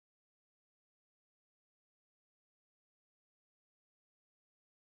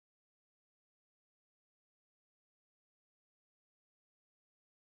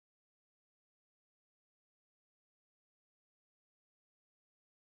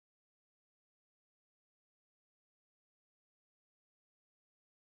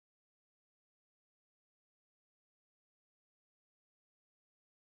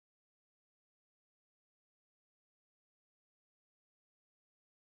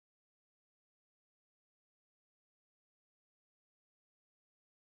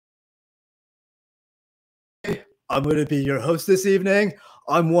I'm going to be your host this evening.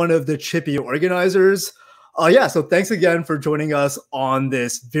 I'm one of the ChiPy organizers. So thanks again for joining us on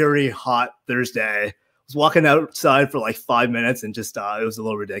this very hot Thursday. I was walking outside for like 5 minutes and just it was a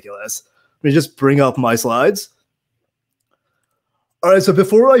little ridiculous. Let me just bring up my slides. All right, so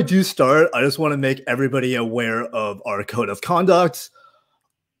before I do start, I just want to make everybody aware of our code of conduct.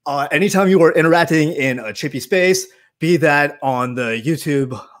 Anytime you are interacting in a ChiPy space, be that on the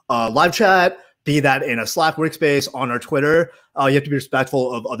YouTube live chat, be that in a Slack workspace, on our Twitter, you have to be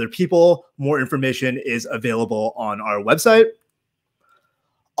respectful of other people. More information is available on our website.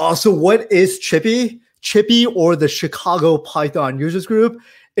 So what is ChiPy? ChiPy, or the Chicago Python Users Group,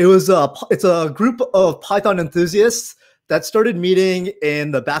 it's a group of Python enthusiasts that started meeting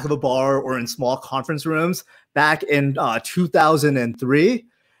in the back of a bar or in small conference rooms back in 2003.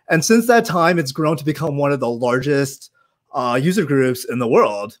 And since that time, it's grown to become one of the largest user groups in the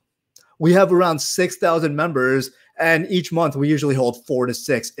world. We have around 6,000 members, and each month we usually hold 4 to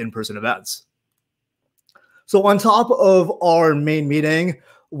 6 in-person events. So on top of our main meeting,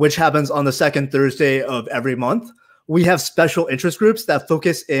 which happens on the second Thursday of every month, we have special interest groups that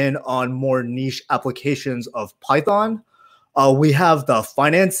focus in on more niche applications of Python. We have the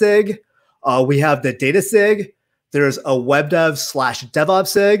finance SIG, we have the data SIG, there's a web dev / DevOps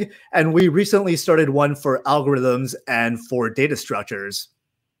SIG, and we recently started one for algorithms and for data structures.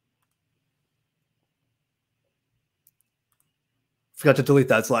 Forgot to delete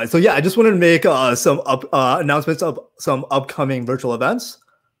that slide. So yeah, I just wanted to make some announcements of some upcoming virtual events.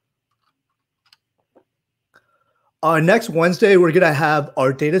 Next Wednesday, we're going to have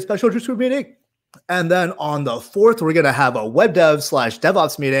our data special interest group meeting. And then on the 4th, we're going to have a web dev /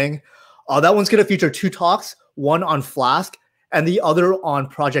 DevOps meeting. That one's going to feature 2 talks, one on Flask and the other on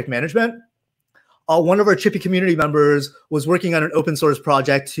project management. One of our ChiPy community members was working on an open source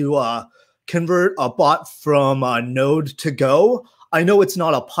project to convert a bot from Node to Go. I know it's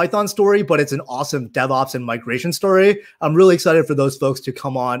not a Python story, but it's an awesome DevOps and migration story. I'm really excited for those folks to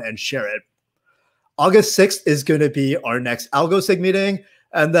come on and share it. August 6th is going to be our next AlgoSig meeting.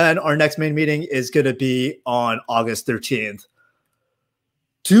 And then our next main meeting is going to be on August 13th.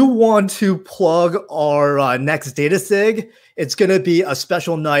 Do want to plug our next data SIG. It's going to be a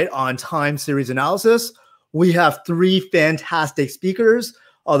special night on time series analysis. We have 3 fantastic speakers.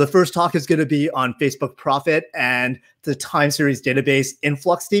 The first talk is going to be on Facebook Profit and the time series database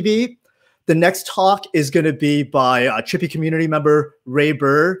InfluxDB. The next talk is going to be by a ChiPy community member, Ray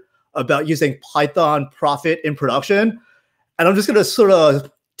Burr, about using Python Profit in production. And I'm just going to sort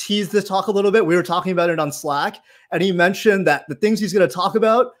of tease this talk a little bit. We were talking about it on Slack, and he mentioned that the things he's going to talk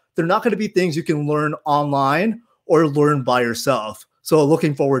about, they're not going to be things you can learn online or learn by yourself. So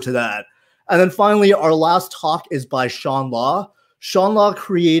looking forward to that. And then finally, our last talk is by Sean Law. Sean Law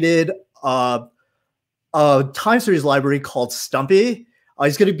created a time series library called Stumpy.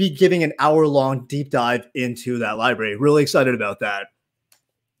 He's going to be giving an hour-long deep dive into that library. Really excited about that.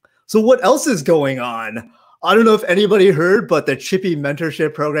 So what else is going on? I don't know if anybody heard, but the ChiPy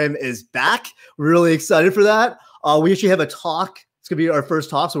Mentorship program is back. We're really excited for that. We actually have a talk. It's going to be our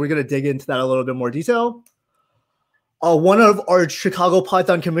first talk, so we're going to dig into that a little bit more detail. One of our Chicago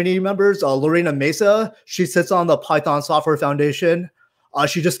Python community members, Lorena Mesa, she sits on the Python Software Foundation.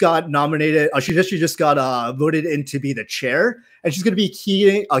 She just got nominated. She just got voted in to be the chair, and she's going to be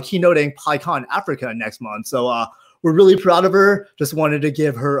keynoting PyCon Africa next month. So we're really proud of her. Just wanted to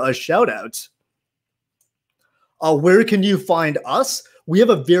give her a shout out. Where can you find us? We have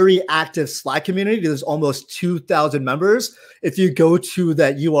a very active Slack community. There's almost 2,000 members. If you go to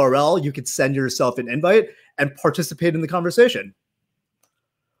that URL, you could send yourself an invite and participate in the conversation.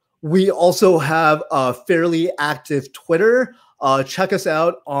 We also have a fairly active Twitter. Check us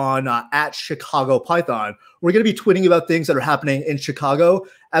out on @ChicagoPython. We're going to be tweeting about things that are happening in Chicago,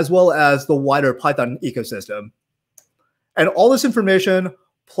 as well as the wider Python ecosystem. And all this information,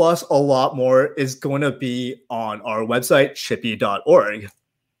 plus a lot more, is going to be on our website, chipy.org.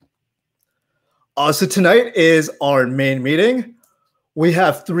 So tonight is our main meeting. We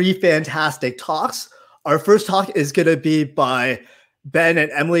have 3 fantastic talks. Our first talk is going to be by Ben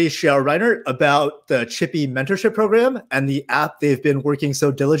and Emily Xia-Reinert about the ChiPy Mentorship program and the app they've been working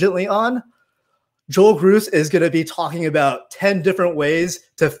so diligently on. Joel Grus is going to be talking about 10 different ways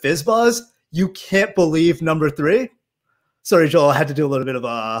to Fizz Buzz. You can't believe number 3. Sorry, Joel, I had to do a little bit of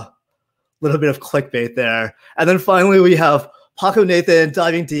clickbait there. And then finally, we have Paco Nathan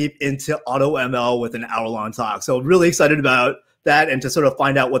diving deep into AutoML with an hour-long talk. So really excited about that and to sort of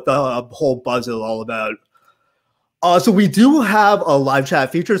find out what the whole buzz is all about. So we do have a live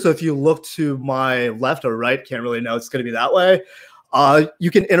chat feature. So if you look to my left or right, can't really know, it's going to be that way.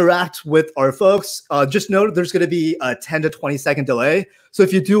 You can interact with our folks. Just note there's going to be a 10 to 20-second delay. So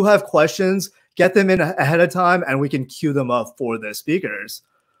if you do have questions, get them in ahead of time and we can queue them up for the speakers.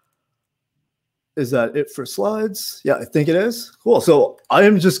 Is that it for slides? Yeah, I think it is. Cool. So I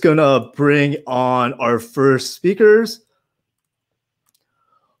am just going to bring on our first speakers.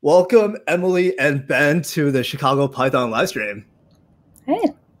 Welcome, Emily and Ben, to the Chicago Python livestream. Hey.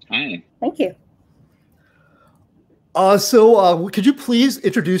 Hi. Thank you. Could you please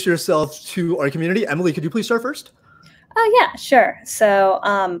introduce yourself to our community? Emily, could you please start first? Yeah, sure. So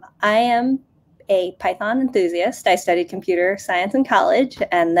I am a Python enthusiast. I studied computer science in college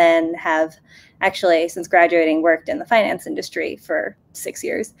and then have actually, since graduating, worked in the finance industry for 6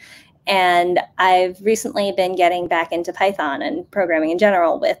 years. And I've recently been getting back into Python and programming in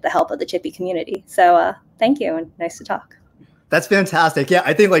general with the help of the ChiPy community. So thank you and nice to talk. That's fantastic. Yeah,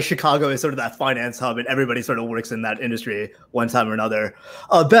 I think like Chicago is sort of that finance hub and everybody sort of works in that industry one time or another.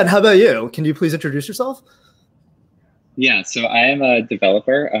 Ben, how about you? Can you please introduce yourself? Yeah, so I am a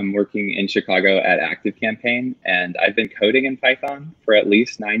developer. I'm working in Chicago at ActiveCampaign, and I've been coding in Python for at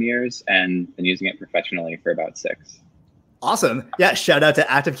least 9 years and been using it professionally for about 6. Awesome. Yeah, shout out to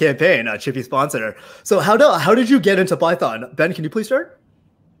ActiveCampaign, a ChiPy sponsor. So how did you get into Python? Ben, can you please start?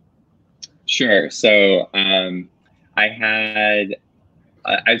 Sure. So I'd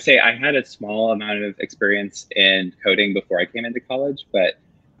say I had a small amount of experience in coding before I came into college, but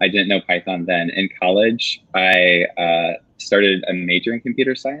I didn't know Python then. In college, I started a major in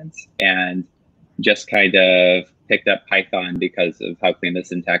computer science and just kind of picked up Python because of how clean the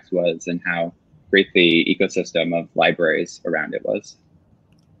syntax was and how great the ecosystem of libraries around it was.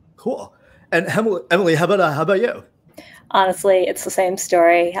 Cool. And Emily, how about you? Honestly, it's the same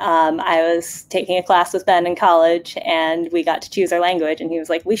story. I was taking a class with Ben in college and we got to choose our language and he was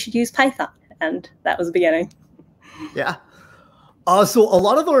like, we should use Python. And that was the beginning. Yeah. So a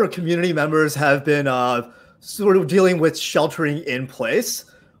lot of our community members have been sort of dealing with sheltering in place.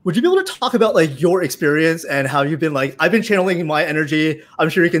 Would you be able to talk about like your experience and how you've been like, I've been channeling my energy. I'm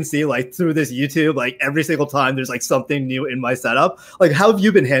sure you can see like through this YouTube, like every single time there's like something new in my setup. Like how have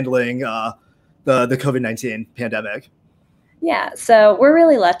you been handling the COVID-19 pandemic? Yeah, so we're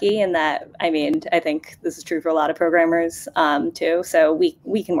really lucky in that, I mean, I think this is true for a lot of programmers too. So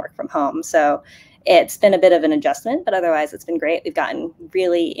we can work from home. So it's been a bit of an adjustment, but otherwise it's been great. We've gotten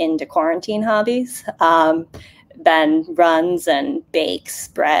really into quarantine hobbies. Ben runs and bakes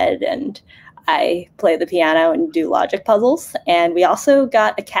bread, and I play the piano and do logic puzzles. And we also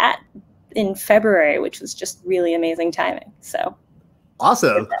got a cat in February, which was just really amazing timing. So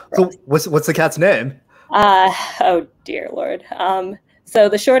awesome. So what's the cat's name? Oh dear Lord. So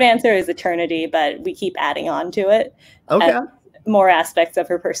the short answer is Eternity, but we keep adding on to it. Okay. More aspects of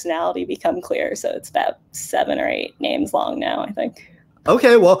her personality become clear. So it's about 7 or 8 names long now, I think.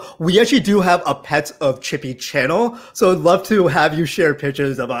 Okay, well, we actually do have a Pets of ChiPy channel, so I'd love to have you share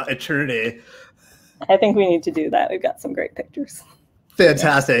pictures of Eternity. I think we need to do that. We've got some great pictures.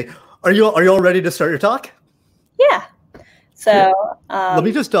 Fantastic. Yeah. Are you all ready to start your talk? Yeah. So let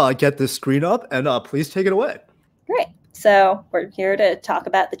me just get this screen up and please take it away. Great. So we're here to talk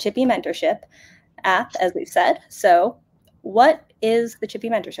about the ChiPy Mentorship app, as we've said. So what is the ChiPy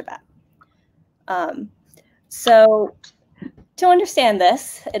Mentorship app? So to understand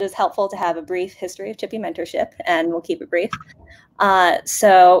this, it is helpful to have a brief history of ChiPy Mentorship, and we'll keep it brief.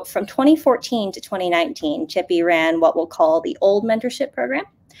 So from 2014 to 2019, ChiPy ran what we'll call the old mentorship program.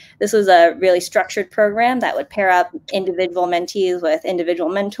 This was a really structured program that would pair up individual mentees with individual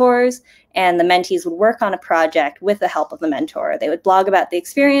mentors, and the mentees would work on a project with the help of the mentor. They would blog about the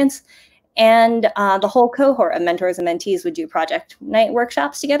experience, and the whole cohort of mentors and mentees would do project night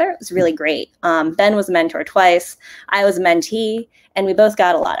workshops together. It was really great. Ben was a mentor twice. I was a mentee, and we both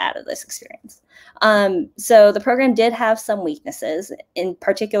got a lot out of this experience. So the program did have some weaknesses. In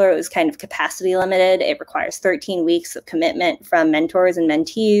particular, it was kind of capacity limited. It requires 13 weeks of commitment from mentors and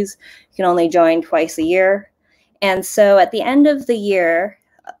mentees. You can only join twice a year. And so at the end of the year,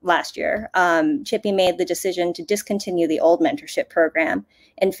 last year, ChiPy made the decision to discontinue the old mentorship program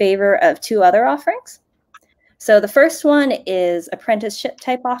in favor of 2 other offerings. So the first one is apprenticeship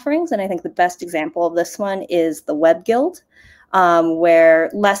type offerings. And I think the best example of this one is the Web Guild,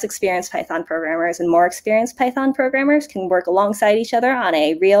 where less experienced Python programmers and more experienced Python programmers can work alongside each other on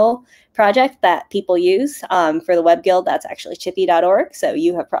a real project that people use. For the Web Guild, that's actually chippy.org, so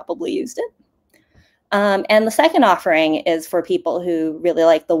you have probably used it. And the second offering is for people who really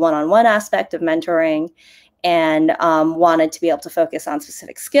like the one-on-one aspect of mentoring and wanted to be able to focus on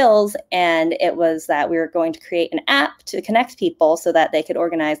specific skills. And it was that we were going to create an app to connect people so that they could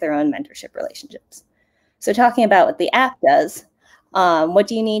organize their own mentorship relationships. So talking about what the app does, What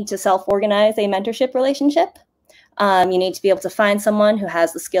do you need to self-organize a mentorship relationship? You need to be able to find someone who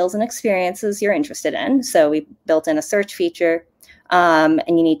has the skills and experiences you're interested in. So we built in a search feature. And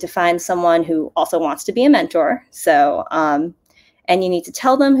you need to find someone who also wants to be a mentor. So, and you need to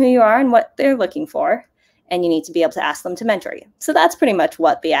tell them who you are and what they're looking for. And you need to be able to ask them to mentor you. So that's pretty much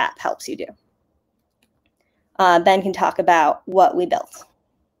what the app helps you do. Ben can talk about what we built.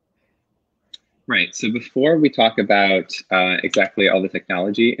 Right. So before we talk about exactly all the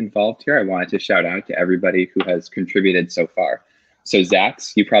technology involved here, I wanted to shout out to everybody who has contributed so far. So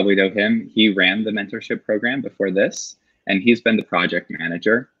Zax, you probably know him. He ran the mentorship program before this, and he's been the project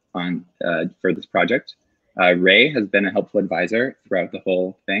manager on for this project. Ray has been a helpful advisor throughout the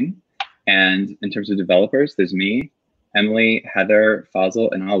whole thing. And in terms of developers, there's me, Emily, Heather, Fazil,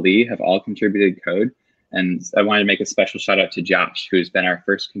 and Ali have all contributed code. And I wanted to make a special shout out to Josh, who's been our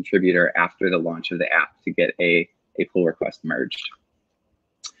first contributor after the launch of the app to get a pull request merged.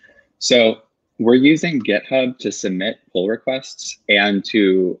 So we're using GitHub to submit pull requests and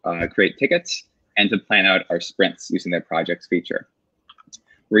to create tickets and to plan out our sprints using their projects feature.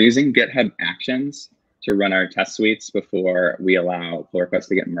 We're using GitHub Actions to run our test suites before we allow pull requests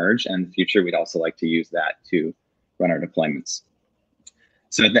to get merged. And in the future, we'd also like to use that to run our deployments.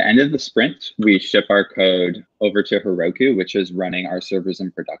 So at the end of the sprint, we ship our code over to Heroku, which is running our servers in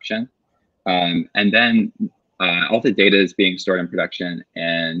production. And then all the data is being stored in production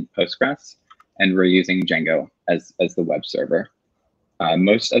in Postgres, and we're using Django as the web server.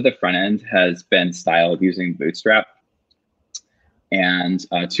 Most of the front end has been styled using Bootstrap. And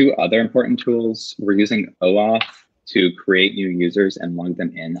two other important tools, we're using OAuth to create new users and log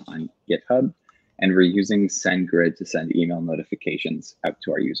them in on GitHub. And we're using SendGrid to send email notifications out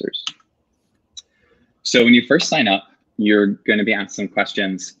to our users. So when you first sign up, you're going to be asked some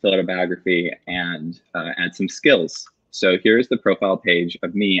questions, fill out a biography, and add some skills. So here's the profile page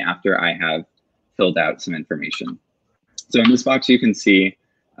of me after I have filled out some information. So in this box, you can see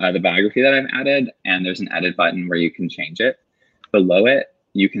the biography that I've added, and there's an edit button where you can change it. Below it,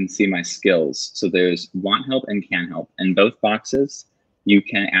 you can see my skills. So there's want help and can help. In both boxes, you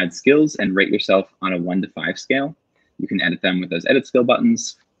can add skills and rate yourself on a 1 to 5 scale. You can edit them with those edit skill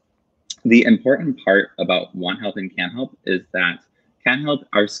buttons. The important part about want help and can help is that can help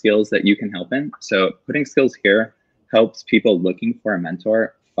are skills that you can help in. So putting skills here helps people looking for a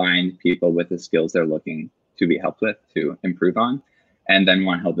mentor find people with the skills they're looking to be helped with, to improve on. And then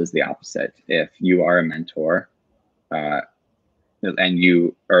want help is the opposite. If you are a mentor, or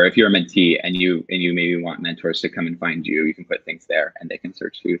if you're a mentee and you maybe want mentors to come and find you, you can put things there and they can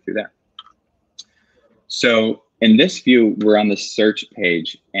search for you through there. So in this view, we're on the search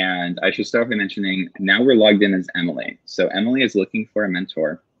page, and I should start by mentioning now we're logged in as Emily. So Emily is looking for a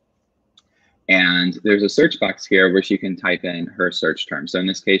mentor, and there's a search box here where she can type in her search term. So in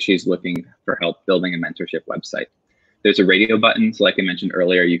this case, she's looking for help building a mentorship website. There's a radio button. So like I mentioned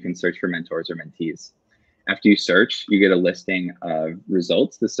earlier, you can search for mentors or mentees. After you search, you get a listing of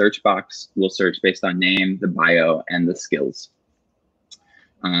results. The search box will search based on name, the bio, and the skills.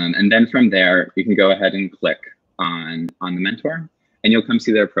 And then from there, you can go ahead and click on the mentor, and you'll come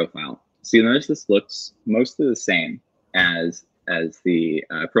see their profile. So you'll notice this looks mostly the same as the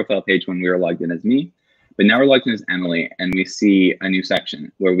profile page when we were logged in as me, but now we're logged in as Emily, and we see a new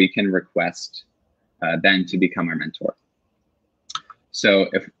section where we can request Ben to become our mentor. So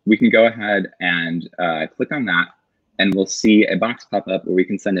if we can go ahead and click on that, and we'll see a box pop up where we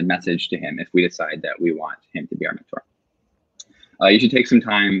can send a message to him if we decide that we want him to be our mentor. You should take some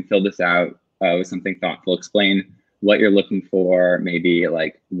time, fill this out with something thoughtful, explain what you're looking for, maybe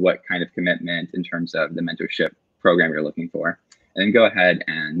like what kind of commitment in terms of the mentorship program you're looking for, and then go ahead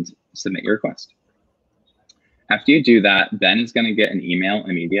and submit your request. After you do that, Ben is going to get an email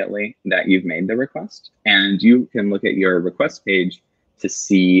immediately that you've made the request, and you can look at your request page to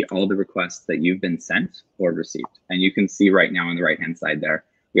see all the requests that you've been sent or received. And you can see right now on the right-hand side there,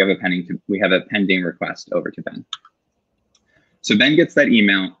 we have a pending request over to Ben. So Ben gets that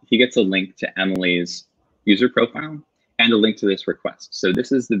email. He gets a link to Emily's user profile and a link to this request. So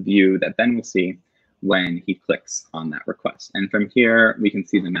this is the view that Ben will see when he clicks on that request. And from here, we can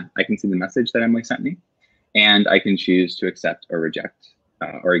see I can see the message that Emily sent me, and I can choose to accept or reject,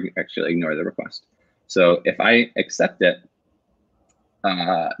 or actually ignore the request. So if I accept it,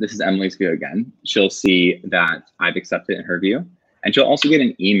 this is Emily's view again. She'll see that I've accepted in her view, and she'll also get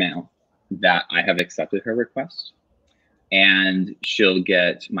an email that I have accepted her request, and she'll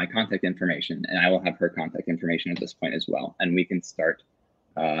get my contact information, and I will have her contact information at this point as well, and we can start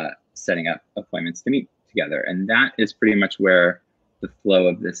setting up appointments to meet together. And that is pretty much where the flow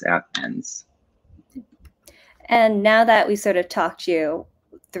of this app ends. And now that we sort of talked you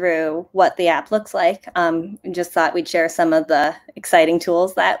through what the app looks like, just thought we'd share some of the exciting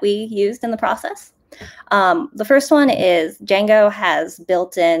tools that we used in the process. The first one is Django has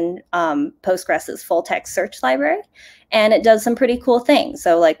built-in Postgres's full text search library, and it does some pretty cool things.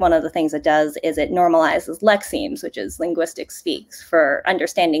 So like one of the things it does is it normalizes lexemes, which is linguistic speak, for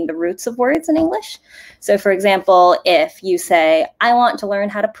understanding the roots of words in English. So for example, if you say, I want to learn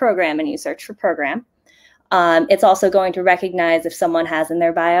how to program, and you search for program, it's also going to recognize if someone has in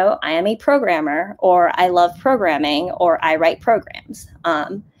their bio, I am a programmer, or I love programming, or I write programs.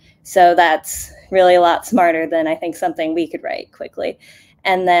 So that's really a lot smarter than I think something we could write quickly.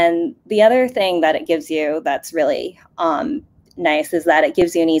 And then the other thing that it gives you that's really nice is that it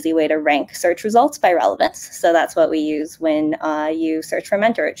gives you an easy way to rank search results by relevance. So that's what we use when you search for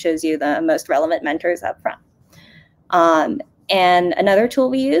mentor. It shows you the most relevant mentors up front. And another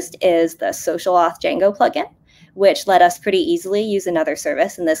tool we used is the Social Auth Django plugin, which let us pretty easily use another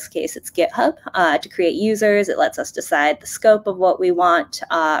service. In this case, it's GitHub to create users. It lets us decide the scope of what we want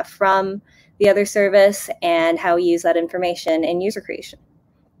from the other service and how we use that information in user creation.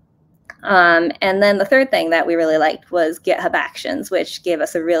 And then the third thing that we really liked was GitHub Actions, which gave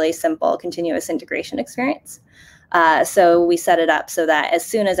us a really simple continuous integration experience. So we set it up so that as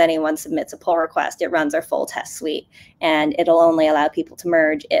soon as anyone submits a pull request, it runs our full test suite, and it'll only allow people to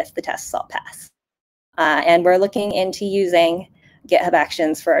merge if the tests all pass. And we're looking into using GitHub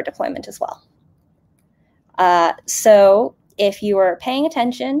Actions for our deployment as well. So if you were paying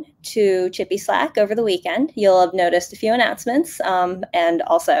attention to ChiPy Slack over the weekend, you'll have noticed a few announcements. And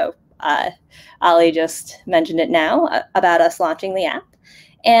also, Ali just mentioned it now about us launching the app.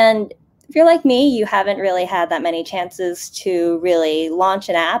 And if you're like me, you haven't really had that many chances to really launch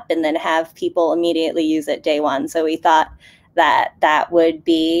an app and then have people immediately use it day one. So we thought that that would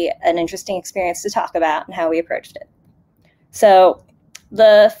be an interesting experience to talk about and how we approached it. So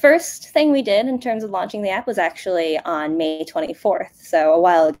the first thing we did in terms of launching the app was actually on May 24th, so a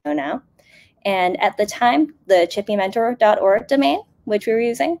while ago now. And at the time, the chipymentor.org domain, which we were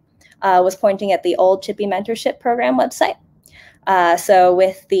using, was pointing at the old ChiPy Mentorship program website. So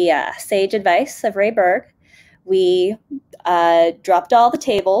with the sage advice of Ray Berg, we dropped all the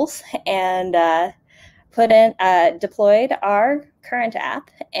tables and deployed our current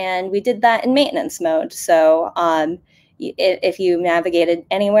app, and we did that in maintenance mode. So if you navigated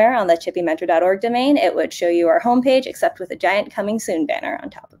anywhere on the chipymentor.org domain, it would show you our homepage, except with a giant coming soon banner on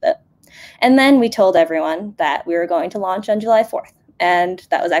top of it. And then we told everyone that we were going to launch on July 4th, and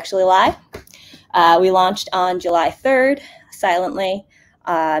that was actually a lie. We launched on July 3rd, silently,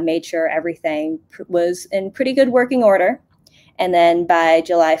 made sure everything was in pretty good working order. And then by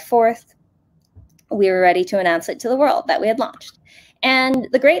July 4th, we were ready to announce it to the world that we had launched. And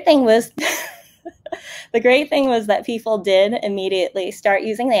the great thing was, that people did immediately start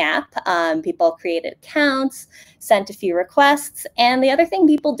using the app. People created accounts, sent a few requests. And the other thing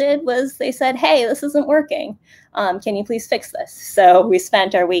people did was they said, hey, this isn't working. Can you please fix this? So we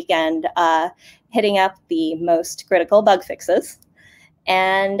spent our weekend hitting up the most critical bug fixes.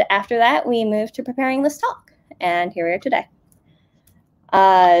 And after that, we moved to preparing this talk. And here we are today.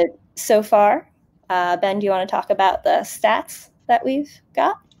 So far, Ben, do you want to talk about the stats that we've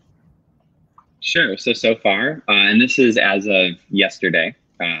got? Sure. So far, and this is as of yesterday,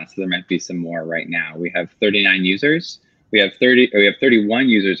 so there might be some more right now. We have 39 users. We have 31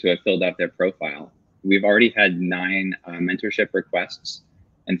 users who have filled out their profile. We've already had 9 mentorship requests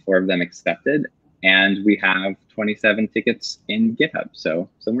and 4 of them accepted. And we have 27 tickets in GitHub. So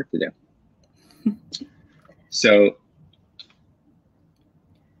some work to do.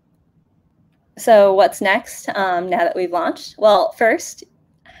 So what's next now that we've launched? Well, first,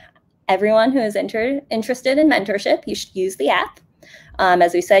 everyone who is interested in mentorship, you should use the app.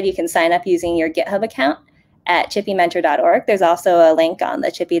 As we said, you can sign up using your GitHub account at chipymentor.org. There's also a link on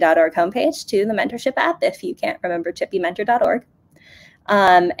the chipy.org homepage to the mentorship app if you can't remember chipymentor.org.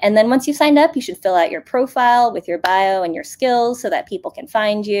 And then once you've signed up, you should fill out your profile with your bio and your skills so that people can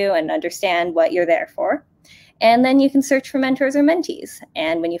find you and understand what you're there for. And then you can search for mentors or mentees.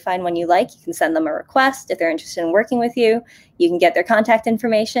 And when you find one you like, you can send them a request. If they're interested in working with you, you can get their contact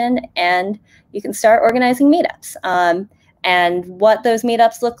information and you can start organizing meetups. And what those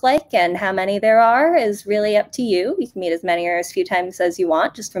meetups look like and how many there are is really up to you. You can meet as many or as few times as you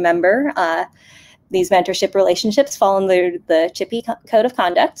want. Just remember, these mentorship relationships fall under the ChiPy Code of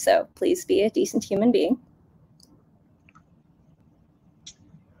Conduct, so please be a decent human being.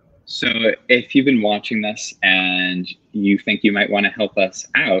 So if you've been watching this and you think you might want to help us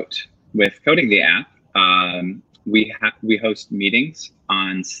out with coding the app, we host meetings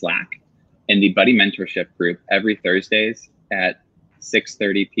on Slack. in the Buddy Mentorship group every Thursdays at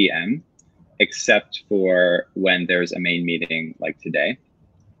 6:30 p.m., except for when there's a main meeting like today.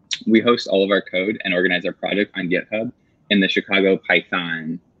 We host all of our code and organize our project on GitHub in the Chicago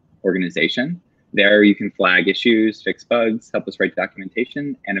Python organization. There you can flag issues, fix bugs, help us write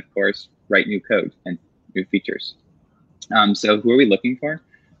documentation, and of course, write new code and new features. So who are we looking for?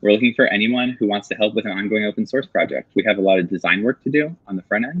 We're looking for anyone who wants to help with an ongoing open source project. We have a lot of design work to do on the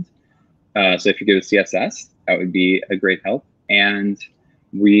front end. So if you go to CSS, that would be a great help. And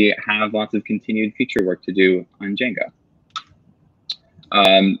we have lots of continued feature work to do on Django.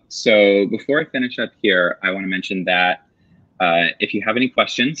 So before I finish up here, I want to mention that if you have any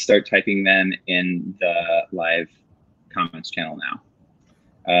questions, start typing them in the live comments channel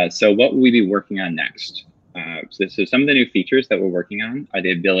now. So what will we be working on next? So some of the new features that we're working on are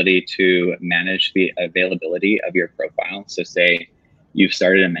the ability to manage the availability of your profile. So say you've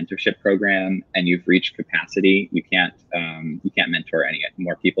started a mentorship program and you've reached capacity, you can't mentor any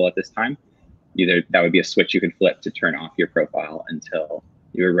more people at this time. Either that would be a switch you can flip to turn off your profile until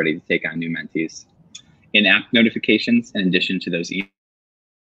you're ready to take on new mentees. In-app notifications, in addition to those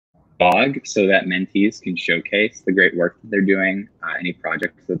log, so that mentees can showcase the great work that they're doing, any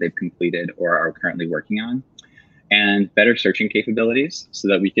projects that they've completed or are currently working on, and better searching capabilities so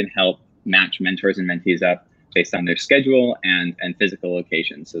that we can help match mentors and mentees up based on their schedule and physical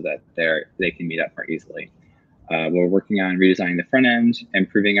location so that they can meet up more easily. We're working on redesigning the front end,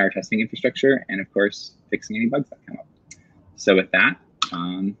 improving our testing infrastructure, and of course, fixing any bugs that come up. So with that,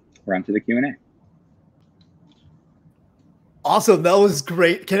 we're on to the Q&A. Awesome, that was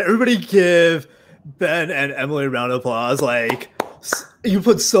great. Can everybody give Ben and Emily a round of applause? Like, you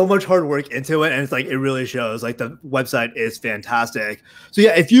put so much hard work into it, and it's like it really shows. Like, the website is fantastic. So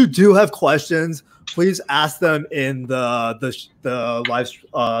yeah, if you do have questions, please ask them in the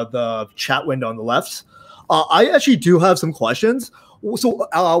chat window on the left. I actually do have some questions. So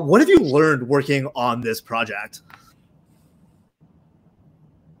what have you learned working on this project?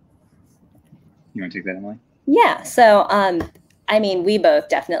 You want to take that, Emily? Yeah, so I mean, we both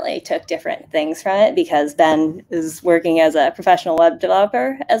definitely took different things from it because Ben is working as a professional web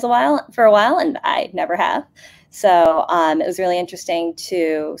developer for a while, and I never have. So it was really interesting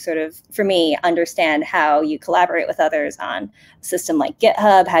to sort of, for me, understand how you collaborate with others on a system like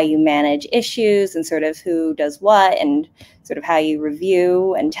GitHub, how you manage issues and sort of who does what, and sort of how you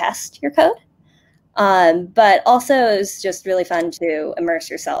review and test your code. But also it was just really fun to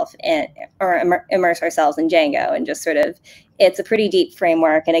immerse ourselves in Django, and just sort of, it's a pretty deep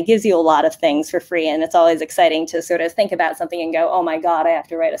framework and it gives you a lot of things for free. And it's always exciting to sort of think about something and go, oh my God, I have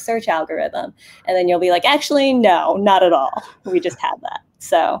to write a search algorithm. And then you'll be like, actually, no, not at all. We just have that.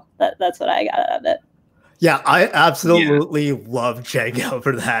 So that's what I got out of it. Yeah, I absolutely love Django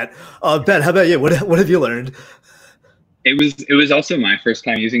for that. Ben, how about you? What have you learned? It was also my first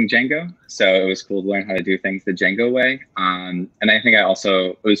time using Django, so it was cool to learn how to do things the Django way. And I think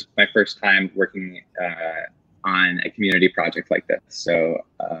it was my first time working on a community project like this. So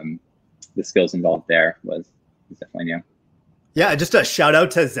the skills involved there was definitely new. Yeah, just a shout out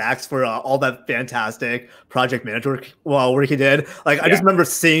to Zax for all that fantastic project manager work he did. Like, I just remember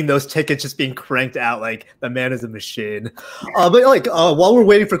seeing those tickets just being cranked out. Like, the man is a machine. But like, while we're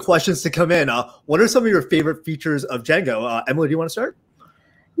waiting for questions to come in, what are some of your favorite features of Django? Emily, do you want to start?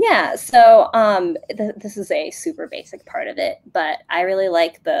 Yeah, so this is a super basic part of it, but I really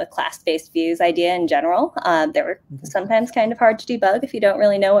like the class-based views idea in general. They were sometimes kind of hard to debug if you don't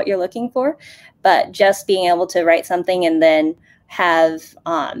really know what you're looking for, but just being able to write something and then have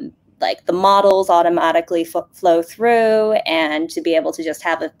like the models automatically flow through, and to be able to just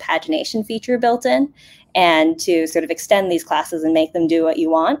have a pagination feature built in and to sort of extend these classes and make them do what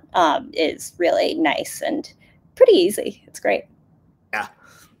you want is really nice and pretty easy. It's great. Yeah.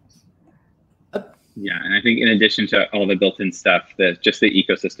 Yeah, and I think in addition to all the built-in stuff, just the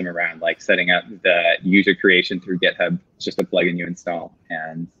ecosystem around, like setting up the user creation through GitHub, it's just a plugin you install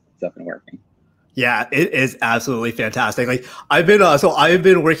and it's up and working. Yeah, it is absolutely fantastic. Like, I've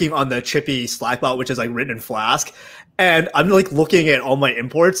been working on the ChiPy Slack bot, which is like written in Flask, and I'm like looking at all my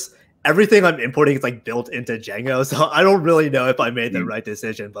imports. Everything I'm importing is like built into Django, so I don't really know if I made the right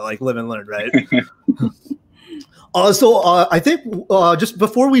decision, but like live and learn, right? I think just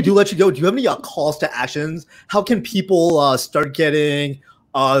before we do let you go, do you have any calls to actions? How can people start getting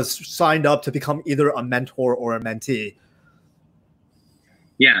signed up to become either a mentor or a mentee?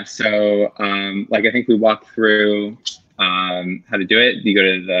 Yeah, so like I think we walked through how to do it. You go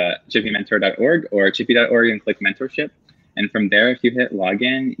to the chipymentor.org or chippy.org and click mentorship. And from there, if you hit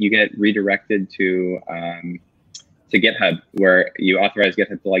login, you get redirected to GitHub, where you authorize GitHub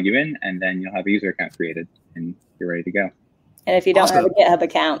to plug you in, and then you'll have a user account created, and you're ready to go. And if you don't have a GitHub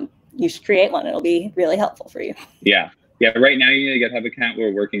account, you should create one. It'll be really helpful for you. Yeah. Yeah. Right now, you need a GitHub account.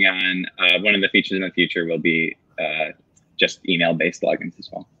 We're working on one of the features in the future will be just email-based logins as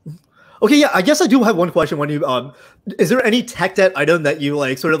well. Okay. Yeah. I guess I do have one question. When you is there any tech debt item that you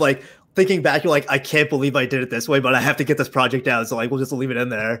like, sort of like thinking back, you're like, I can't believe I did it this way, but I have to get this project out, so like we'll just leave it in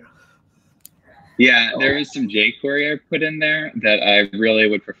there. Yeah, there is some jQuery I put in there that I really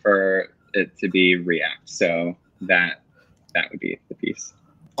would prefer it to be React. So that would be the piece.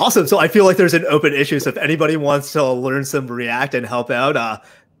 Awesome. So I feel like there's an open issue. So if anybody wants to learn some React and help out,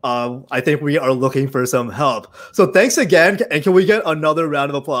 I think we are looking for some help. So thanks again. And can we get another round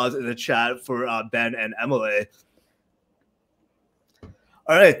of applause in the chat for Ben and Emily?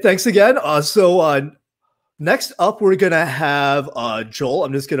 All right. Thanks again. Next up, we're going to have Joel.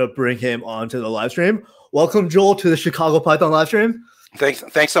 I'm just going to bring him onto the live stream. Welcome, Joel, to the Chicago Python live stream.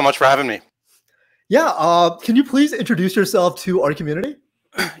 Thanks so much for having me. Yeah. Can you please introduce yourself to our community?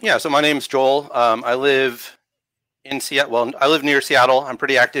 Yeah. So my name's Joel. I live in Seattle. Well, I live near Seattle. I'm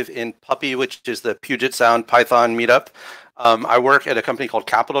pretty active in Puppy, which is the Puget Sound Python meetup. I work at a company called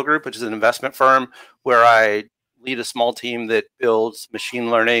Capital Group, which is an investment firm where I lead a small team that builds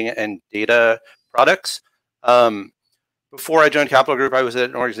machine learning and data products. Before I joined Capital Group, I was at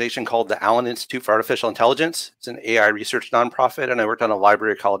an organization called the Allen Institute for Artificial Intelligence. It's an AI research nonprofit, and I worked on a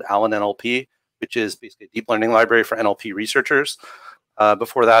library called Allen NLP, which is basically a deep learning library for NLP researchers.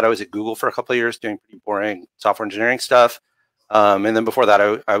 Before that, I was at Google for a couple of years doing pretty boring software engineering stuff. And then before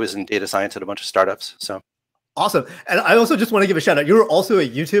that, I was in data science at a bunch of startups. So awesome. And I also just want to give a shout out. You're also a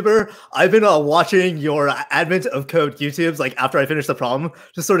YouTuber. I've been watching your Advent of Code YouTubes like after I finish the problem,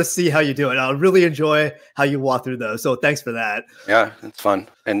 just sort of see how you do it. I really enjoy how you walk through those. So thanks for that. Yeah, it's fun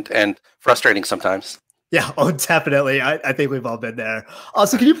and frustrating sometimes. Yeah, oh, definitely. I think we've all been there.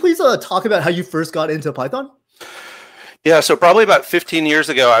 So can you please talk about how you first got into Python? Yeah, so probably about 15 years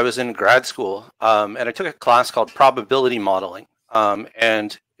ago, I was in grad school, and I took a class called probability modeling,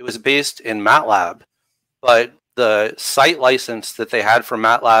 and it was based in MATLAB, but the site license that they had for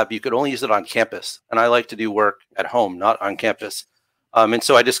MATLAB, you could only use it on campus, and I like to do work at home, not on campus. And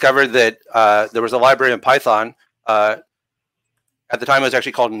so I discovered that there was a library in Python. At the time, it was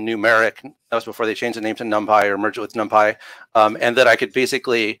actually called Numeric. That was before they changed the name to NumPy or merged it with NumPy, and that I could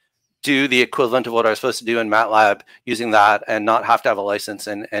basically do the equivalent of what I was supposed to do in MATLAB using that and not have to have a license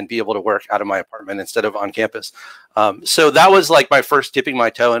and be able to work out of my apartment instead of on campus. So that was like my first dipping my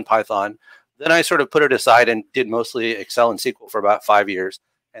toe in Python. Then I sort of put it aside and did mostly Excel and SQL for about 5 years.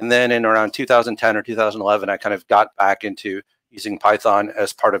 And then in around 2010 or 2011, I kind of got back into using Python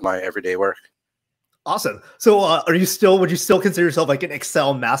as part of my everyday work. Awesome. So would you still consider yourself like an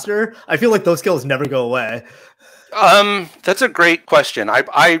Excel master? I feel like those skills never go away. That's a great question.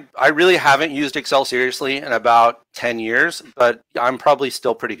 I really haven't used Excel seriously in about 10 years, but I'm probably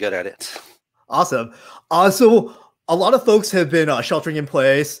still pretty good at it. Awesome. So a lot of folks have been sheltering in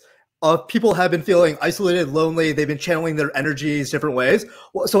place. People have been feeling isolated, lonely. They've been channeling their energies different ways.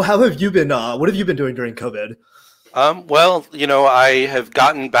 So how have you been, what have you been doing during COVID? Well, you know, I have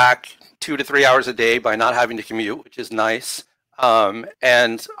gotten back 2 to 3 hours a day by not having to commute, which is nice.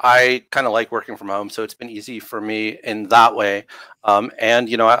 And I kind of like working from home, so it's been easy for me in that way. And,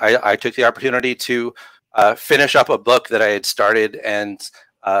 you know, I took the opportunity to finish up a book that I had started and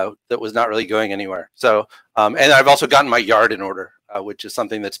that was not really going anywhere. So, and I've also gotten my yard in order, which is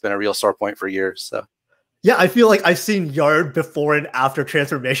something that's been a real sore point for years. So. Yeah, I feel like I've seen yard before and after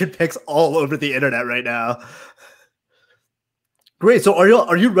transformation pics all over the internet right now. Great. So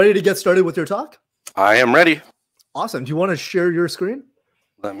are you ready to get started with your talk? I am ready. Awesome. Do you want to share your screen?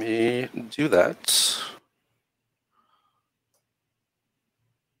 Let me do that.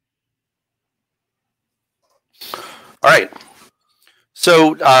 All right.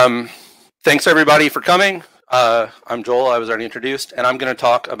 So thanks everybody for coming. I'm Joel. I was already introduced, and I'm going to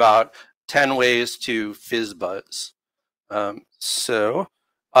talk about 10 ways to fizz buzz. Apart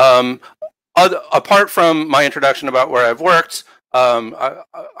from my introduction about where I've worked,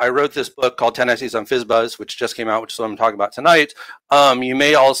 I wrote this book called 10 Essays on Fizz Buzz, which just came out, which is what I'm talking about tonight. You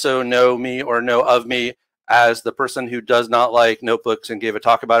may also know me or know of me as the person who does not like notebooks and gave a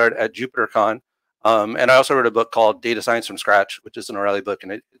talk about it at JupyterCon. And I also wrote a book called Data Science from Scratch, which is an O'Reilly book,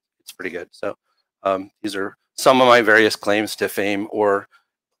 and it's pretty good. So these are some of my various claims to fame or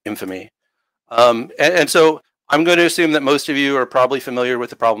infamy. And so I'm going to assume that most of you are probably familiar with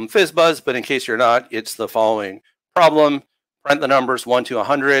the problem Fizz Buzz, but in case you're not, it's the following problem. Print the numbers 1 to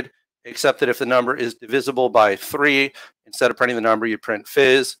 100, except that if the number is divisible by 3, instead of printing the number, you print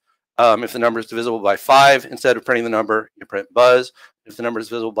fizz. If the number is divisible by 5, instead of printing the number, you print buzz. If the number is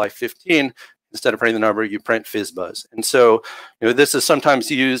divisible by 15, instead of printing the number, you print fizz buzz. And so, this is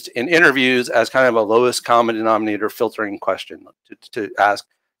sometimes used in interviews as kind of a lowest common denominator filtering question to ask,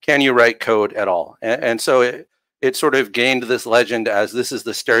 can you write code at all? And so it sort of gained this legend as this is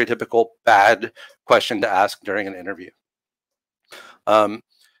the stereotypical bad question to ask during an interview.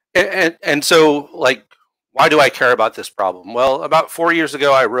 And so, like, why do I care about this problem? Well, about 4 years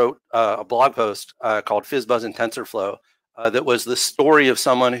ago, I wrote a blog post called Fizz Buzz and TensorFlow that was the story of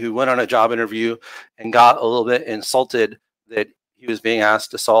someone who went on a job interview and got a little bit insulted that he was being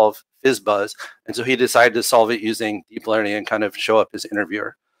asked to solve Fizz Buzz. And so he decided to solve it using deep learning and kind of show up as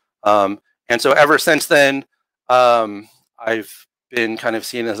interviewer. And so ever since then, I've been kind of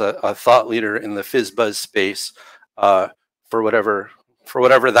seen as a thought leader in the Fizz Buzz space for whatever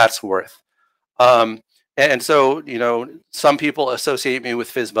that's worth. And so, some people associate me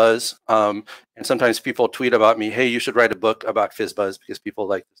with Fizz Buzz, and sometimes people tweet about me, hey, you should write a book about Fizz Buzz because people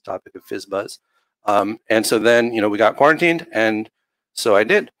like this topic of Fizz Buzz. And so then, we got quarantined, and so I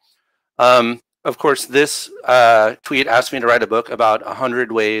did. Of course, this tweet asked me to write a book about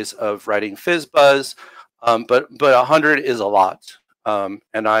 100 ways of writing Fizz Buzz, but 100 is a lot. And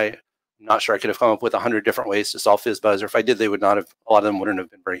I'm not sure I could have come up with 100 different ways to solve Fizz Buzz, or if I did, a lot of them wouldn't have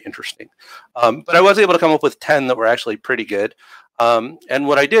been very interesting. But I was able to come up with 10 that were actually pretty good. And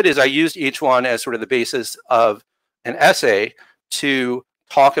what I did is I used each one as sort of the basis of an essay to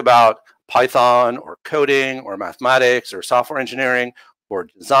talk about Python or coding or mathematics or software engineering or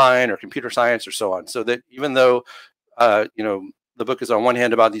design or computer science or so on. So that even though, the book is on one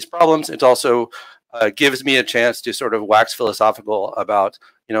hand about these problems, it also gives me a chance to sort of wax philosophical about,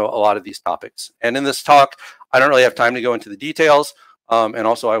 a lot of these topics. And in this talk, I don't really have time to go into the details. And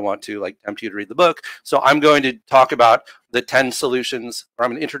also I want to tempt you to read the book. So I'm going to talk about the 10 solutions, or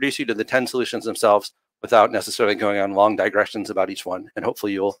I'm going to introduce you to the 10 solutions themselves without necessarily going on long digressions about each one. And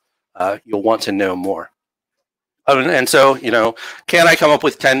hopefully you'll want to know more. And so, can I come up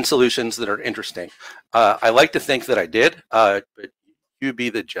with 10 solutions that are interesting? I like to think that I did, but you be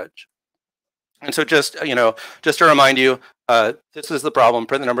the judge. And so just to remind you, this is the problem.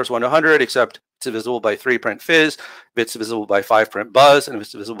 Print the numbers 1 to 100, except it's divisible by 3, print fizz. If it's divisible by 5, print buzz. And if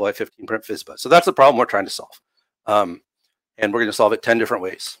it's divisible by 15, print fizz buzz. So that's the problem we're trying to solve. And we're going to solve it 10 different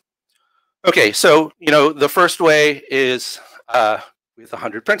ways. Okay, so, the first way is with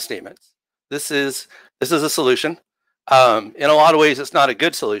 100 print statements. This is a solution. In a lot of ways, it's not a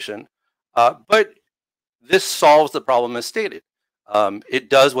good solution, but this solves the problem as stated. It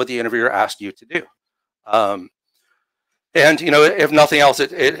does what the interviewer asked you to do. And, if nothing else,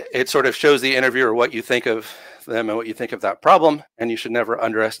 it sort of shows the interviewer what you think of them and what you think of that problem, and you should never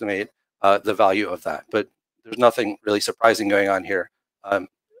underestimate the value of that. But there's nothing really surprising going on here,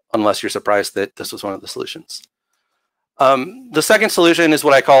 unless you're surprised that this was one of the solutions. The second solution is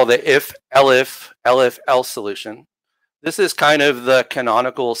what I call the if, else solution. This is kind of the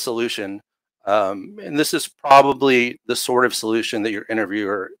canonical solution. And this is probably the sort of solution that your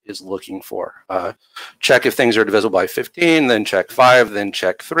interviewer is looking for. Check if things are divisible by 15, then check 5, then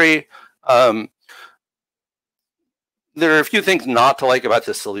check 3. There are a few things not to like about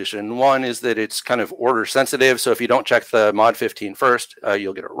this solution. One is that it's kind of order sensitive. So if you don't check the mod 15 first,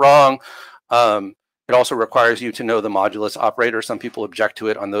 you'll get it wrong. It also requires you to know the modulus operator. Some people object to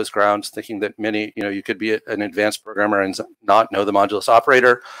it on those grounds, thinking that you could be an advanced programmer and not know the modulus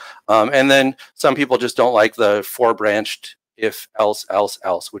operator. And then some people just don't like the 4-branched if, else,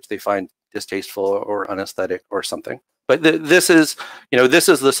 which they find distasteful or unaesthetic or something. But this is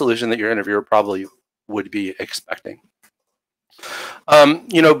the solution that your interviewer probably would be expecting.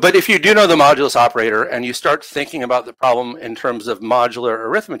 But if you do know the modulus operator and you start thinking about the problem in terms of modular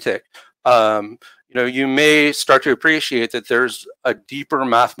arithmetic, you may start to appreciate that there's a deeper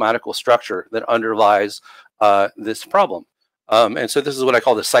mathematical structure that underlies this problem. And so this is what I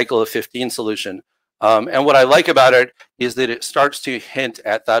call the cycle of 15 solution. And what I like about it is that it starts to hint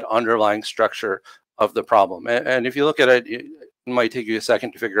at that underlying structure of the problem. And if you look at it, it might take you a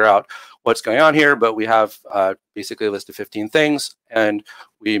second to figure out what's going on here, but we have basically a list of 15 things, and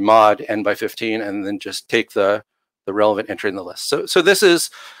we mod n by 15 and then just take the relevant entry in the list. So this is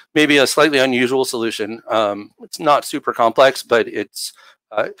maybe a slightly unusual solution. It's not super complex, but it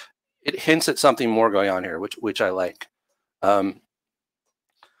hints at something more going on here, which I like.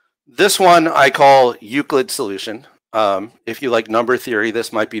 This one I call Euclid solution. If you like number theory,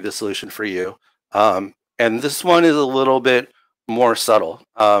 this might be the solution for you. And this one is a little bit more subtle.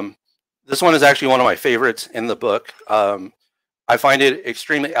 This one is actually one of my favorites in the book. I find it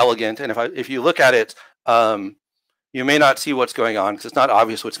extremely elegant, and if you look at it, You may not see what's going on because it's not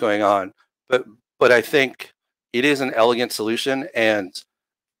obvious what's going on, but I think it is an elegant solution, and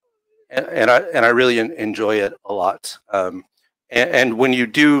I really enjoy it a lot. And when you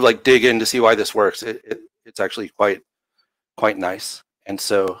do like dig in to see why this works, it's actually quite nice. And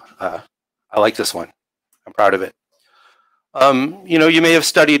so I like this one. I'm proud of it. You know, you may have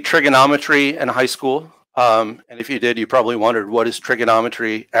studied trigonometry in high school. And if you did, you probably wondered, what is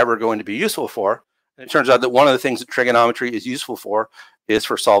trigonometry ever going to be useful for? And it turns out that one of the things that trigonometry is useful for is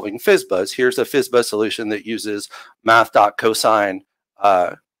for solving Fizz Buzz. Here's a Fizz Buzz solution that uses math.cosine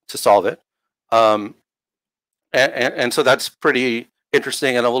to solve it. And so that's pretty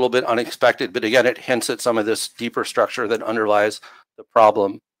interesting and a little bit unexpected. But again, it hints at some of this deeper structure that underlies the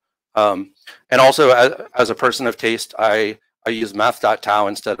problem. And also, as a person of taste, I use math.tau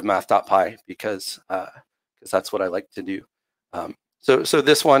instead of math.pi because that's what I like to do. So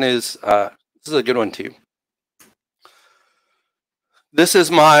this one is this is a good one too. This is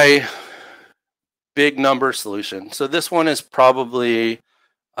my big number solution. So this one is probably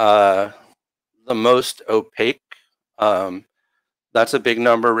the most opaque. That's a big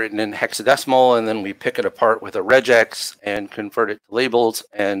number written in hexadecimal, and then we pick it apart with a regex and convert it to labels.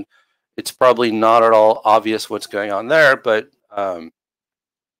 And it's probably not at all obvious what's going on there, but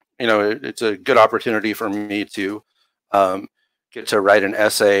you know, it's a good opportunity for me to get to write an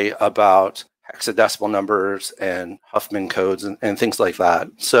essay about hexadecimal numbers and Huffman codes and things like that.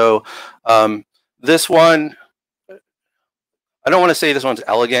 So this one, I don't want to say this one's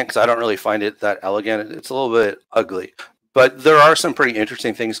elegant because I don't really find it that elegant. It's a little bit ugly, but there are some pretty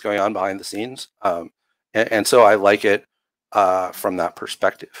interesting things going on behind the scenes. And so I like it from that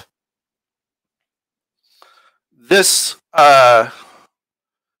perspective. This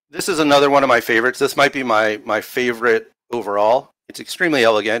is another one of my favorites. This might be my favorite overall. It's extremely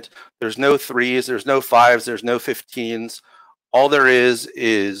elegant. There's no 3s, there's no 5s, there's no 15s. All there is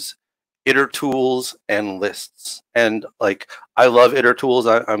iter tools and lists. And like, I love iter tools.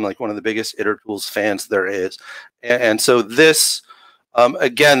 I'm like one of the biggest iter tools fans there is. And so this,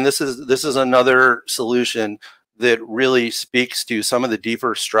 again, this is another solution that really speaks to some of the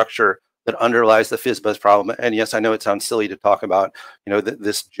deeper structure that underlies the Fizz Buzz problem. And yes, I know it sounds silly to talk about, you know,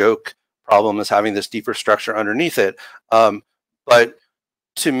 this joke problem is having this deeper structure underneath it. But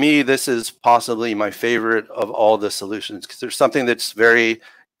to me, this is possibly my favorite of all the solutions because there's something that's very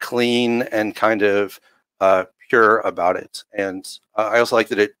clean and kind of pure about it. And I also like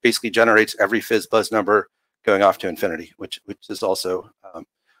that it basically generates every Fizz Buzz number going off to infinity, which is also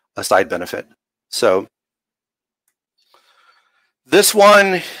a side benefit. So this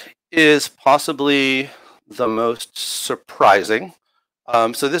one is possibly the most surprising.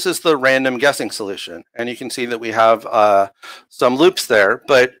 So this is the random guessing solution. And you can see that we have some loops there,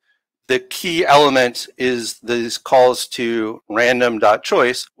 but the key element is these calls to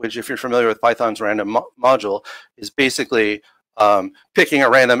random.choice, which if you're familiar with Python's random module, is basically picking a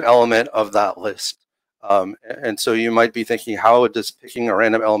random element of that list. And so you might be thinking, how does picking a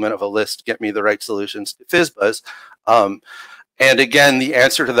random element of a list get me the right solutions to Fizz Buzz? And again, the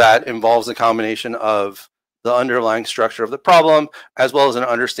answer to that involves a combination of the underlying structure of the problem, as well as an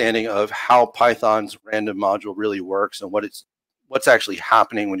understanding of how Python's random module really works and what's actually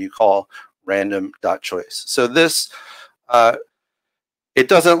happening when you call random.choice. So this, it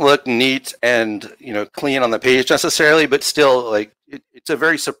doesn't look neat and clean on the page necessarily, but still, like it's a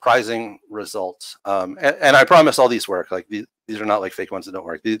very surprising result. And I promise all these work. Like these are not like fake ones that don't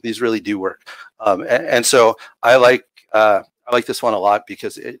work. These really do work. And so I like this one a lot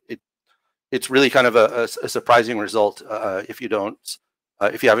because it's really kind of a surprising result if you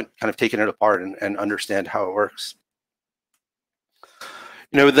haven't kind of taken it apart and understand how it works.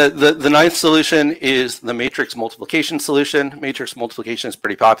 The ninth solution is the matrix multiplication solution. Matrix multiplication is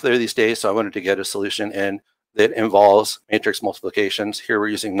pretty popular these days, so I wanted to get a solution in that involves matrix multiplications. Here we're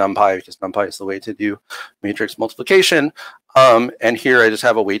using NumPy because NumPy is the way to do matrix multiplication. And here I just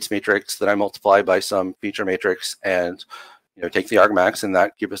have a weights matrix that I multiply by some feature matrix and take the argmax, and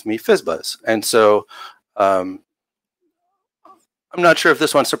that gives me Fizz Buzz. And so I'm not sure if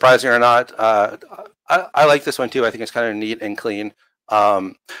this one's surprising or not. I like this one too. I think it's kind of neat and clean.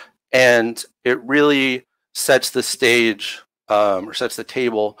 And it really sets the stage or sets the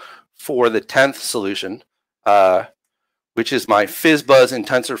table for the 10th solution, which is my Fizz Buzz in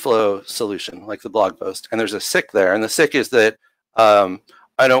TensorFlow solution, like the blog post. And there's a sick there. And the sick is that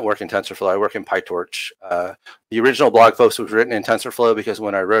I don't work in TensorFlow. I work in PyTorch. The original blog post was written in TensorFlow because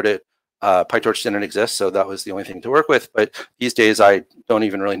when I wrote it, PyTorch didn't exist. So that was the only thing to work with. But these days, I don't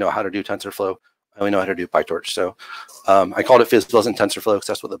even really know how to do TensorFlow. I only know how to do PyTorch. So I called it Fizz Buzz in TensorFlow because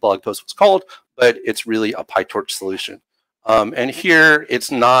that's what the blog post was called. but it's really a PyTorch solution. And here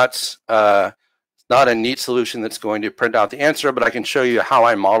it's not a neat solution that's going to print out the answer, but I can show you how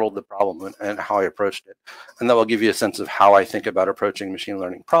I modeled the problem and how I approached it. And that will give you a sense of how I think about approaching machine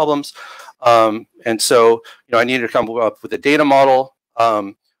learning problems. And so, I needed to come up with a data model.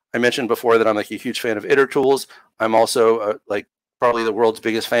 I mentioned before that I'm like a huge fan of iter tools. I'm also like probably the world's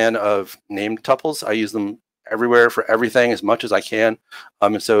biggest fan of named tuples. I use them everywhere for everything as much as I can.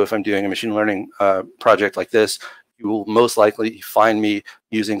 And so if I'm doing a machine learning project like this, you will most likely find me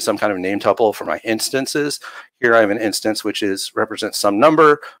using some kind of name tuple for my instances. Here I have an instance which represents some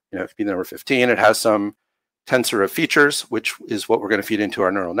number. It could be the number 15. It has some tensor of features, which is what we're going to feed into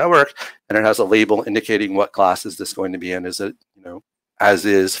our neural network, and it has a label indicating what class is this going to be in. Is it, as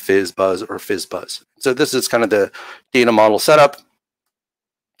is Fizz Buzz or Fizz Buzz? So this is kind of the data model setup.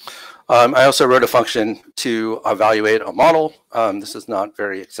 I also wrote a function to evaluate a model. This is not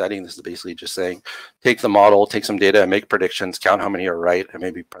very exciting. This is basically just saying, take the model, take some data, and make predictions, count how many are right, and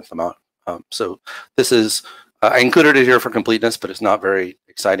maybe print them out. So this is, I included it here for completeness, but it's not very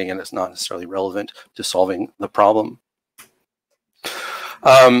exciting, and it's not necessarily relevant to solving the problem.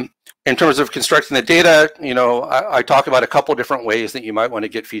 In terms of constructing the data, I talk about a couple different ways that you might want to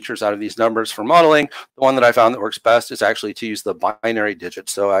get features out of these numbers for modeling. The one that I found that works best is actually to use the binary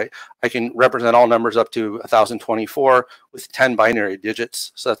digits. So I can represent all numbers up to 1024 with 10 binary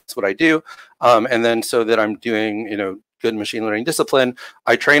digits. So that's what I do. And then so that I'm doing, good machine learning discipline,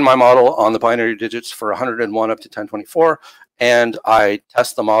 I train my model on the binary digits for 101 up to 1024. And I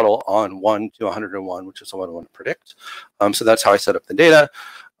test the model on 1 to 101, which is what I want to predict. So that's how I set up the data.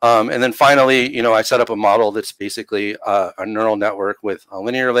 And then finally, I set up a model that's basically a neural network with a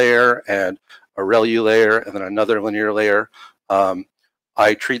linear layer and a ReLU layer and then another linear layer.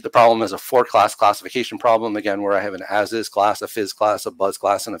 I treat the problem as a 4-class classification problem, again, where I have an as-is class, a fizz class, a buzz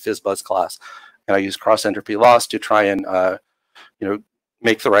class, and a fizz buzz class. And I use cross-entropy loss to try and,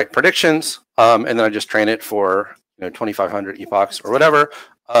 make the right predictions. And then I just train it for 2,500 epochs or whatever.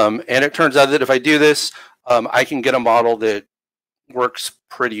 And it turns out that if I do this, I can get a model that works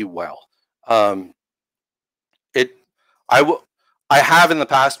pretty well. I have in the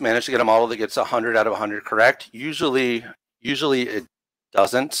past managed to get a model that gets 100 out of 100 correct. Usually it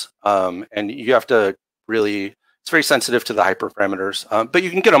doesn't, and you have to really, it's very sensitive to the hyperparameters, but you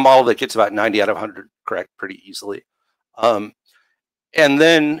can get a model that gets about 90 out of 100 correct pretty easily. And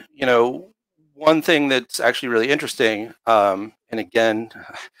then, one thing that's actually really interesting, and again,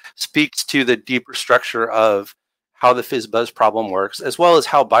 speaks to the deeper structure of how the Fizz Buzz problem works, as well as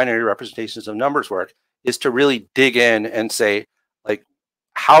how binary representations of numbers work, is to really dig in and say, like,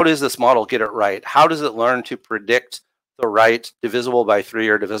 how does this model get it right? How does it learn to predict the right divisible by 3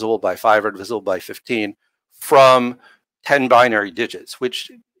 or divisible by 5 or divisible by 15 from 10 binary digits? Which,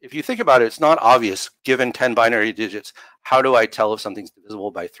 if you think about it, it's not obvious given 10 binary digits. How do I tell if something's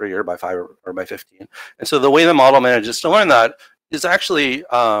divisible by 3 or by 5 or by 15? And so the way the model manages to learn that is actually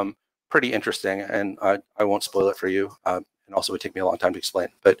pretty interesting, and I won't spoil it for you, and also it would take me a long time to explain,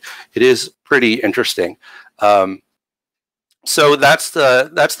 but it is pretty interesting. So that's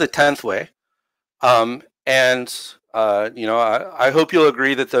the 10th way, and I hope you'll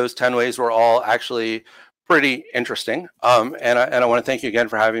agree that those 10 ways were all actually pretty interesting. And I want to thank you again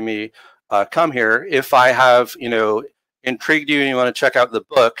for having me come here. If I have intrigued you and you want to check out the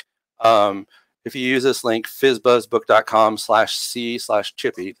book, if you use this link,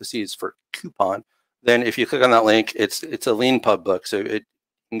 fizzbuzzbook.com/c/ChiPy, the C is for coupon, then if you click on that link, it's a lean pub book, so it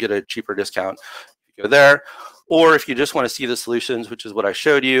can get a cheaper discount if you go there. Or if you just want to see the solutions, which is what I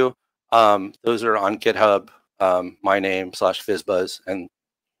showed you, those are on GitHub, my name /fizzbuzz, and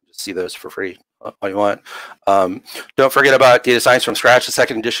just see those for free all you want. Don't forget about Data Science from Scratch. The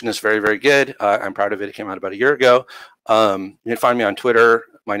 2nd edition is very, very good. I'm proud of it. It came out about a year ago. You can find me on Twitter,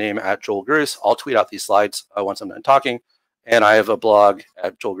 my name @Joel Grus. I'll tweet out these slides once I'm done talking. And I have a blog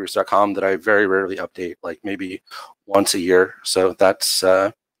at joelgrus.com that I very rarely update, like maybe once a year. So that's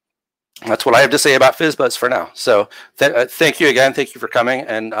what I have to say about Fizz Buzz for now. So thank you again. Thank you for coming.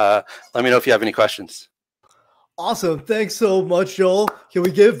 And let me know if you have any questions. Awesome. Thanks so much, Joel. Can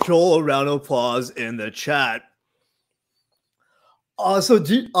we give Joel a round of applause in the chat?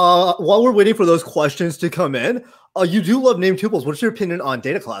 While we're waiting for those questions to come in, you do love named tuples. What's your opinion on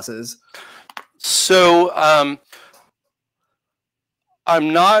data classes? So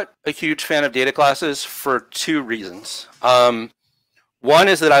I'm not a huge fan of data classes for 2 reasons. One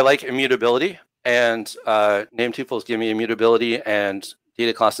is that I like immutability, and named tuples give me immutability, and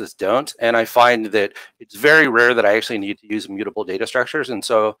data classes don't. And I find that it's very rare that I actually need to use immutable data structures. And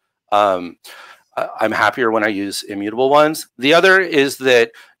so I'm happier when I use immutable ones. The other is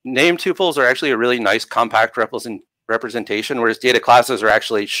that name tuples are actually a really nice compact representation, whereas data classes are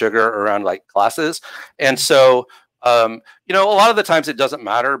actually sugar around like classes. And so, you know, a lot of the times it doesn't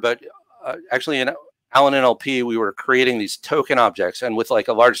matter, but actually in Allen NLP, we were creating these token objects, and with like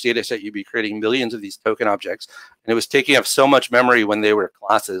a large data set, you'd be creating millions of these token objects, and it was taking up so much memory when they were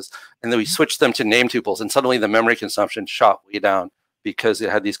classes, and then we switched them to name tuples, and suddenly the memory consumption shot way down because it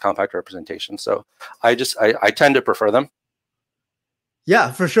had these compact representations. So I tend to prefer them.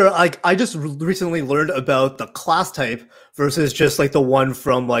 Yeah, for sure. Like I just recently learned about the class type versus just like the one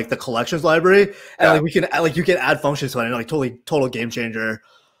from like the collections library, and like you can add functions to it, and like total game changer.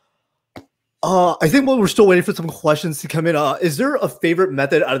 I think while we're still waiting for some questions to come in, is there a favorite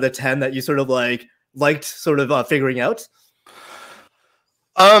method out of the 10 that you sort of liked sort of figuring out?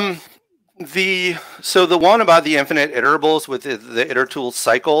 So the one about the infinite iterables with the iteratool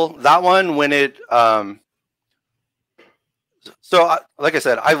cycle, that one, when it like I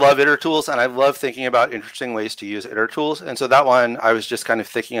said, I love itertools, and I love thinking about interesting ways to use itertools. And so that one, I was just kind of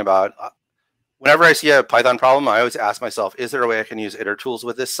thinking about, whenever I see a Python problem, I always ask myself, is there a way I can use itertools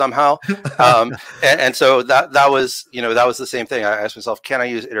with this somehow? And so that was, you know, that was the same thing. I asked myself, can I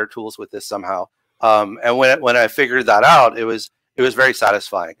use itertools with this somehow? And when I figured that out, it was very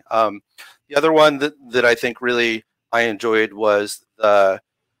satisfying. The other one that I think really I enjoyed was the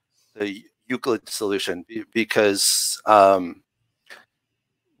Euclid solution, because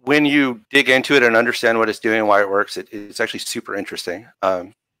when you dig into it and understand what it's doing and why it works, it's actually super interesting.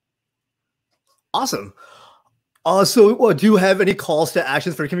 Awesome. So do you have any calls to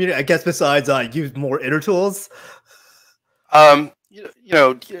actions for the community? I guess besides use more itertools. You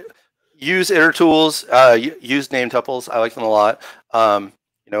know, use itertools, use name tuples. I like them a lot. You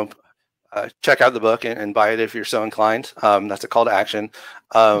know, check out the book and buy it if you're so inclined. That's a call to action.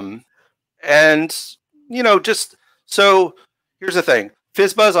 And you know, just so here's the thing: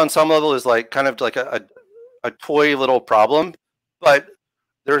 Fizz Buzz on some level is like kind of like a toy little problem, but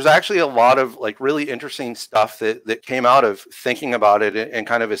there's actually a lot of like really interesting stuff that came out of thinking about it in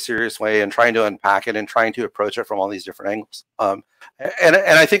kind of a serious way and trying to unpack it and trying to approach it from all these different angles. And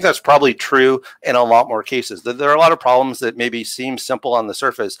I think that's probably true in a lot more cases. There are a lot of problems that maybe seem simple on the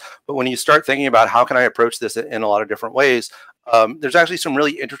surface, but when you start thinking about how can I approach this in a lot of different ways, there's actually some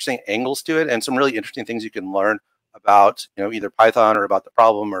really interesting angles to it and some really interesting things you can learn about, you know, either Python or about the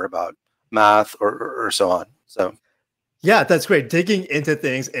problem or about math or so on. So. Yeah, that's great. Digging into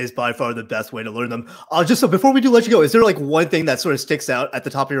things is by far the best way to learn them. Just so before we do let you go, is there like one thing that sort of sticks out at the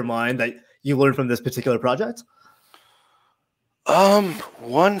top of your mind that you learned from this particular project?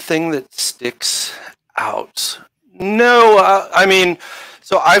 One thing that sticks out. No, I mean,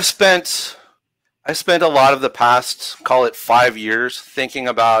 so I've spent a lot of the past, call it 5 years, thinking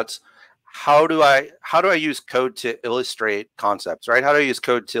about how do I use code to illustrate concepts, right? How do I use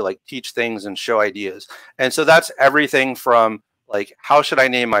code to like teach things and show ideas? And so that's everything from like, how should I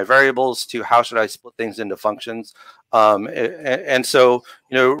name my variables to how should I split things into functions? And so,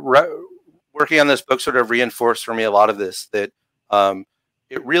 you know, working on this book sort of reinforced for me a lot of this, that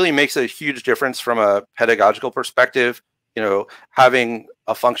it really makes a huge difference from a pedagogical perspective, you know, having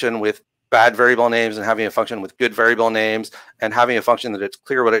a function with bad variable names and having a function with good variable names, and having a function that it's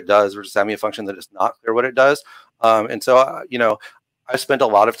clear what it does versus having a function that is not clear what it does. And so, you know, I spent a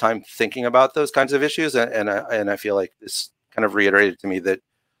lot of time thinking about those kinds of issues, and I feel like this kind of reiterated to me that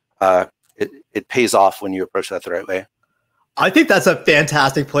it pays off when you approach that the right way. I think that's a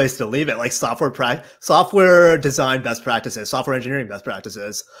fantastic place to leave it, like software design best practices, software engineering best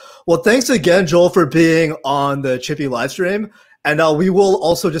practices. Well, thanks again, Joel, for being on the ChiPy live stream. And we will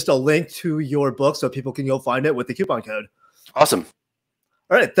also just a link to your book so people can go find it with the coupon code. Awesome.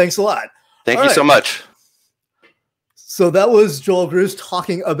 All right. Thanks a lot. Thank you so much. So that was Joel Grus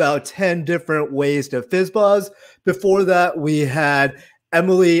talking about 10 different ways to fizz buzz. Before that, we had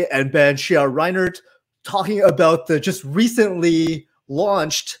Emily and Ben Xia-Reinert talking about the just recently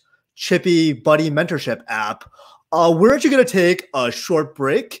launched ChiPy Buddy Mentorship app. We're actually going to take a short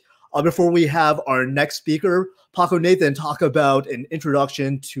break before we have our next speaker, Paco Nathan, talk about an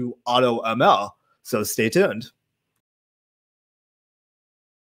introduction to AutoML. So stay tuned.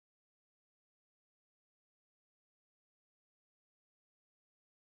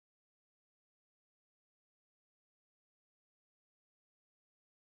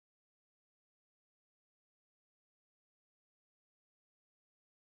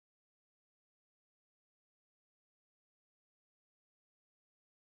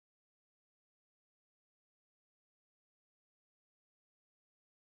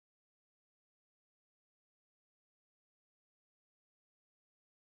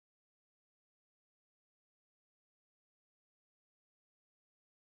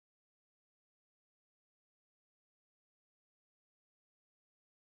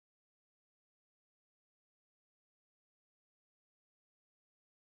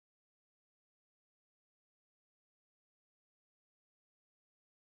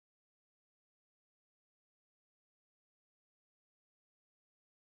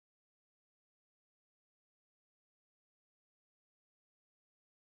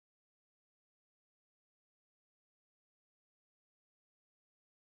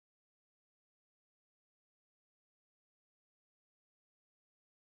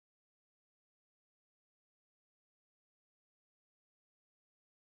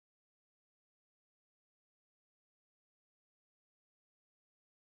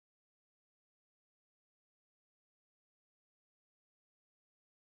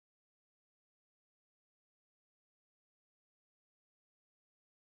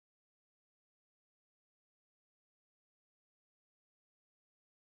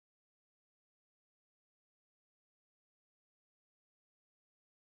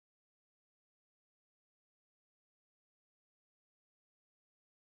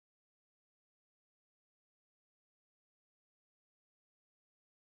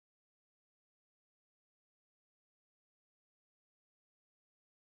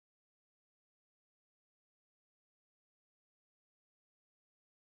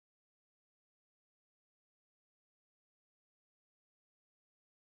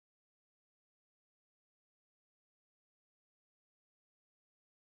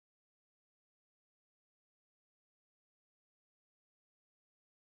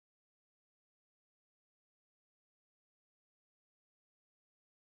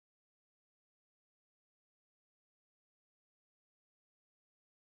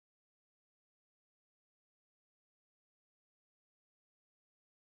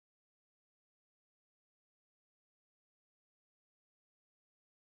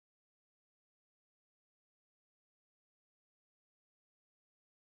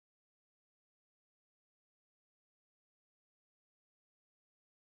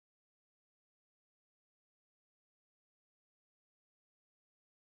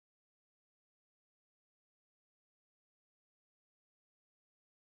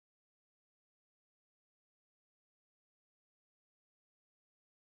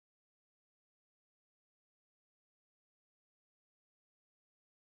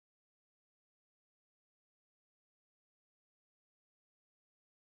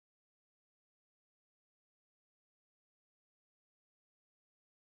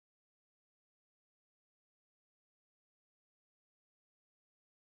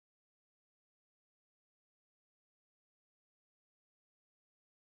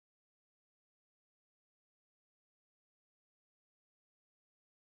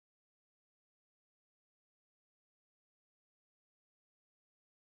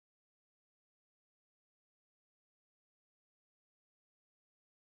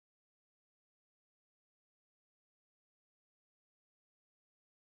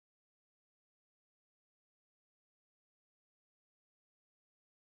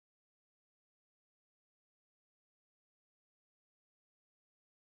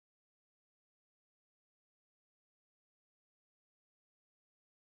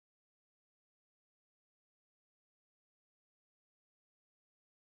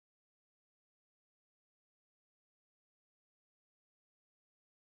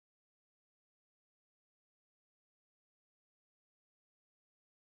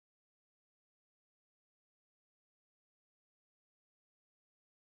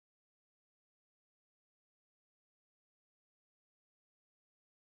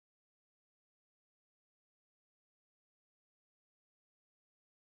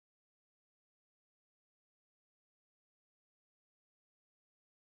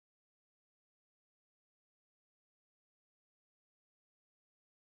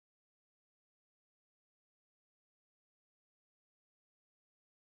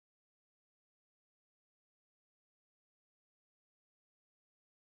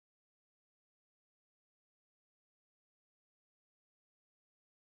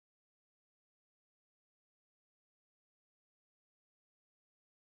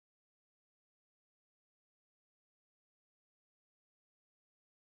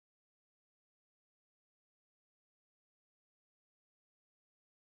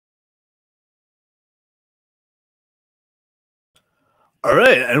 All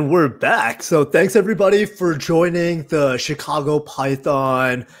right, and we're back. So thanks everybody for joining the Chicago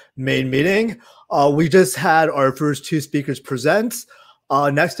Python main meeting. We just had our first two speakers present.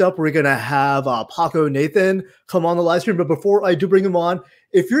 Next up, we're going to have Paco Nathan come on the live stream. But before I do bring him on,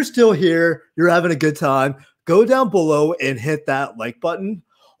 if you're still here, you're having a good time, go down below and hit that like button.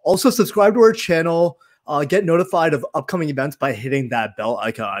 Also, subscribe to our channel. Get notified of upcoming events by hitting that bell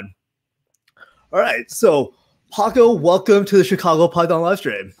icon. All right, so Paco, welcome to the Chicago Python live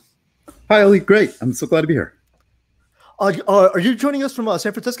stream. Hi, Ali. Great. I'm so glad to be here. Are you joining us from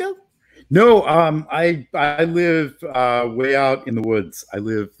San Francisco? No, I live way out in the woods. I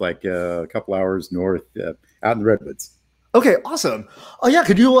live like a couple hours north, out in the redwoods. Okay, awesome. Yeah,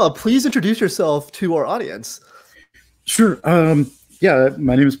 could you please introduce yourself to our audience? Sure. Yeah,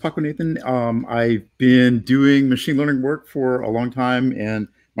 my name is Paco Nathan. I've been doing machine learning work for a long time, and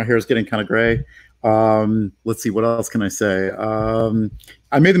my hair is getting kind of gray. Let's see, what else can I say?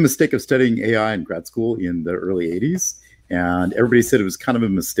 I made the mistake of studying AI in grad school in the early 80s, and everybody said it was kind of a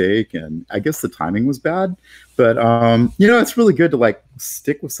mistake, and I guess the timing was bad. But, you know, it's really good to like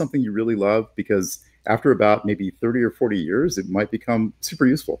stick with something you really love, because after about maybe 30 or 40 years, it might become super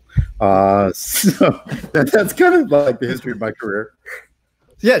useful. So that's kind of like the history of my career.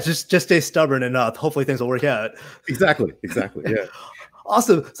 Yeah, just stay stubborn and hopefully things will work out. Exactly, yeah.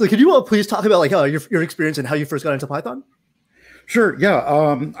 Awesome. So could you please talk about like your experience and how you first got into Python? Sure. Yeah.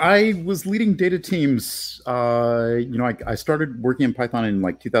 I was leading data teams. You know, I started working in Python in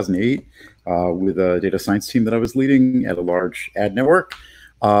like 2008 with a data science team that I was leading at a large ad network.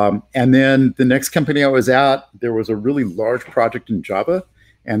 And then the next company I was at, there was a really large project in Java.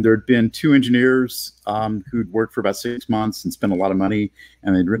 And there had been two engineers who'd worked for about 6 months and spent a lot of money.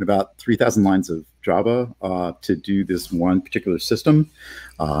 And they'd written about 3,000 lines of Java to do this one particular system.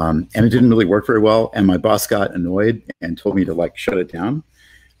 And it didn't really work very well. And my boss got annoyed and told me to like shut it down.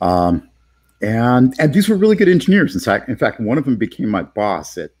 And these were really good engineers. In fact, one of them became my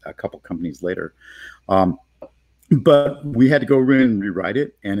boss at a couple companies later. But we had to go in and rewrite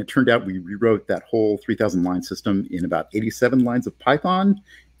it. And it turned out we rewrote that whole 3,000 line system in about 87 lines of Python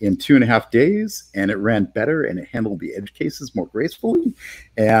in 2.5 days. And it ran better and it handled the edge cases more gracefully.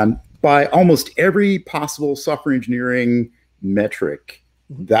 And by almost every possible software engineering metric,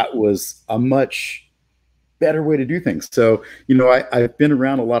 that was a much better way to do things. So, you know, I've been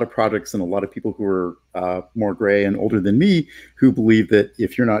around a lot of projects and a lot of people who are more gray and older than me who believe that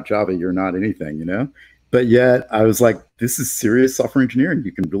if you're not Java, you're not anything, you know? But yet I was like, this is serious software engineering.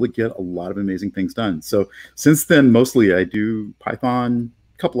 You can really get a lot of amazing things done. So since then, mostly I do Python,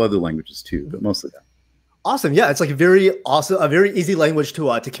 a couple other languages too, but mostly that. Awesome. Yeah, it's like a very easy language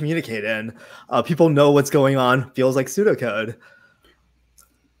to communicate in. People know what's going on. Feels like pseudocode.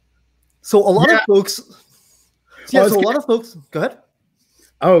 So a lot of folks. Yeah. So a lot of folks. Go ahead.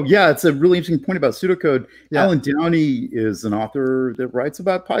 Oh, yeah, it's a really interesting point about pseudocode. Yeah. Alan Downey is an author that writes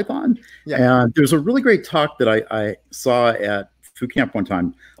about Python. Yeah. And there's a really great talk that I saw at Food Camp one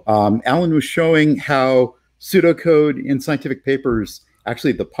time. Alan was showing how pseudocode in scientific papers,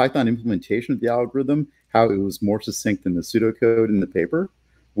 actually the Python implementation of the algorithm, how it was more succinct than the pseudocode in the paper,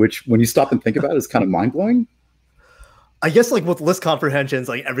 which when you stop and think about it is kind of mind-blowing. I guess like with list comprehensions,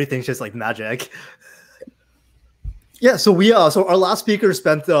 like everything's just like magic. Yeah, so so our last speaker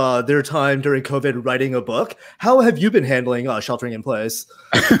spent their time during COVID writing a book. How have you been handling sheltering in place?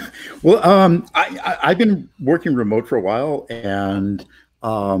 Well, I've been working remote for a while, and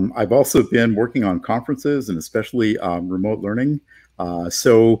I've also been working on conferences and especially remote learning.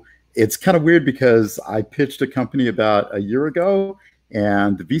 So it's kind of weird because I pitched a company about a year ago,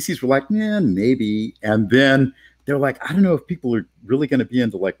 and the VCs were like, yeah, maybe. And then they're like, I don't know if people are really going to be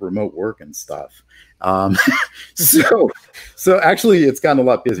into like remote work and stuff. So actually it's gotten a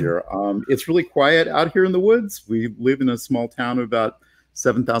lot busier. It's really quiet out here in the woods. We live in a small town of about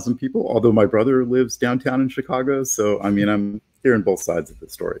 7,000 people, although my brother lives downtown in Chicago. So, I mean, I'm hearing both sides of the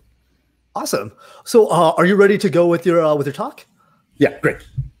story. Awesome. So are you ready to go with your talk? Yeah, great.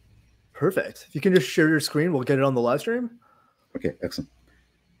 Perfect. If you can just share your screen, we'll get it on the live stream. Okay, excellent.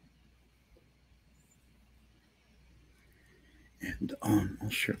 And I'll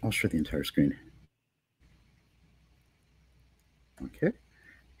share the entire screen. Okay,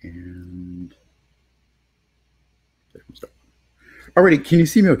 and alrighty, can you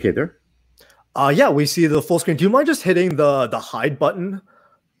see me okay there? Yeah, we see the full screen. Do you mind just hitting the hide button?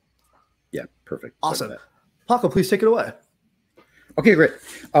 Yeah, perfect. Awesome. Paco, please take it away. Okay, great.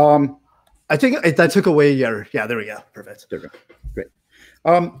 I think that took away your, yeah, there we go. Perfect. There we go. Great.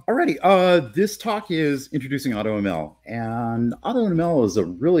 Alrighty, this talk is introducing AutoML, and AutoML is a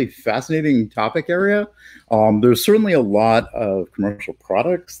really fascinating topic area. There's certainly a lot of commercial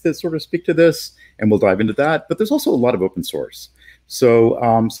products that sort of speak to this, and we'll dive into that, but there's also a lot of open source. So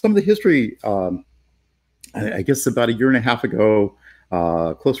some of the history, I guess about a year and a half ago,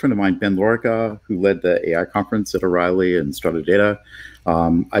 a close friend of mine, Ben Xia-Reinert, who led the AI conference at O'Reilly and Strata Data.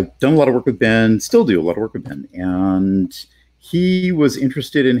 I've done a lot of work with Ben, still do a lot of work with Ben, and he was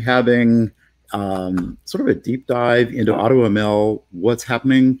interested in having sort of a deep dive into AutoML, what's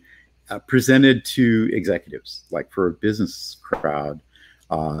happening, presented to executives, like for a business crowd.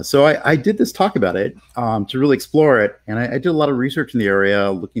 So I did this talk about it to really explore it, and I did a lot of research in the area,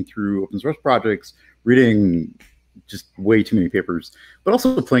 looking through open source projects, reading just way too many papers, but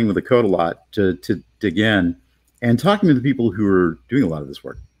also playing with the code a lot to dig in, and talking to the people who are doing a lot of this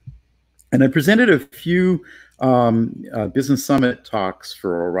work. And I presented a few Business Summit talks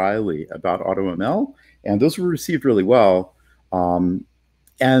for O'Reilly about AutoML, and those were received really well. And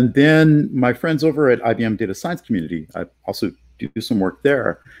then my friends over at IBM Data Science Community, I also do some work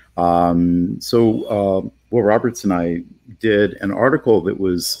there. So Will Roberts and I did an article that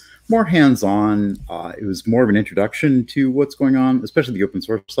was more hands-on. It was more of an introduction to what's going on, especially the open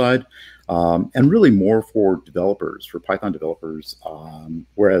source side, and really more for developers, for Python developers,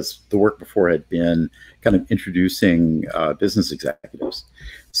 whereas the work before had been kind of introducing business executives.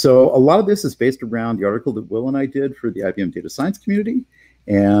 So a lot of this is based around the article that Will and I did for the IBM Data Science Community,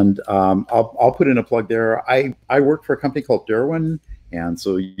 and I'll put in a plug there. I work for a company called Derwin, and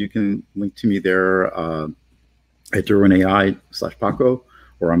so you can link to me there at DerwinAI/Paco,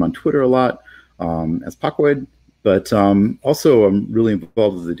 or I'm on Twitter a lot as Pacoid, but also I'm really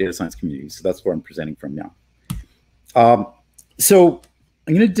involved with the data science community, so that's where I'm presenting from now. So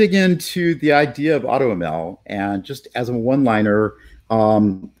I'm going to dig into the idea of AutoML, and just as a one-liner,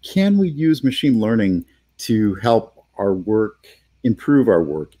 can we use machine learning to help our work, improve our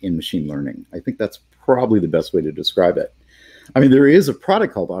work in machine learning? I think that's probably the best way to describe it. I mean, there is a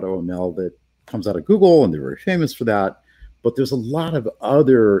product called AutoML that comes out of Google, and they're very famous for that. But there's a lot of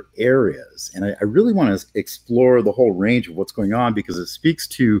other areas, and I really want to explore the whole range of what's going on, because it speaks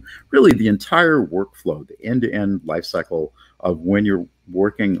to really the entire workflow, the end-to-end life cycle of when you're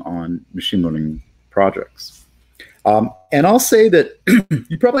working on machine learning projects. And I'll say that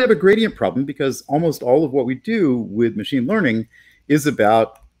you probably have a gradient problem, because almost all of what we do with machine learning is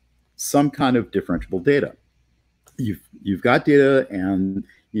about some kind of differentiable data. You've got data, and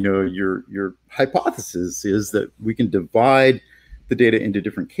your hypothesis is that we can divide the data into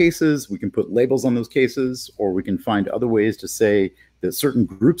different cases. We can put labels on those cases, or we can find other ways to say that certain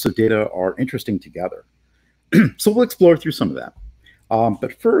groups of data are interesting together. So we'll explore through some of that.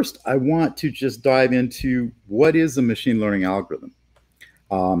 But first, I want to just dive into what is a machine learning algorithm.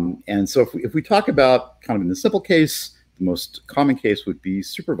 And so if we talk about kind of in the simple case, the most common case would be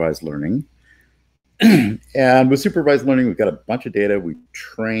supervised learning. And with supervised learning, we've got a bunch of data. We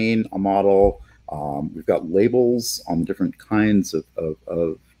train a model. We've got labels on the different kinds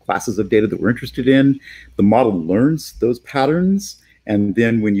of classes of data that we're interested in. The model learns those patterns. And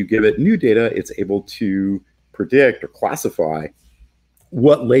then when you give it new data, it's able to predict or classify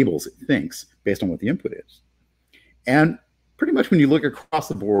what labels it thinks based on what the input is. And pretty much when you look across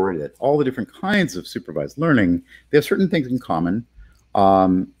the board at all the different kinds of supervised learning, they have certain things in common.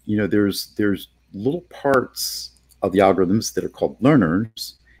 There's little parts of the algorithms that are called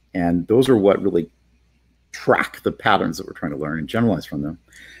learners, and those are what really track the patterns that we're trying to learn and generalize from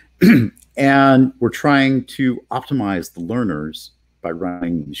them. And we're trying to optimize the learners by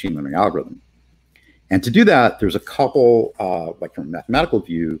running the machine learning algorithm. And to do that, there's a couple, like from a mathematical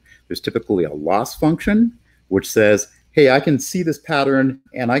view, there's typically a loss function, which says, hey, I can see this pattern,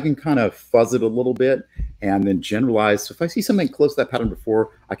 and I can kind of fuzz it a little bit and then generalize. So if I see something close to that pattern before,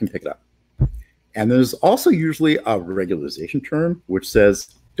 I can pick it up. And there's also usually a regularization term, which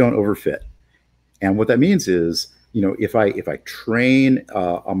says don't overfit. And what that means is, if I train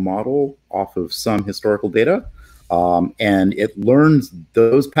a model off of some historical data, and it learns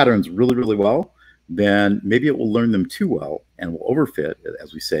those patterns really, really well, then maybe it will learn them too well and will overfit,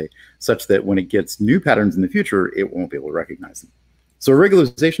 as we say, such that when it gets new patterns in the future, it won't be able to recognize them. So a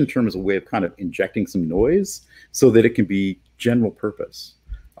regularization term is a way of kind of injecting some noise so that it can be general purpose,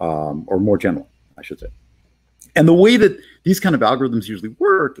 or more general, I should say. And the way that these kind of algorithms usually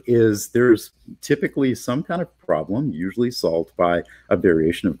work is there's typically some kind of problem, usually solved by a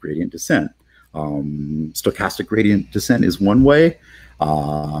variation of gradient descent. Stochastic gradient descent is one way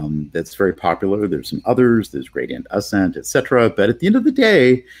that's very popular. There's some others, there's gradient ascent, etc. But at the end of the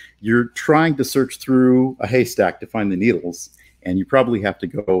day, you're trying to search through a haystack to find the needles. and you probably have to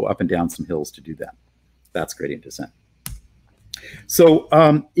go up and down some hills to do that. That's gradient descent. So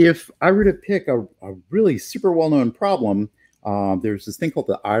if I were to pick a really super well-known problem, there's this thing called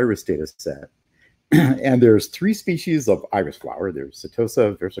the iris data set. And there's 3 species of iris flower. There's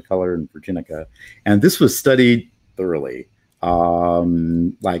setosa, versicolor, and virginica. And this was studied thoroughly,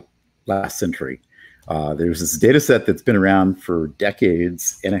 like last century. There's this data set that's been around for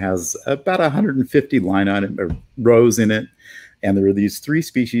decades, and it has about 150 line item rows in it. And there are these 3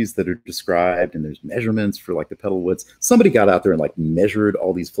 species that are described, and there's measurements for like the petal widths. Somebody got out there and like measured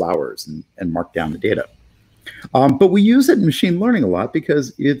all these flowers and marked down the data. But we use it in machine learning a lot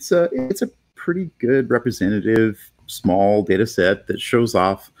because it's a pretty good representative small data set that shows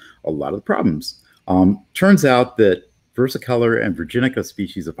off a lot of the problems. Turns out that versicolor and virginica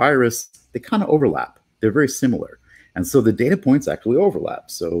species of iris, they kind of overlap. They're very similar. And so the data points actually overlap.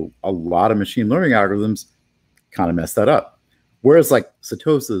 So a lot of machine learning algorithms kind of mess that up. Whereas like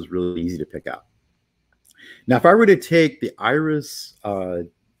setosa is really easy to pick out. Now, if I were to take the iris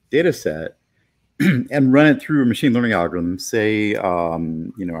data set and run it through a machine learning algorithm, say, you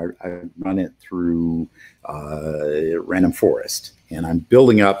know, I run it through random forest, and I'm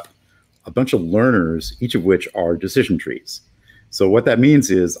building up a bunch of learners, each of which are decision trees. So what that means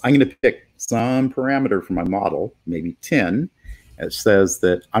is I'm going to pick some parameter from my model, maybe 10. It says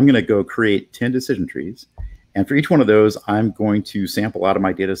that I'm going to go create 10 decision trees. And for each one of those, I'm going to sample out of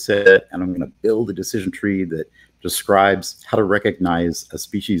my data set, and I'm going to build a decision tree that describes how to recognize a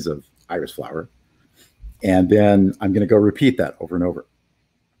species of iris flower. And then I'm going to go repeat that over and over.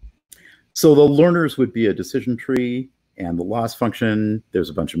 So the learners would be a decision tree, and the loss function, there's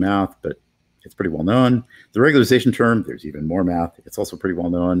a bunch of math, but it's pretty well known. The regularization term, there's even more math. It's also pretty well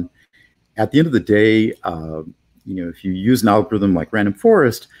known. At the end of the day, you know, if you use an algorithm like random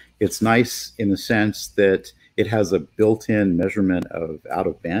forest, it's nice in the sense that it has a built-in measurement of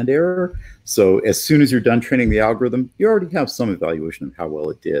out-of-band error. So as soon as you're done training the algorithm, you already have some evaluation of how well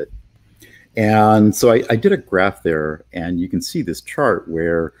it did. And so I did a graph there, and you can see this chart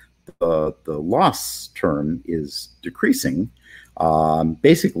where the loss term is decreasing.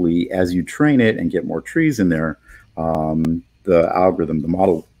 Basically, as you train it and get more trees in there, the algorithm, the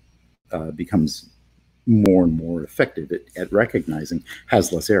model becomes more and more effective at recognizing,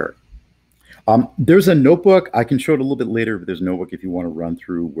 has less error. There's a notebook. I can show it a little bit later, but there's a notebook if you want to run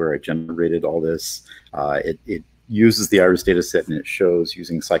through where I generated all this. It uses the iris data set, and it shows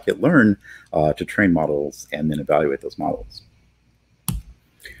using scikit-learn to train models and then evaluate those models.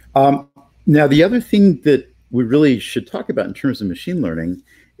 Now, the other thing that we really should talk about in terms of machine learning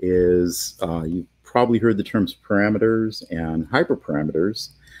is you've probably heard the terms parameters and hyperparameters.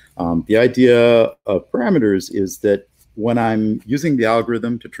 The idea of parameters is that when I'm using the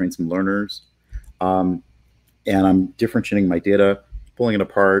algorithm to train some learners, and I'm differentiating my data, pulling it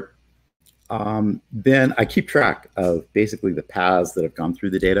apart, then I keep track of basically the paths that have gone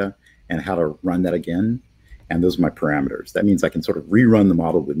through the data and how to run that again. And those are my parameters. That means I can sort of rerun the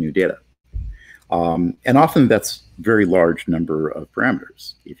model with new data. And often that's a very large number of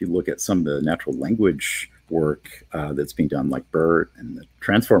parameters. If you look at some of the natural language work that's being done, like BERT and the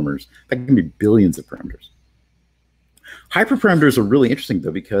transformers, that can be billions of parameters. Hyperparameters are really interesting,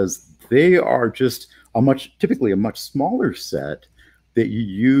 though, because they are just typically a much smaller set that you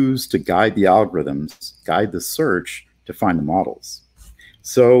use to guide the algorithms, guide the search to find the models.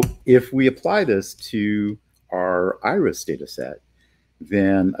 So if we apply this to our iris data set,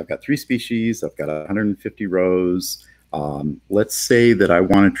 then I've got 3 species, I've got 150 rows. Let's say that I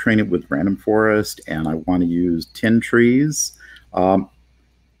want to train it with random forest and I want to use 10 trees.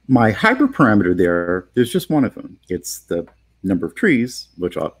 My hyperparameter there's just one of them. It's the number of trees,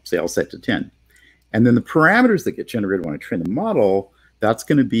 which I'll set to 10. And then the parameters that get generated when I train the model, that's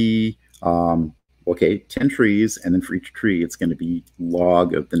going to be, okay, 10 trees, and then for each tree, it's going to be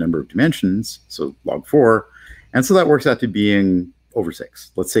log of the number of dimensions, so log 4. And so that works out to being over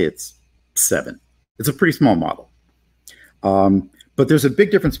 6. Let's say it's 7. It's a pretty small model. But there's a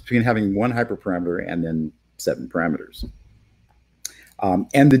big difference between having one hyperparameter and then 7 parameters.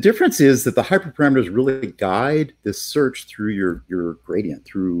 And the difference is that the hyperparameters really guide this search through your gradient,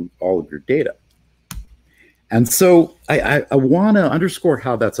 through all of your data. And so I want to underscore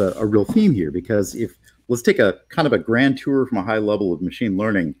how that's a real theme here, because let's take a kind of a grand tour from a high level of machine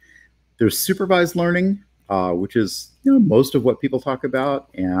learning. There's supervised learning, which is most of what people talk about,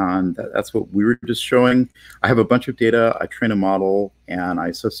 and that's what we were just showing. I have a bunch of data, I train a model, and I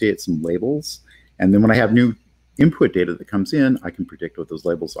associate some labels. And then when I have new input data that comes in, I can predict what those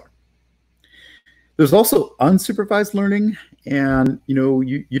labels are. There's also unsupervised learning, and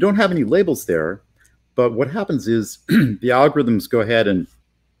you don't have any labels there, But what happens is the algorithms go ahead and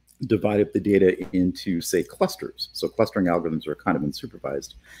divide up the data into, say, clusters. So clustering algorithms are kind of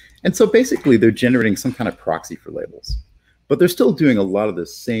unsupervised. And so basically they're generating some kind of proxy for labels. But they're still doing a lot of the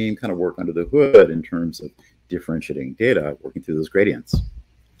same kind of work under the hood in terms of differentiating data, working through those gradients.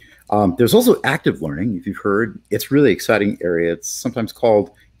 There's also active learning, if you've heard. It's a really exciting area. It's sometimes called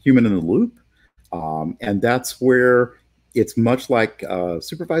human in the loop. And that's where it's much like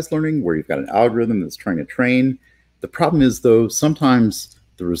supervised learning, where you've got an algorithm that's trying to train. The problem is, though, sometimes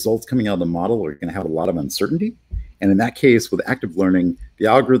the results coming out of the model are going to have a lot of uncertainty. And in that case, with active learning, the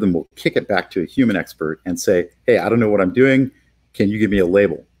algorithm will kick it back to a human expert and say, hey, I don't know what I'm doing. Can you give me a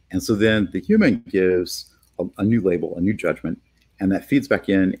label? And so then the human gives a new label, a new judgment, and that feeds back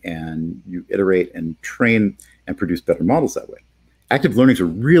in, and you iterate and train and produce better models that way. Active learning is a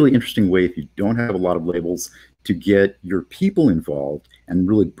really interesting way, if you don't have a lot of labels, to get your people involved and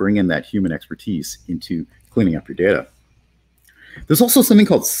really bring in that human expertise into cleaning up your data. There's also something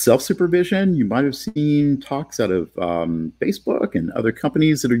called self-supervision. You might have seen talks out of Facebook and other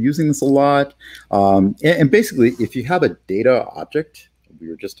companies that are using this a lot. And basically, if you have a data object, we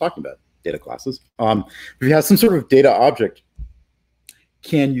were just talking about data classes, if you have some sort of data object,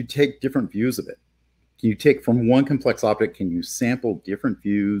 can you take different views of it? Can you take from one complex object, can you sample different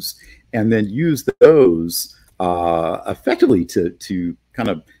views and then use those effectively to kind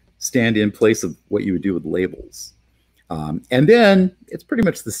of stand in place of what you would do with labels? And then it's pretty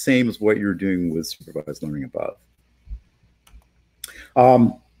much the same as what you're doing with supervised learning above.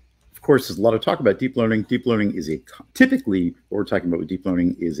 Of course, there's a lot of talk about deep learning. Deep learning is typically, what we're talking about with deep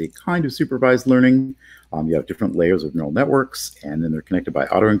learning is a kind of supervised learning. You have different layers of neural networks, and then they're connected by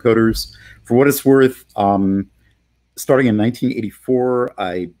autoencoders. For what it's worth, starting in 1984,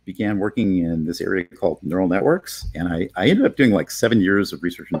 I began working in this area called neural networks, and I ended up doing like 7 years of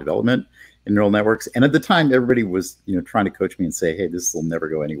research and development in neural networks. And at the time, everybody was trying to coach me and say, hey, this will never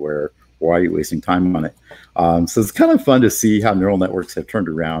go anywhere. Why are you wasting time on it? So it's kind of fun to see how neural networks have turned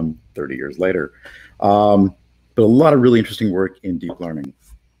around 30 years later. But a lot of really interesting work in deep learning.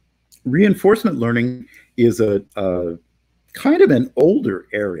 Reinforcement learning is a kind of an older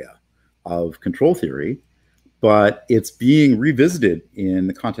area of control theory, but it's being revisited in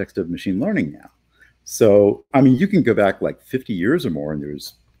the context of machine learning now. So, I mean, you can go back like 50 years or more, and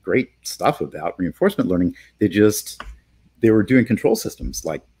there's great stuff about reinforcement learning. They were doing control systems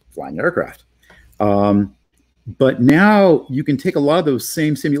like flying aircraft. But now you can take a lot of those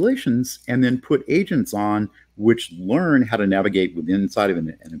same simulations and then put agents on which learn how to navigate within inside of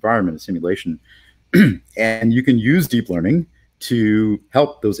an environment, a simulation. And you can use deep learning to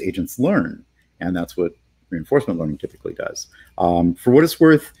help those agents learn. And that's what reinforcement learning typically does. For what it's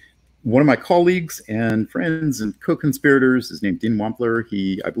worth, one of my colleagues and friends and co-conspirators is named Dean Wampler.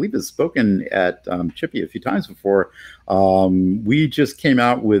 He, I believe, has spoken at ChiPy a few times before. We just came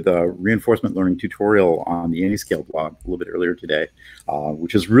out with a reinforcement learning tutorial on the Anyscale blog a little bit earlier today,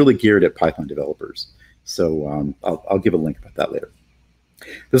 which is really geared at Python developers. So I'll give a link about that later.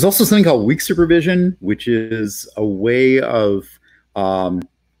 There's also something called weak supervision, which is a way of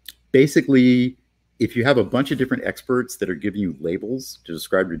basically, if you have a bunch of different experts that are giving you labels to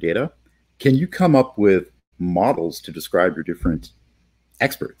describe your data, can you come up with models to describe your different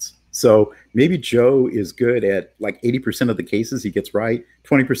experts? So maybe Joe is good at like 80% of the cases he gets right,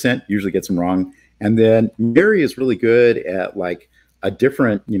 20% usually gets them wrong. And then Mary is really good at like a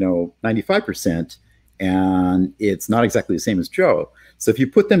different, 95%, and it's not exactly the same as Joe. So if you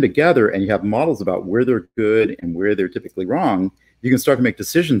put them together and you have models about where they're good and where they're typically wrong, you can start to make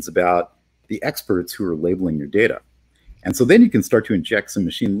decisions about the experts who are labeling your data. And so then you can start to inject some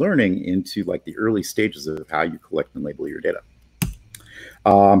machine learning into like the early stages of how you collect and label your data.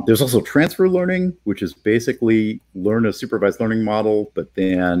 There's also transfer learning, which is basically learn a supervised learning model, but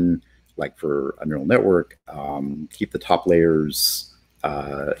then like for a neural network, keep the top layers,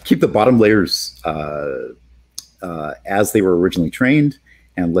 keep the bottom layers as they were originally trained,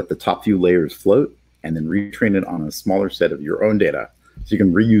 and let the top few layers float, and then retrain it on a smaller set of your own data, so you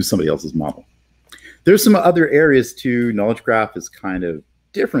can reuse somebody else's model. There's some other areas too. Knowledge graph is kind of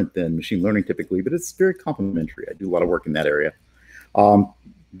different than machine learning typically, but it's very complementary. I do a lot of work in that area.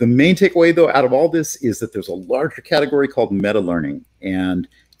 The main takeaway though out of all this is that there's a larger category called meta learning, and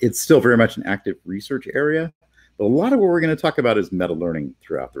it's still very much an active research area. But a lot of what we're going to talk about is meta learning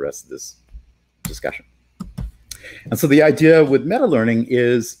throughout the rest of this discussion. And so the idea with meta learning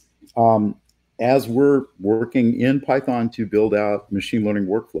is, as we're working in Python to build out machine learning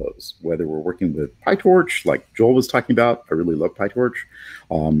workflows, whether we're working with PyTorch, like Joel was talking about, I really love PyTorch,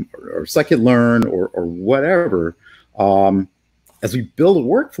 or scikit-learn, or whatever, as we build a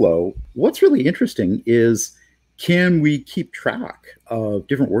workflow, what's really interesting is, can we keep track of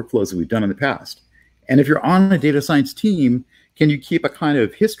different workflows that we've done in the past? And if you're on a data science team, can you keep a kind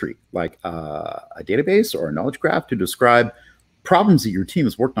of history, like a database or a knowledge graph to describe problems that your team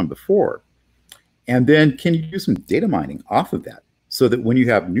has worked on before? And then can you do some data mining off of that, so that when you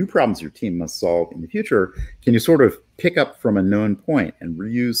have new problems your team must solve in the future, can you sort of pick up from a known point and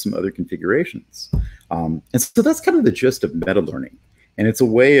reuse some other configurations? And so that's kind of the gist of meta learning. And it's a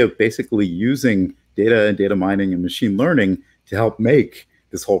way of basically using data and data mining and machine learning to help make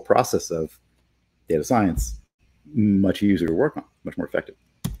this whole process of data science much easier to work on, much more effective.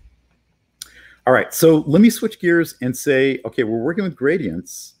 All right, so let me switch gears and say, okay, we're working with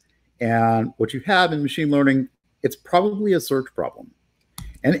gradients, and what you have in machine learning, it's probably a search problem.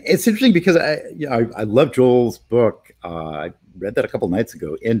 And it's interesting because I love Joel's book. I read that a couple nights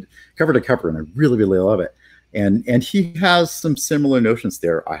ago, and cover to cover, and I really, really love it. And he has some similar notions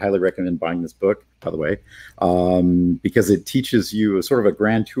there. I highly recommend buying this book, by the way, because it teaches you a sort of a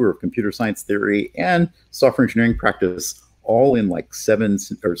grand tour of computer science theory and software engineering practice, all in like 10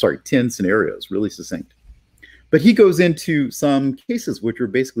 scenarios, really succinct. But he goes into some cases which are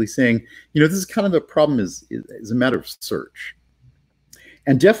basically saying, this is kind of a problem is a matter of search.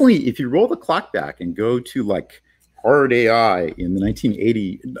 And definitely, if you roll the clock back and go to like hard AI in the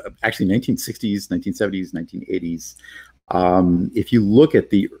 1960s, 1970s, 1980s, if you look at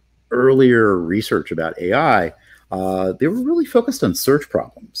the earlier research about AI, they were really focused on search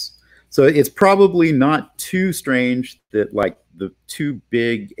problems. So it's probably not too strange that like the two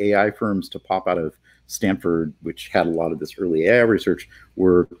big AI firms to pop out of Stanford, which had a lot of this early AI research,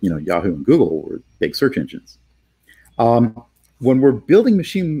 were Yahoo and Google were big search engines. When we're building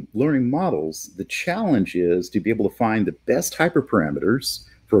machine learning models, the challenge is to be able to find the best hyperparameters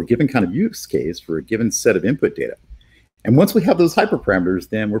for a given kind of use case for a given set of input data. And once we have those hyperparameters,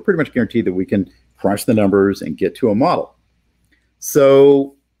 then we're pretty much guaranteed that we can crunch the numbers and get to a model.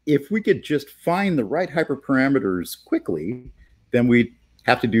 So if we could just find the right hyperparameters quickly, then we'd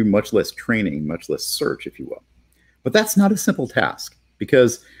have to do much less training, much less search, if you will. But that's not a simple task,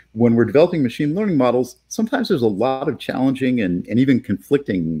 because when we're developing machine learning models, sometimes there's a lot of challenging and even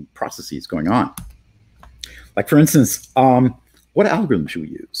conflicting processes going on. Like, for instance, what algorithm should we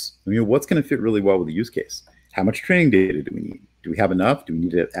use? What's going to fit really well with the use case? How much training data do we need? Do we have enough? Do we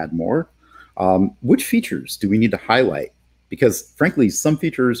need to add more? Which features do we need to highlight? Because frankly, some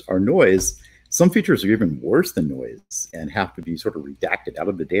features are noise. Some features are even worse than noise and have to be sort of redacted out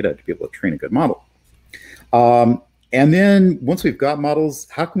of the data to be able to train a good model. And then once we've got models,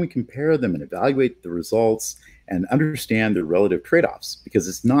 how can we compare them and evaluate the results and understand their relative trade-offs? Because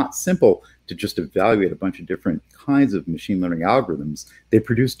it's not simple to just evaluate a bunch of different kinds of machine learning algorithms. They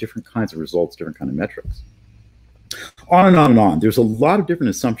produce different kinds of results, different kind of metrics. On and on and on. There's a lot of different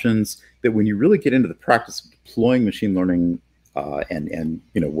assumptions that when you really get into the practice of deploying machine learning and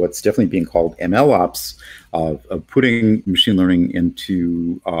what's definitely being called ML ops, of putting machine learning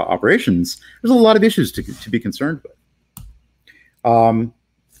into operations, there's a lot of issues to be concerned with.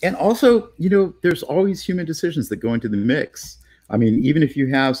 And also, there's always human decisions that go into the mix. Even if you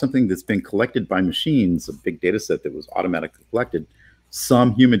have something that's been collected by machines, a big data set that was automatically collected,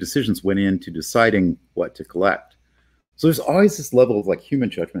 some human decisions went into deciding what to collect. So there's always this level of like human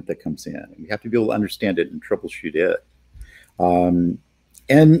judgment that comes in, and we have to be able to understand it and troubleshoot it. And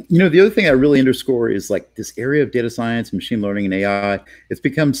the other thing I really underscore is like this area of data science, machine learning, and AI, it's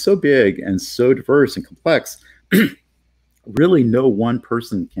become so big and so diverse and complex. Really, no one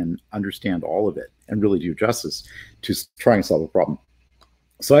person can understand all of it and really do justice to trying to solve a problem.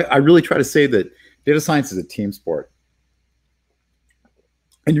 So I really try to say that data science is a team sport.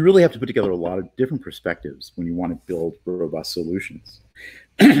 And you really have to put together a lot of different perspectives when you want to build robust solutions.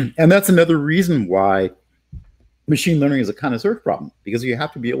 And that's another reason why machine learning is a kind of search problem, because you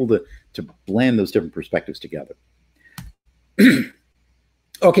have to be able to blend those different perspectives together.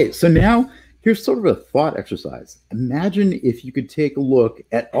 Okay, so now here's sort of a thought exercise. Imagine if you could take a look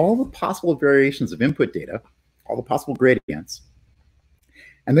at all the possible variations of input data, all the possible gradients,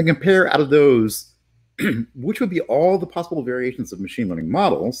 and then compare out of those which would be all the possible variations of machine learning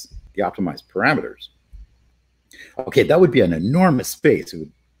models, the optimized parameters. Okay, that would be an enormous space. It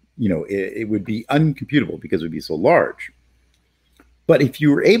would, it would be uncomputable because it would be so large. But if you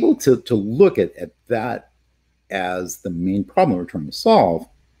were able to look at that as the main problem we're trying to solve,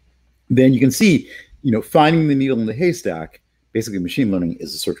 then you can see, finding the needle in the haystack, basically machine learning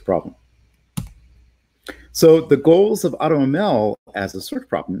is a search problem. So the goals of AutoML as a search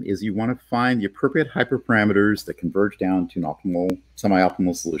problem is you want to find the appropriate hyperparameters that converge down to an optimal,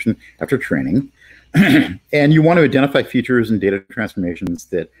 semi-optimal solution after training. And you want to identify features and data transformations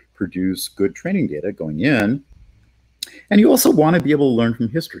that produce good training data going in. And you also want to be able to learn from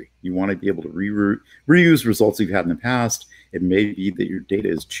history. You want to be able to reuse results you've had in the past. It may be that your data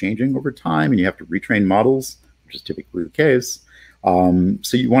is changing over time and you have to retrain models, which is typically the case.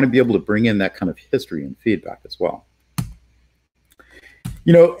 So you want to be able to bring in that kind of history and feedback as well.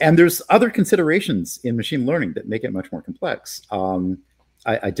 And there's other considerations in machine learning that make it much more complex.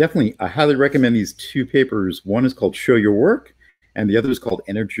 I highly recommend these two papers. One is called Show Your Work, and the other is called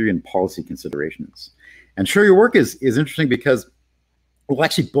Energy and Policy Considerations. And Show Your Work is interesting because, well,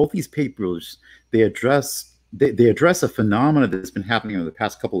 actually, both these papers, they address a phenomenon that's been happening over the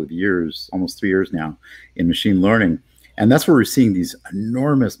past couple of years, almost 3 years now, in machine learning. And that's where we're seeing these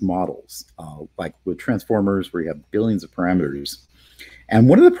enormous models, like with transformers, where you have billions of parameters. And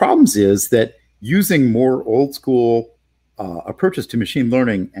one of the problems is that using more old school approaches to machine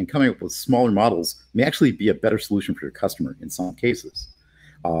learning and coming up with smaller models may actually be a better solution for your customer in some cases.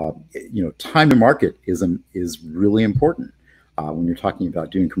 Time to market is really important when you're talking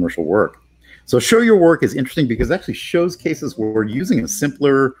about doing commercial work. So Show Your Work is interesting because it actually shows cases where using a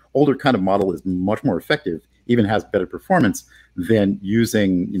simpler, older kind of model is much more effective, even has better performance than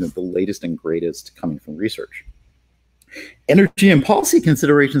using the latest and greatest coming from research. Energy and policy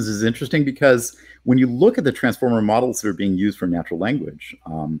considerations is interesting because when you look at the transformer models that are being used for natural language,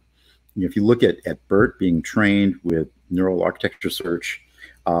 if you look at BERT being trained with neural architecture search,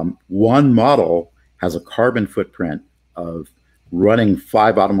 one model has a carbon footprint of running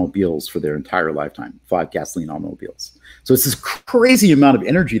 5 automobiles for their entire lifetime, 5 gasoline automobiles. So it's this crazy amount of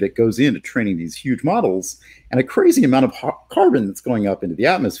energy that goes into training these huge models and a crazy amount of carbon that's going up into the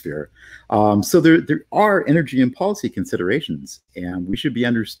atmosphere. So there are energy and policy considerations, and we should be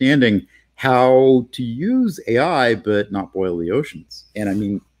understanding how to use AI, but not boil the oceans. And I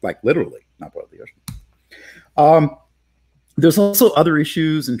mean, like literally, not boil the ocean. There's also other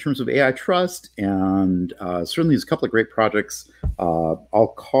issues in terms of AI trust, and certainly there's a couple of great projects.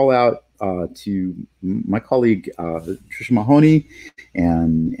 I'll call out to my colleague, Trisha Mahoney,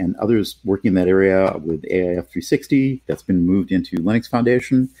 and others working in that area with AIF 360 that's been moved into Linux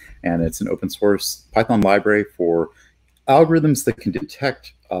Foundation, and it's an open source Python library for algorithms that can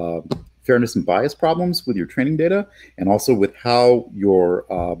detect fairness and bias problems with your training data, and also with how your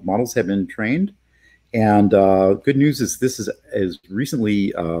models have been trained. And good news is this is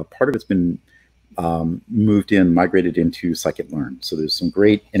recently, part of it's been migrated into scikit-learn. So there's some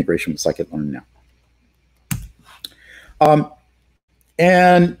great integration with scikit-learn now.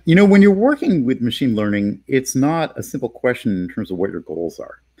 And when you're working with machine learning, it's not a simple question in terms of what your goals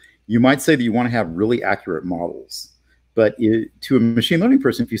are. You might say that you want to have really accurate models, but to a machine learning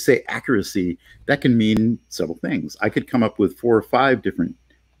person, if you say accuracy, that can mean several things. I could come up with 4 or 5 different,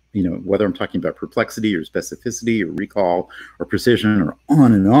 whether I'm talking about perplexity or specificity or recall or precision or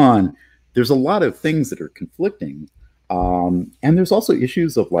on and on. There's a lot of things that are conflicting. And there's also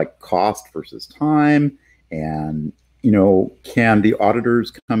issues of like cost versus time. And, can the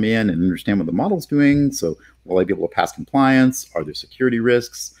auditors come in and understand what the model's doing? So will I be able to pass compliance? Are there security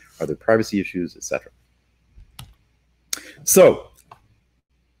risks? Are there privacy issues, etc.? So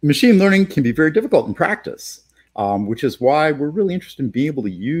machine learning can be very difficult in practice. Which is why we're really interested in being able to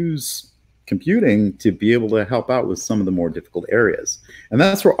use computing to be able to help out with some of the more difficult areas. And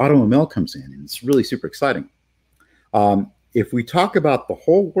that's where AutoML comes in, and it's really super exciting. If we talk about the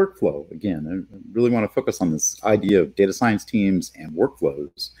whole workflow, again, I really want to focus on this idea of data science teams and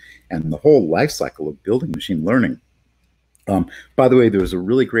workflows and the whole life cycle of building machine learning. By the way, there was a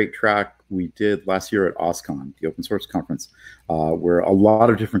really great track we did last year at OSCON, the open source conference, where a lot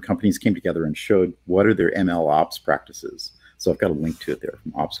of different companies came together and showed what are their ML ops practices. So I've got a link to it there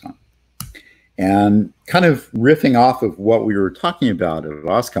from OPSCON. And kind of riffing off of what we were talking about at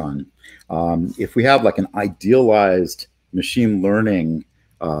OSCON, if we have like an idealized machine learning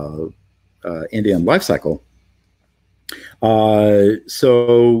end-to-end lifecycle,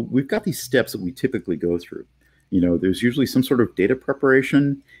 so we've got these steps that we typically go through. There's usually some sort of data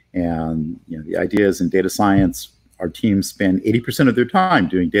preparation, and the idea is in data science, our teams spend 80% of their time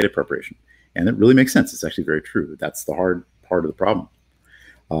doing data preparation, and it really makes sense. It's actually very true. That's the hard part of the problem.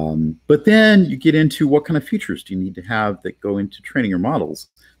 But then you get into what kind of features do you need to have that go into training your models.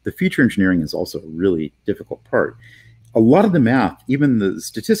 The feature engineering is also a really difficult part. A lot of the math, even the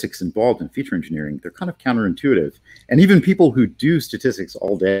statistics involved in feature engineering, they're kind of counterintuitive. And even people who do statistics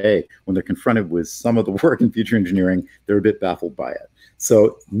all day, when they're confronted with some of the work in feature engineering, they're a bit baffled by it.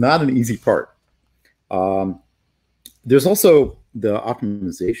 So not an easy part. There's also the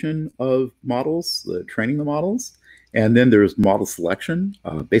optimization of models, the training the models. And then there's model selection.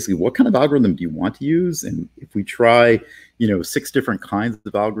 Basically, what kind of algorithm do you want to use? And if we try, 6 different kinds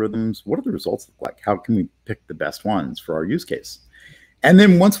of algorithms, what do the results look like? How can we pick the best ones for our use case? And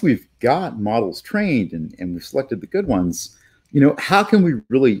then once we've got models trained and we've selected the good ones, how can we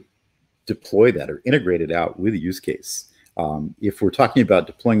really deploy that or integrate it out with a use case? If we're talking about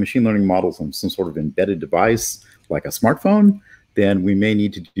deploying machine learning models on some sort of embedded device like a smartphone, then we may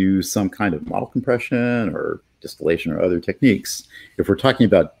need to do some kind of model compression or distillation or other techniques. If we're talking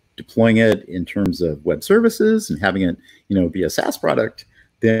about deploying it in terms of web services and having it, be a SaaS product,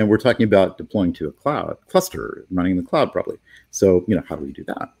 then we're talking about deploying to a cloud cluster, running in the cloud probably. So, how do we do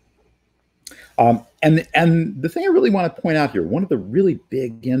that? And the thing I really want to point out here, one of the really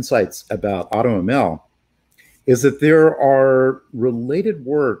big insights about AutoML is that there are related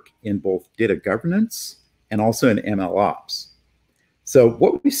work in both data governance and also in ML ops. So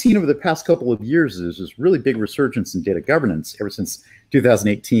what we've seen over the past couple of years is this really big resurgence in data governance ever since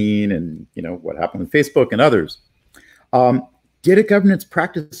 2018 and what happened with Facebook and others. Data governance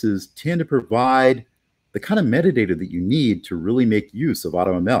practices tend to provide the kind of metadata that you need to really make use of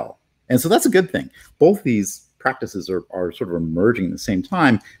AutoML. And so that's a good thing. Both these practices are sort of emerging at the same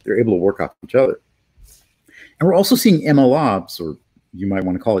time. They're able to work off each other. And we're also seeing ML ops, or you might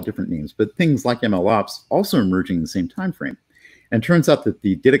want to call it different names, but things like ML ops also emerging in the same time frame. And it turns out that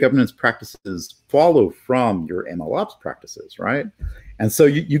the data governance practices follow from your ML ops practices, right? And so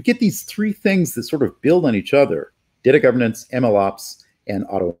you get these 3 things that sort of build on each other: data governance, ML ops, and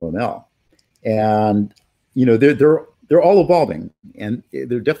AutoML. And they're all evolving, and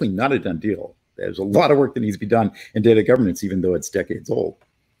they're definitely not a done deal. There's a lot of work that needs to be done in data governance, even though it's decades old.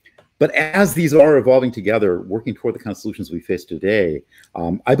 But as these are evolving together, working toward the kind of solutions we face today,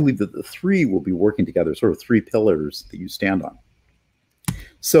 I believe that the 3 will be working together, sort of 3 pillars that you stand on.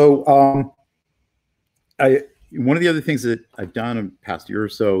 So one of the other things that I've done in the past year or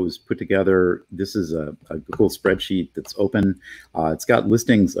so is put together, this is a Google spreadsheet that's open. It's got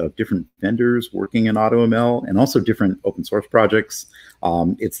listings of different vendors working in AutoML and also different open source projects.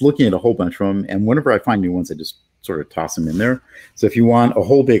 It's looking at a whole bunch of them. And whenever I find new ones, I just sort of toss them in there. So if you want a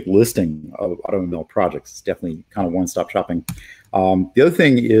whole big listing of AutoML projects, it's definitely kind of one-stop shopping. The other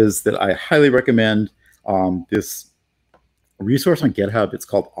thing is that I highly recommend this resource on GitHub. It's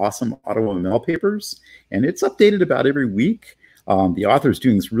called Awesome AutoML Papers, and it's updated about every week. The author is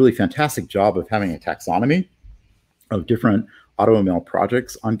doing this really fantastic job of having a taxonomy of different AutoML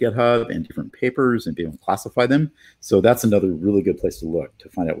projects on GitHub and different papers and being able to classify them. So that's another really good place to look to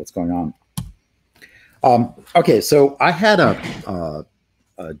find out what's going on. Okay, so I had a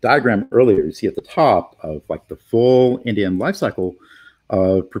diagram earlier, you see at the top, of like the full end-to-end lifecycle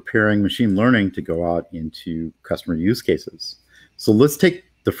of preparing machine learning to go out into customer use cases. So let's take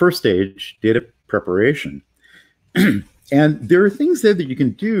the first stage, data preparation. And there are things there that you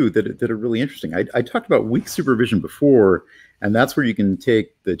can do that are really interesting. I talked about weak supervision before, and that's where you can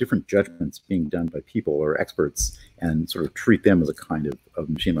take the different judgments being done by people or experts and sort of treat them as a kind of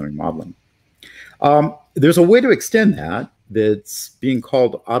machine learning modeling. There's a way to extend that that's being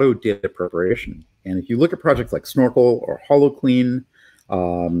called auto data preparation. And if you look at projects like Snorkel or HoloClean,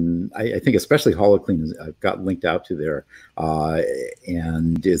 I think especially HoloClean I've got linked out to there,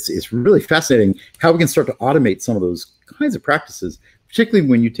 and it's really fascinating how we can start to automate some of those kinds of practices, particularly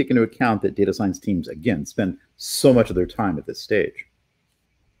when you take into account that data science teams, again, spend so much of their time at this stage.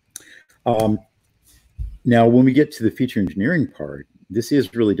 Now, when we get to the feature engineering part, this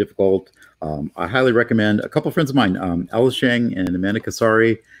is really difficult. I highly recommend a couple of friends of mine, Alice Sheng and Amanda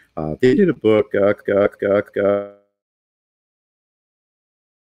Kasari. They did a book,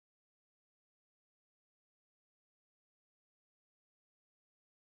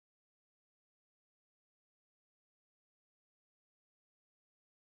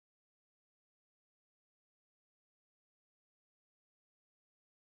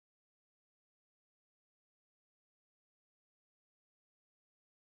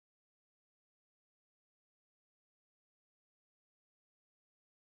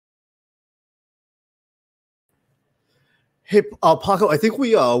 Hey, Paco, I think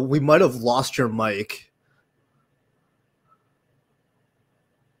we might have lost your mic.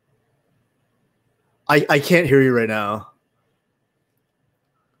 I can't hear you right now.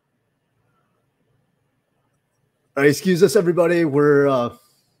 All right, excuse us, everybody. We're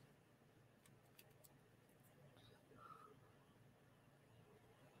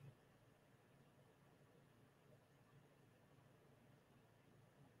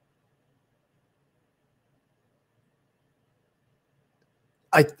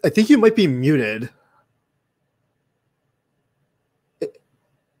I think you might be muted.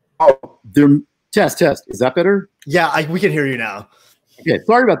 Oh, test. Is that better? Yeah, we can hear you now. Okay,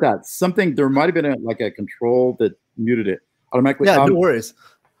 sorry about that. There might have been a control that muted it automatically. Yeah, no worries.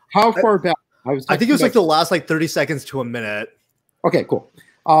 How far back? I think it was like the last 30 seconds to a minute. Okay, cool.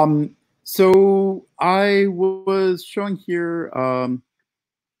 So I was showing here,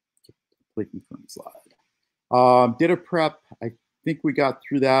 slide. Data prep, I think we got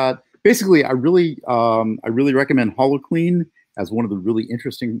through that. Basically, I really recommend HoloClean as one of the really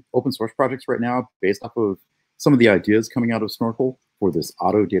interesting open source projects right now, based off of some of the ideas coming out of Snorkel for this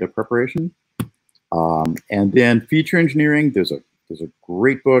auto data preparation. And then feature engineering, there's a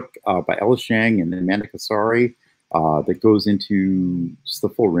great book by Ellis Shang and Amanda Kasari that goes into just the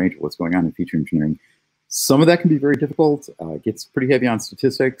full range of what's going on in feature engineering. Some of that can be very difficult. It gets pretty heavy on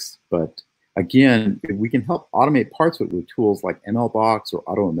statistics, but again, if we can help automate parts of it with tools like MLBox or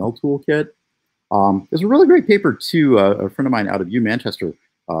AutoML Toolkit. There's a really great paper too, a friend of mine out of U Manchester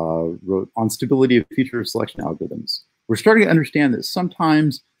wrote on stability of feature selection algorithms. We're starting to understand that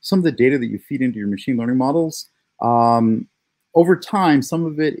sometimes some of the data that you feed into your machine learning models, over time, some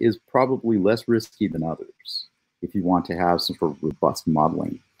of it is probably less risky than others if you want to have some sort of robust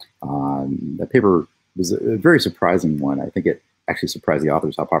modeling. That paper was a very surprising one. I think it actually surprised the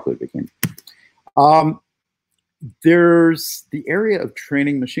authors how popular it became. There's the area of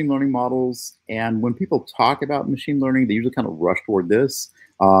training machine learning models, and when people talk about machine learning, they usually kind of rush toward this.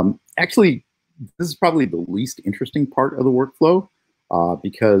 Actually, this is probably the least interesting part of the workflow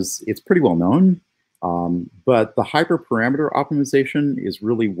because it's pretty well known. But the hyperparameter optimization is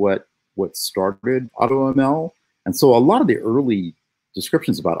really what started AutoML. And so a lot of the early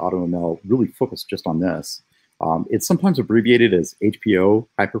descriptions about AutoML really focus just on this. It's sometimes abbreviated as HPO,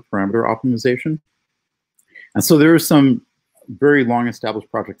 hyperparameter optimization. And so there are some very long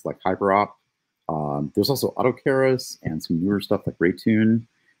established projects like HyperOpt. There's also AutoKeras and some newer stuff like Raytune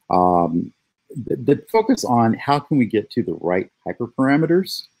that focus on how can we get to the right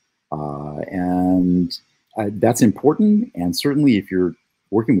hyperparameters. And that's important. And certainly if you're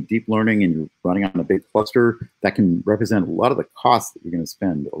working with deep learning and you're running on a big cluster, that can represent a lot of the costs that you're going to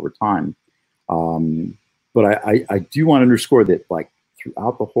spend over time. But I do want to underscore that, like,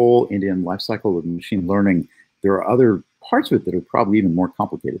 throughout the whole end-to-end lifecycle of machine learning, there are other parts of it that are probably even more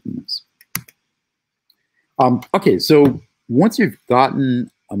complicated than this. Okay, so once you've gotten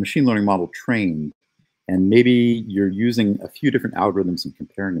a machine learning model trained, and maybe you're using a few different algorithms and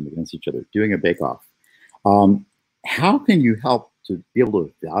comparing them against each other, doing a bake-off, how can you help to be able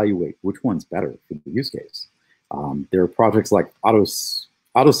to evaluate which one's better for the use case? There are projects like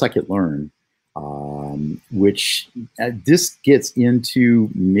AutoScikit-Learn, which this gets into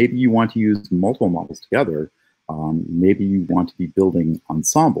maybe you want to use multiple models together. Maybe you want to be building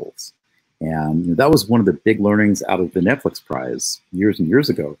ensembles. And that was one of the big learnings out of the Netflix prize years and years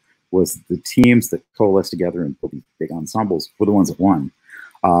ago, was the teams that coalesced together and built these big ensembles were the ones that won.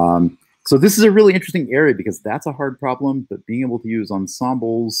 So this is a really interesting area because that's a hard problem, but being able to use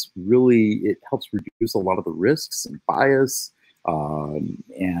ensembles really, it helps reduce a lot of the risks and bias.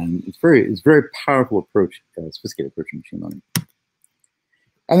 And it's a very powerful approach, sophisticated approach to machine learning.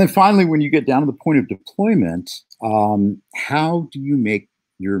 And then finally, when you get down to the point of deployment, how do you make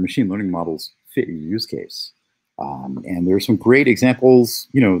your machine learning models fit your use case? And there are some great examples,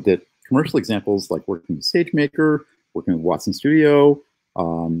 that commercial examples like working with SageMaker, working with Watson Studio.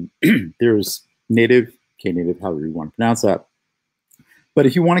 There's native, Knative, however you want to pronounce that. But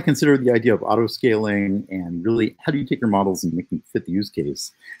if you want to consider the idea of auto-scaling and really how do you take your models and make them fit the use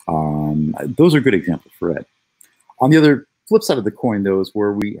case, those are good examples for it. On the other flip side of the coin, though, is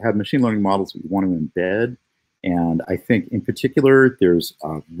where we have machine learning models that we want to embed. And I think in particular, there's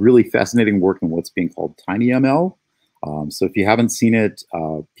really fascinating work in what's being called TinyML. So if you haven't seen it,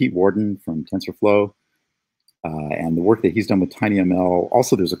 Pete Warden from TensorFlow and the work that he's done with TinyML.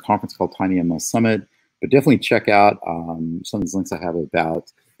 Also, there's a conference called TinyML Summit. But definitely check out some of these links I have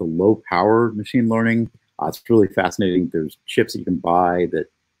about the low power machine learning. It's really fascinating. There's chips that you can buy that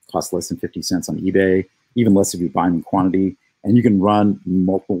cost less than 50 cents on eBay, even less if you buy them in quantity. And you can run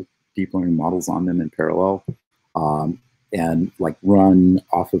multiple deep learning models on them in parallel and like run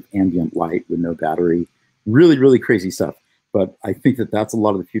off of ambient light with no battery. Really, really crazy stuff. But I think that that's a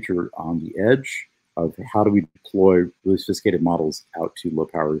lot of the future on the edge of how do we deploy really sophisticated models out to low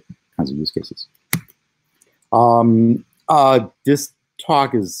power kinds of use cases. This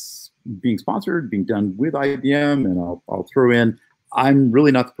talk is being sponsored, being done with IBM, and I'll throw in, I'm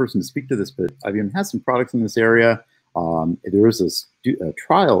really not the person to speak to this, but IBM has some products in this area. There is a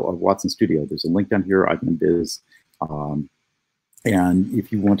trial of Watson Studio. There's a link down here, IBM Biz. And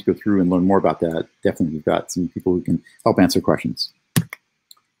if you want to go through and learn more about that, definitely we've got some people who can help answer questions.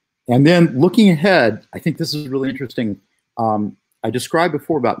 And then looking ahead, I think this is really interesting. I described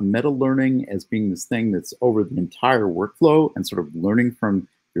before about meta learning as being this thing that's over the entire workflow and sort of learning from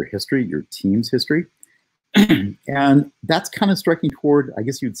your history, your team's history. And that's kind of striking toward, I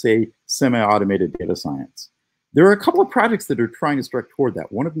guess you'd say, semi-automated data science. There are a couple of projects that are trying to strike toward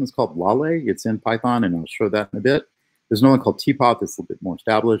that. One of them is called Lale. It's in Python, and I'll show that in a bit. There's another one called Teapot that's a little bit more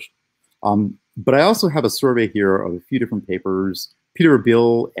established. But I also have a survey here of a few different papers. Peter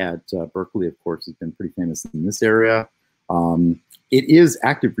Bill at Berkeley, of course, has been pretty famous in this area. It is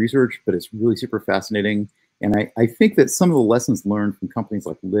active research, but it's really super fascinating. And I think that some of the lessons learned from companies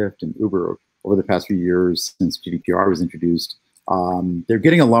like Lyft and Uber over the past few years since GDPR was introduced, they're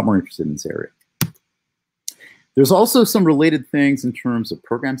getting a lot more interested in this area. There's also some related things in terms of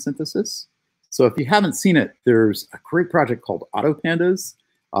program synthesis. So if you haven't seen it, there's a great project called AutoPandas.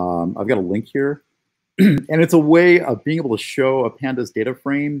 I've got a link here. And it's a way of being able to show a pandas data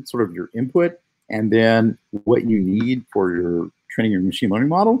frame, sort of your input, and then what you need for your training your machine learning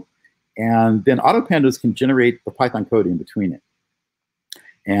model. And then AutoPandas can generate the Python code in between it.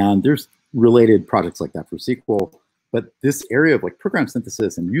 And there's related projects like that for SQL. But this area of like program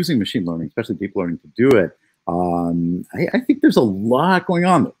synthesis and using machine learning, especially deep learning, to do it, I think there's a lot going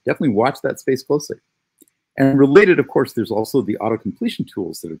on there. Definitely watch that space closely. And related, of course, there's also the auto-completion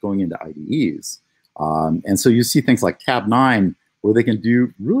tools that are going into IDEs. And so you see things like Tab9, where they can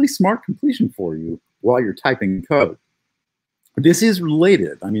do really smart completion for you while you're typing code. This is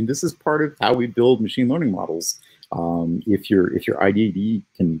related. I mean, this is part of how we build machine learning models. If your IDE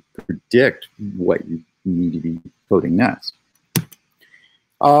can predict what you need to be coding next.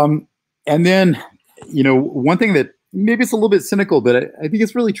 And then, you know, one thing that maybe it's a little bit cynical, but I think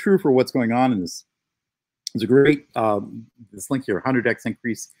it's really true for what's going on in this. There's a great this link here: 100x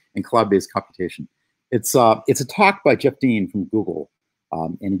increase in cloud-based computation. It's a talk by Jeff Dean from Google,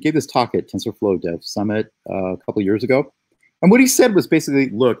 and he gave this talk at TensorFlow Dev Summit a couple years ago. And what he said was basically,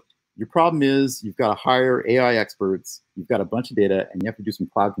 look, your problem is you've got to hire AI experts, you've got a bunch of data, and you have to do some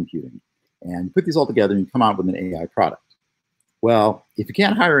cloud computing. And you put these all together and you come out with an AI product. Well, if you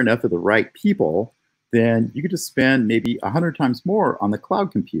can't hire enough of the right people, then you could just spend maybe 100 times more on the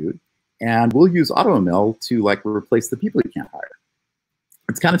cloud compute, and we'll use AutoML to like replace the people you can't hire.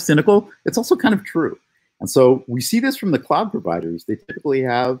 It's kind of cynical. It's also kind of true. And so we see this from the cloud providers. They typically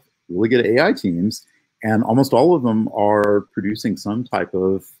have really good AI teams, and almost all of them are producing some type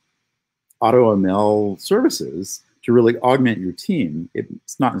of AutoML services to really augment your team.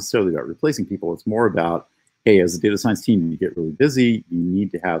 It's not necessarily about replacing people. It's more about, hey, as a data science team, you get really busy. You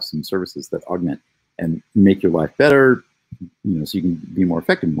need to have some services that augment and make your life better, you know, so you can be more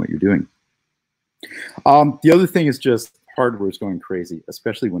effective in what you're doing. The other thing is just hardware is going crazy,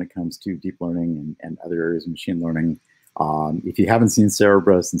 especially when it comes to deep learning and other areas of machine learning. If you haven't seen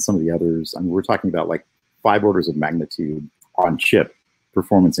Cerebras and some of the others, I mean, we're talking about like 5 orders of magnitude on chip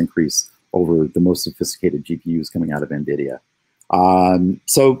performance increase over the most sophisticated GPUs coming out of NVIDIA.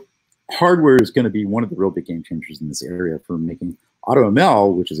 So hardware is going to be one of the real big game changers in this area for making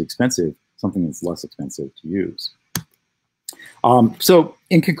AutoML, which is expensive, something that's less expensive to use. So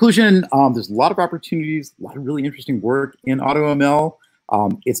in conclusion, there's a lot of opportunities, a lot of really interesting work in AutoML.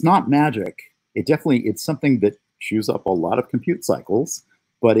 It's not magic. It's something that chews up a lot of compute cycles,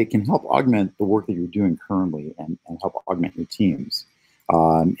 but it can help augment the work that you're doing currently and help augment your teams.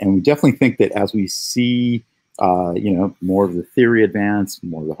 And we definitely think that as we see, you know, more of the theory advance,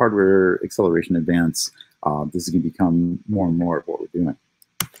 more of the hardware acceleration advance, this is going to become more and more of what we're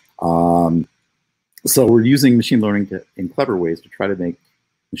doing. So we're using machine learning in clever ways to try to make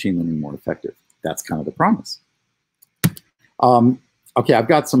machine learning more effective. That's kind of the promise. Okay, I've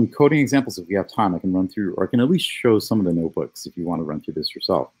got some coding examples. If you have time, I can run through, or I can at least show some of the notebooks if you want to run through this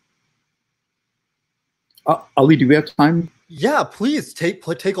yourself. Ali, do we have time? Yeah, please take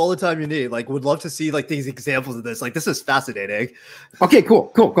all the time you need. Like, would love to see like these examples of this. Like, this is fascinating. Okay,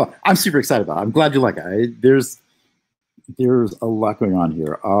 cool. I'm super excited about it. I'm glad you like it. There's a lot going on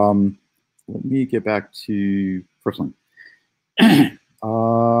here. Let me get back to first one.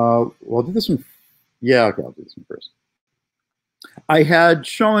 Well, I'll do this one. Yeah, okay, I'll do this one first. I had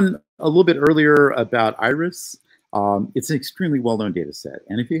shown a little bit earlier about Iris. It's an extremely well-known data set.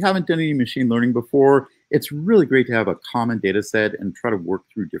 And if you haven't done any machine learning before, it's really great to have a common data set and try to work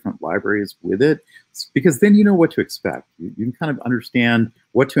through different libraries with it, because then you know what to expect. You can kind of understand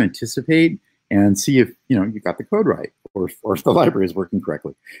what to anticipate and see if you got the code right or if the library is working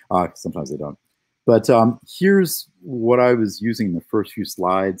correctly. Sometimes they don't. But here's what I was using in the first few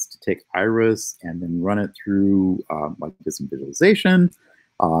slides to take Iris and then run it through like this visualization.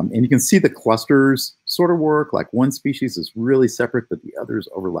 And you can see the clusters sort of work, like one species is really separate, but the others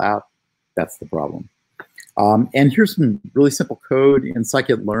overlap. That's the problem. And here's some really simple code in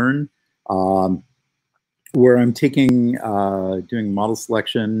scikit-learn where I'm taking, doing model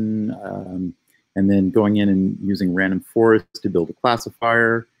selection, and then going in and using random forest to build a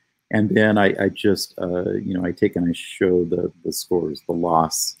classifier. And then I just, I take and I show the scores, the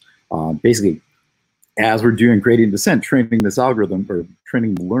loss. Basically, as we're doing gradient descent, training this algorithm, or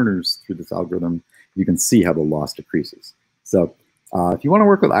training the learners through this algorithm, you can see how the loss decreases. So if you want to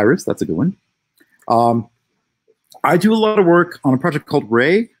work with Iris, that's a good one. I do a lot of work on a project called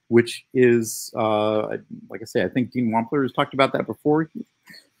Ray, which is, like I say, I think Dean Wampler has talked about that before.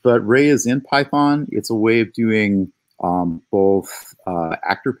 But Ray is in Python. It's a way of doing both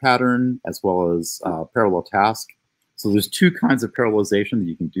actor pattern as well as parallel task. So there's two kinds of parallelization that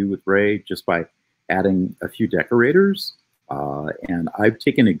you can do with Ray just by adding a few decorators. And I've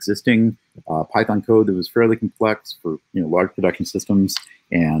taken existing Python code that was fairly complex for large production systems,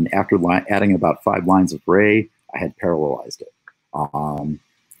 and after adding about 5 lines of Ray, I had parallelized it.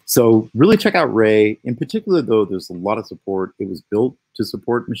 So really check out Ray. In particular, though, there's a lot of support. It was built to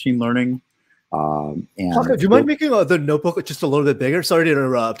support machine learning. And Paco, do you mind making the notebook just a little bit bigger? Sorry to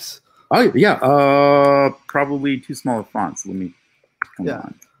interrupt. Oh, yeah. Probably too small of fonts. Let me come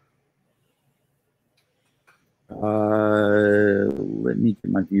on. Let me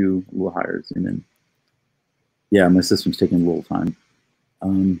get my view a little higher, zoom in. Yeah, my system's taking a little time.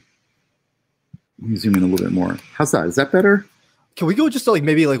 Let me zoom in a little bit more. How's that? Is that better? Can we go just to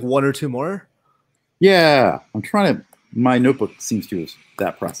maybe 1 or 2 more? Yeah, I'm trying to, my notebook seems to,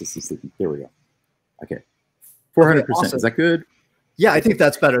 that process is, there we go. Okay, 400%, okay, awesome. Is that good? Yeah, I think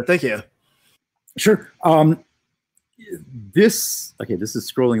that's better, thank you. Sure. This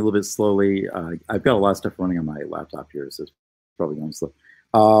is scrolling a little bit slowly. I've got a lot of stuff running on my laptop here, so it's probably going slow.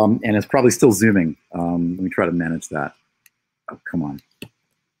 And it's probably still zooming. Let me try to manage that. Oh, come on.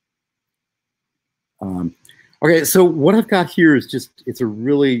 Okay, so what I've got here is just, it's a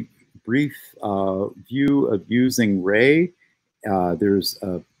really brief view of using Ray. There's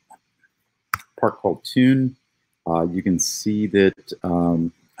a part called tune. You can see that,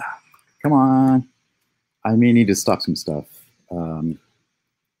 come on. I may need to stop some stuff. I'm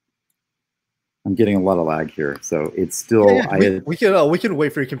getting a lot of lag here, so it's still. Yeah, we can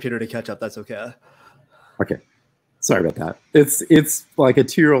wait for your computer to catch up. That's okay. Okay, sorry about that. It's like a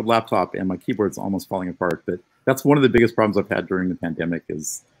 2-year-old laptop, and my keyboard's almost falling apart. But that's one of the biggest problems I've had during the pandemic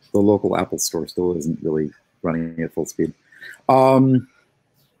is the local Apple store still isn't really running at full speed. Let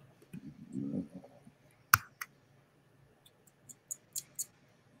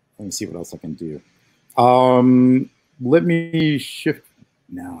me see what else I can do. Let me shift.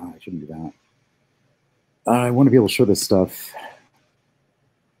 No, I shouldn't do that. I want to be able to show this stuff.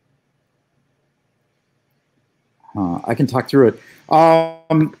 I can talk through it.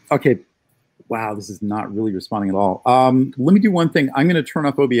 Okay. Wow, this is not really responding at all. Let me do one thing. I'm going to turn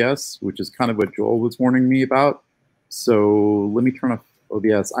off OBS, which is kind of what Joel was warning me about. So let me turn off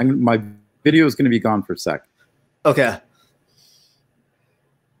OBS. My video is going to be gone for a sec. Okay.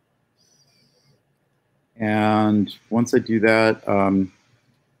 And once I do that,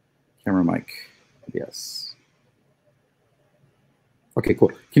 camera mic, yes. Okay,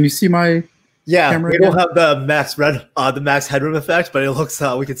 cool. Can you see my camera? We don't have the max headroom effect, but it looks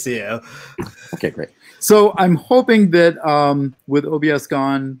we can see you. Okay, great. So I'm hoping that with OBS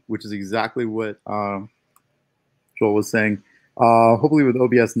gone, which is exactly what Joel was saying, hopefully with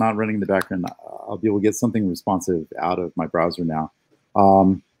OBS not running in the background, I'll be able to get something responsive out of my browser now.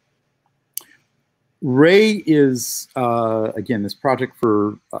 Ray is, again, this project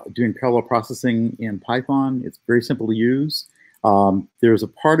for doing parallel processing in Python. It's very simple to use. There's a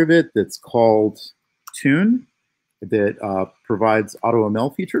part of it that's called tune that provides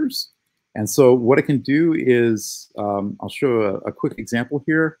AutoML features. And so what it can do is, I'll show a quick example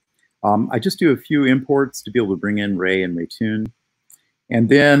here. I just do a few imports to be able to bring in Ray and RayTune. And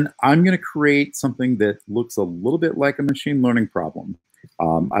then I'm going to create something that looks a little bit like a machine learning problem.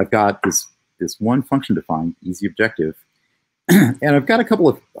 I've got this one function defined, easy objective, and I've got a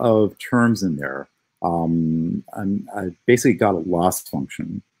couple of terms in there. I basically got a loss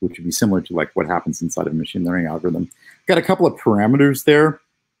function, which would be similar to like what happens inside of a machine learning algorithm. Got a couple of parameters there,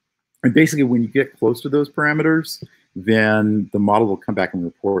 and basically when you get close to those parameters, then the model will come back and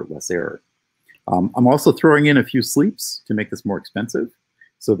report less error. I'm also throwing in a few sleeps to make this more expensive,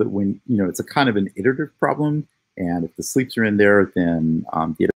 so that when it's a kind of an iterative problem, and if the sleeps are in there, then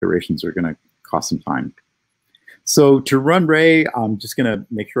the iterations are going to cost some time. So to run Ray, I'm just going to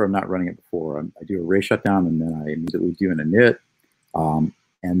make sure I'm not running it before. I do a Ray shutdown, and then I immediately do an init.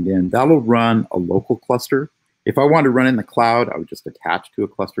 And then that'll run a local cluster. If I wanted to run it in the cloud, I would just attach to a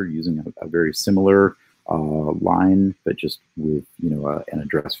cluster using a very similar line, but just with an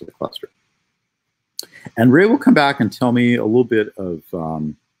address for the cluster. And Ray will come back and tell me a little bit of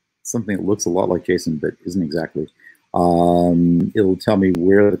something that looks a lot like JSON, but isn't exactly. It'll tell me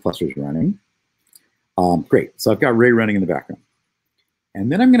where the cluster is running. Great, so I've got Ray running in the background.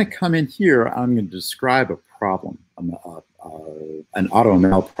 And then I'm going to come in here, I'm going to describe a problem, an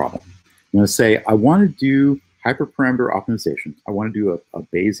AutoML problem. I'm going to say, I want to do hyperparameter optimization. I want to do a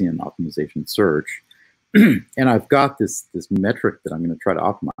Bayesian optimization search. And I've got this metric that I'm going to try to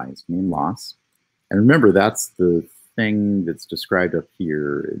optimize, mean loss. And remember, that's the thing that's described up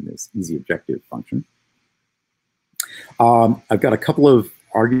here in this easy objective function. I've got a couple of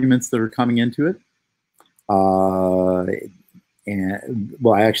arguments that are coming into it. And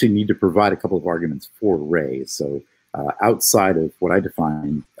well, I actually need to provide a couple of arguments for Ray. So outside of what I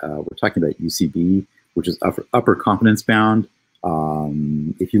defined, we're talking about UCB, which is upper confidence bound.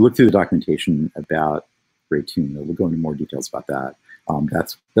 If you look through the documentation about RayTune, we'll go into more details about that.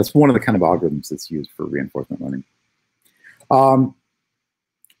 That's one of the kind of algorithms that's used for reinforcement learning.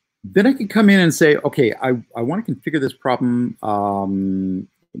 Then I can come in and say, okay, I want to configure this problem.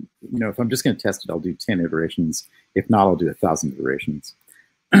 If I'm just going to test it, I'll do 10 iterations. If not, I'll do 1,000 iterations.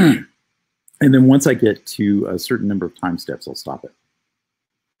 And then once I get to a certain number of time steps, I'll stop it.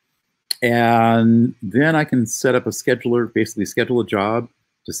 And then I can set up a scheduler, basically schedule a job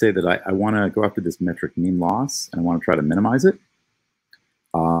to say that I want to go after this metric mean loss, and I want to try to minimize it,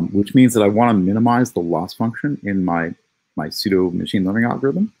 which means that I want to minimize the loss function in my pseudo machine learning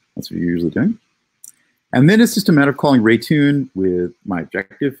algorithm. That's what you're usually doing. And then it's just a matter of calling RayTune with my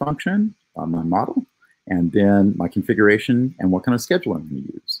objective function, my model, and then my configuration and what kind of scheduler I'm going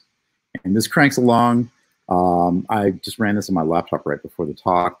to use. And this cranks along. I just ran this on my laptop right before the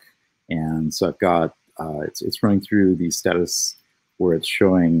talk. And so I've got, it's running through the status where it's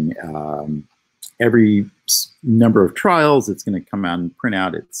showing every number of trials. It's going to come out and print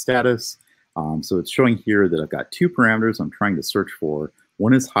out its status. So it's showing here that I've got two parameters I'm trying to search for.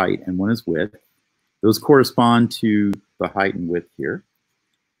 One is height and one is width. Those correspond to the height and width here.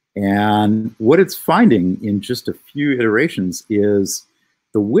 And what it's finding in just a few iterations is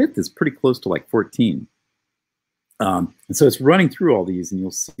the width is pretty close to like 14. And so it's running through all these, and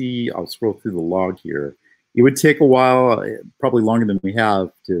you'll see, I'll scroll through the log here. It would take a while, probably longer than we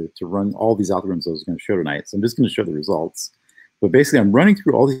have, to run all these algorithms I was going to show tonight. So I'm just going to show the results. But basically, I'm running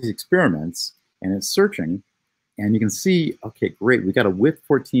through all these experiments, and it's searching. And you can see, okay, great, we got a width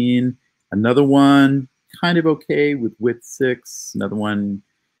 14, another one kind of okay with width 6, another one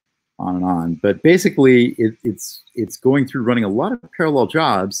on and on. But basically, it's going through running a lot of parallel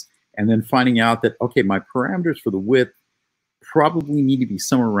jobs and then finding out that, okay, my parameters for the width probably need to be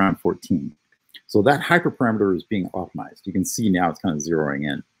somewhere around 14. So that hyperparameter is being optimized. You can see now it's kind of zeroing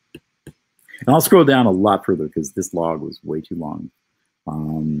in. And I'll scroll down a lot further because this log was way too long.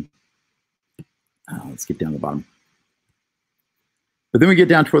 Let's get down to the bottom. But then we get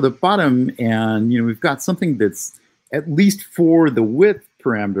down toward the bottom, and we've got something that's, at least for the width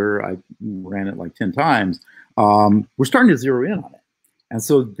parameter, I ran it like 10 times, we're starting to zero in on it. And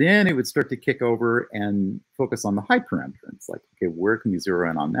so then it would start to kick over and focus on the height parameter. It's like, okay, where can we zero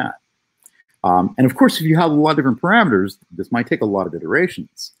in on that? And of course, if you have a lot of different parameters, this might take a lot of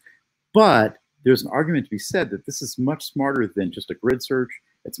iterations. But there's an argument to be said that this is much smarter than just a grid search.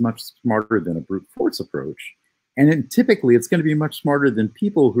 It's much smarter than a brute force approach. And then typically, it's going to be much smarter than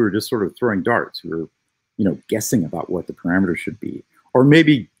people who are just sort of throwing darts, who are, guessing about what the parameters should be. Or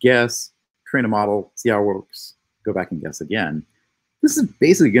maybe guess, train a model, see how it works, go back and guess again. This is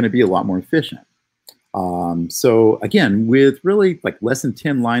basically going to be a lot more efficient. So again, with really like less than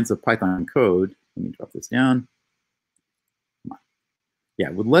 10 lines of Python code, let me drop this down. Yeah,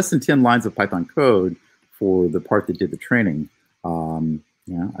 with less than 10 lines of Python code for the part that did the training,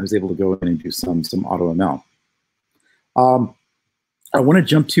 I was able to go in and do some AutoML. I want to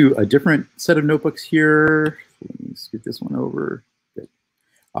jump to a different set of notebooks here. Let me scoot this one over.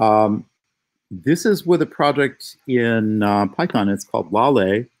 Good. This is with a project in Python. It's called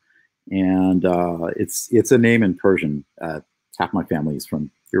Lale, and it's a name in Persian. Half my family is from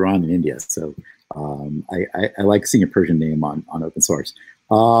Iran and India, so I like seeing a Persian name on open source.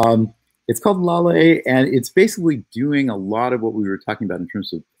 It's called Lale, and it's basically doing a lot of what we were talking about in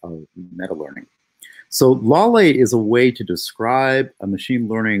terms of meta learning. So Lale is a way to describe a machine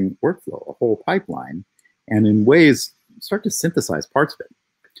learning workflow, a whole pipeline, and in ways start to synthesize parts of it.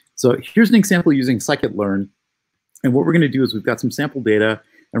 So here's an example using scikit-learn. And what we're going to do is we've got some sample data,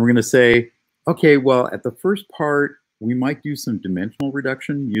 and we're going to say, okay, well, at the first part, we might do some dimensional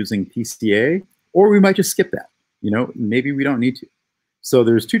reduction using PCA, or we might just skip that. You know, maybe we don't need to. So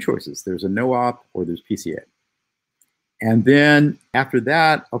there's two choices. There's a no-op or there's PCA. And then after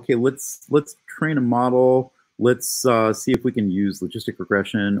that, okay, let's train a model. Let's see if we can use logistic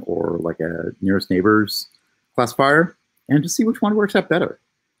regression or like a nearest neighbors classifier, and to see which one works out better.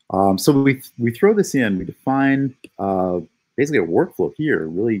 So we throw this in. We define basically a workflow here,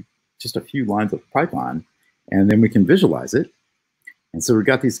 really just a few lines of Python, and then we can visualize it. And so we've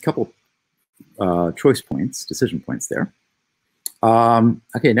got these couple choice points, decision points there.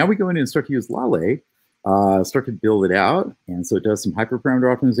 Okay, now we go in and start to use Lale, start to build it out. And so it does some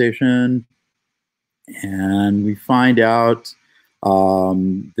hyperparameter optimization. And we find out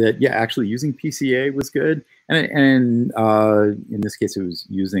that, yeah, actually using PCA was good. And in this case, it was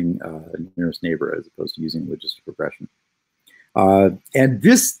using nearest neighbor as opposed to using logistic regression. And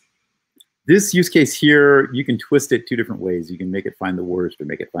this use case here, you can twist it two different ways. You can make it find the worst or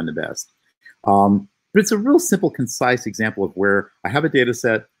make it find the best. But it's a real simple, concise example of where I have a data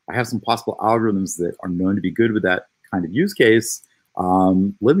set, I have some possible algorithms that are known to be good with that kind of use case.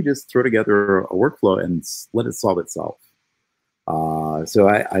 Let me just throw together a workflow and let it solve itself. So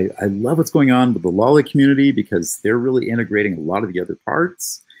I love what's going on with the Lale community because they're really integrating a lot of the other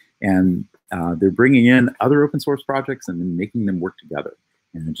parts, and they're bringing in other open source projects and then making them work together.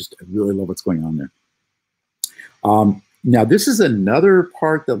 And I really love what's going on there. Now, this is another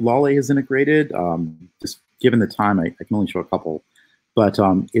part that Lale has integrated. Just given the time, I can only show a couple, but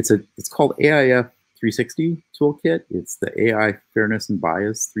it's called AIF 360 toolkit. It's the AI Fairness and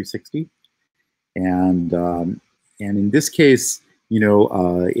Bias 360, and in this case, you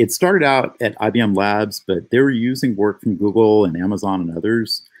know, it started out at IBM Labs, but they were using work from Google and Amazon and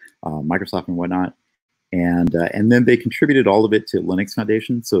others, Microsoft and whatnot, and then they contributed all of it to Linux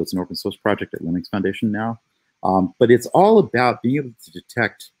Foundation. So it's an open source project at Linux Foundation now. But it's all about being able to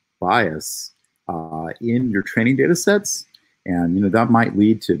detect bias in your training data sets. And, you know, that might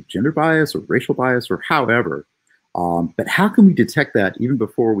lead to gender bias or racial bias or however. But how can we detect that even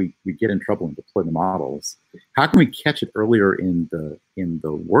before we get in trouble and deploy the models? How can we catch it earlier in the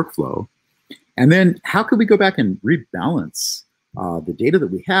workflow? And then how can we go back and rebalance the data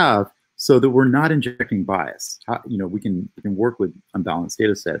that we have so that we're not injecting bias? You know, we can work with unbalanced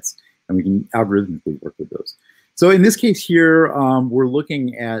data sets, and we can algorithmically work with those. So in this case here, we're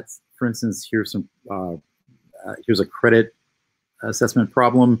looking at, for instance, here's a credit assessment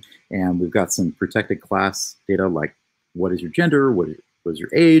problem, and we've got some protected class data like what is your gender, what is your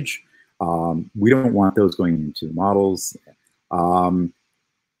age. We don't want those going into the models.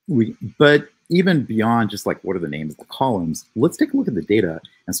 But even beyond just like what are the names of the columns, let's take a look at the data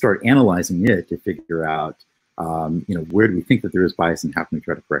and start analyzing it to figure out you know, where do we think that there is bias and how can we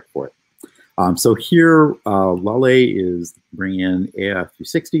try to correct for it. So here, Lale is bringing in AIF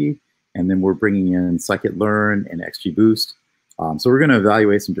 360, and then we're bringing in scikit-learn and XGBoost. So we're going to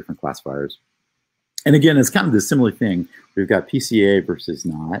evaluate some different classifiers. And again, it's kind of the similar thing. We've got PCA versus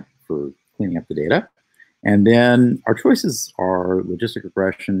not for cleaning up the data. And then our choices are logistic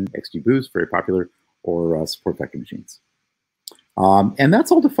regression, XGBoost, very popular, or support vector machines. And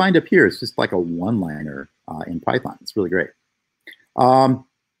that's all defined up here. It's just like a one-liner in Python. It's really great.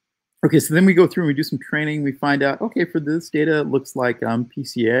 Okay, so then we go through and we do some training. We find out, okay, for this data, it looks like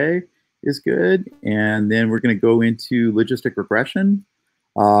PCA is good. And then we're going to go into logistic regression.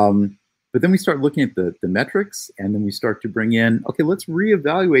 But then we start looking at the metrics, and then we start to bring in, okay, let's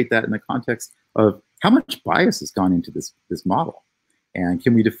reevaluate that in the context of how much bias has gone into this model. And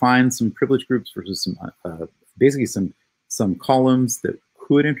can we define some privilege groups versus some, basically some columns that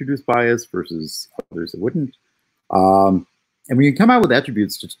could introduce bias versus others that wouldn't. And we can come out with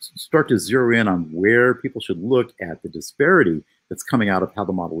attributes to start to zero in on where people should look at the disparity that's coming out of how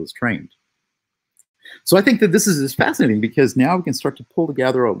the model is trained. So I think that this is fascinating because now we can start to pull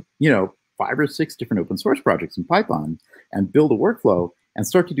together, you know, 5 or 6 different open source projects in Python and build a workflow and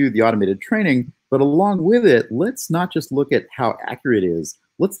start to do the automated training. But along with it, let's not just look at how accurate it is.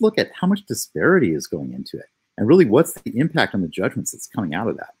 Let's look at how much disparity is going into it and really what's the impact on the judgments that's coming out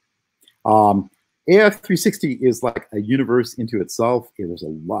of that. AIF 360 is like a universe into itself. There's a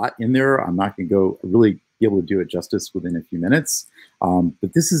lot in there. I'm not going to go really be able to do it justice within a few minutes.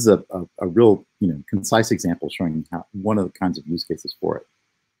 But this is a real, you know, concise example showing how one of the kinds of use cases for it.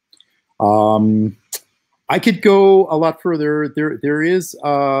 I could go a lot further. There is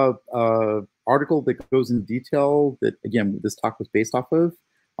a article that goes in detail that, again, this talk was based off of,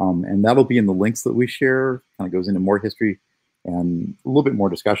 and that'll be in the links that we share. Kind of goes into more history and a little bit more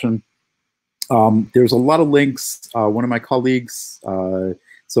discussion. There's a lot of links. One of my colleagues,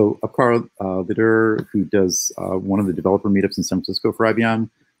 So Upkar Litter, who does one of the developer meetups in San Francisco for IBM,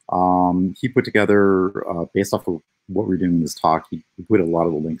 he put together, based off of what we're doing in this talk, he put a lot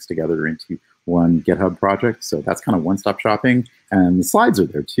of the links together into one GitHub project. So that's kind of one-stop shopping. And the slides are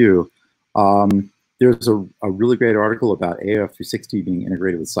there too. There's a really great article about AOF 360 being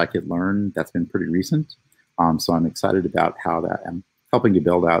integrated with scikit-learn. That's been pretty recent. So I'm excited about how that, I'm helping to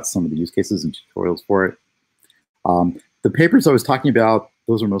build out some of the use cases and tutorials for it. The papers I was talking about,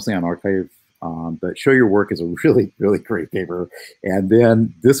 those are mostly on arXiv, but Show Your Work is a really, really great paper. And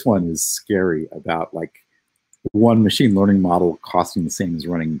then this one is scary about like one machine learning model costing the same as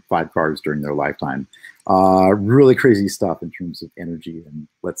running 5 cars during their lifetime. Really crazy stuff in terms of energy, and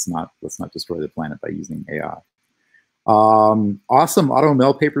let's not destroy the planet by using AI. Awesome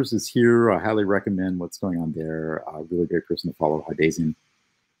AutoML papers is here. I highly recommend what's going on there. A really great person to follow, Hybasian.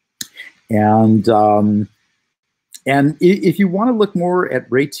 And if you want to look more at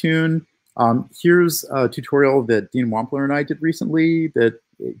Raytune, here's a tutorial that Dean Wampler and I did recently.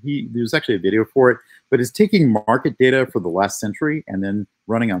 There's actually a video for it, but it's taking market data for the last century and then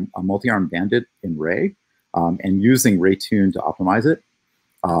running a multi-arm bandit in Ray and using Raytune to optimize it.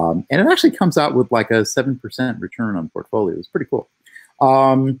 And it actually comes out with like a 7% return on portfolio. It's pretty cool.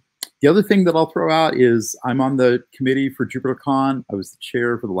 The other thing that I'll throw out is I'm on the committee for JupyterCon. I was the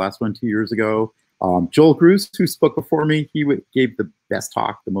chair for the last one 2 years ago. Joel Grus, who spoke before me, he gave the best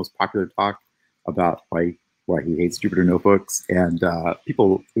talk, the most popular talk about why he hates Jupyter Notebooks. And it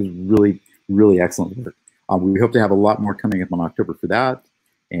was really, really excellent work. We hope to have a lot more coming up in October for that.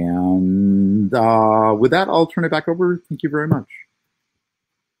 And with that, I'll turn it back over. Thank you very much.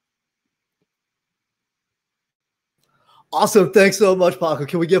 Awesome. Thanks so much, Paco.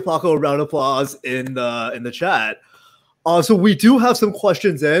 Can we give Paco a round of applause in the chat? So we do have some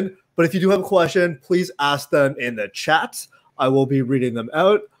questions in, but if you do have a question, please ask them in the chat. I will be reading them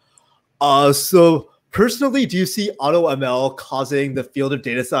out. So personally, do you see AutoML causing the field of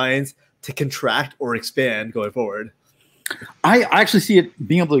data science to contract or expand going forward? I actually see it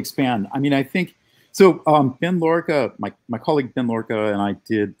being able to expand. I mean, I think, so Ben Lorica, my colleague Ben Lorica and I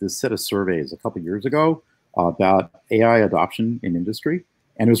did this set of surveys a couple of years ago about AI adoption in industry,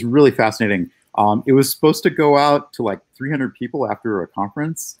 and it was really fascinating. It was supposed to go out to like 300 people after a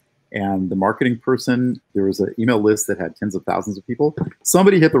conference, and the marketing person, there was an email list that had tens of thousands of people.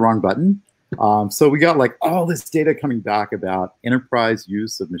 Somebody hit the wrong button. So we got like all this data coming back about enterprise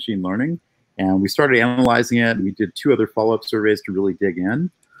use of machine learning, and we started analyzing it. We did 2 other follow-up surveys to really dig in.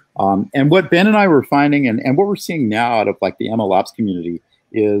 And what Ben and I were finding, and what we're seeing now out of like the MLOps community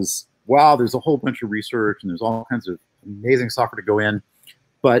is, wow, there's a whole bunch of research and there's all kinds of amazing software to go in.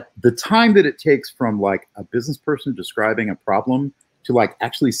 But the time that it takes from like a business person describing a problem to like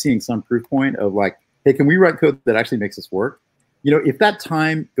actually seeing some proof point of like, hey, can we write code that actually makes this work? You know, if that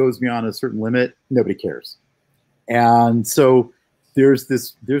time goes beyond a certain limit, nobody cares. And so there's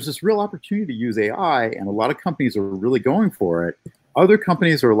this real opportunity to use AI, and a lot of companies are really going for it. Other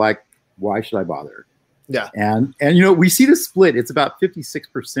companies are like, why should I bother? Yeah. And you know, we see the split. It's about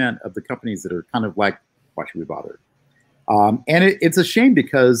 56% of the companies that are kind of like, why should we bother? And it's a shame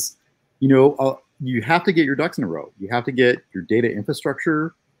because, you know, you have to get your ducks in a row. You have to get your data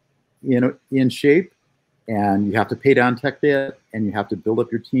infrastructure, you know, in shape, and you have to pay down tech debt, and you have to build up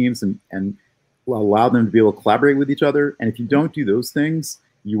your teams and allow them to be able to collaborate with each other. And if you don't do those things,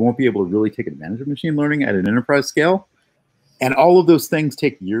 you won't be able to really take advantage of machine learning at an enterprise scale. And all of those things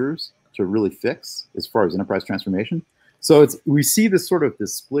take years to really fix as far as enterprise transformation. So we see this sort of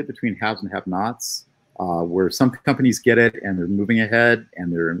this split between haves and have-nots, where some companies get it and they're moving ahead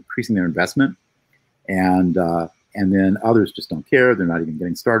and they're increasing their investment, and then others just don't care. They're not even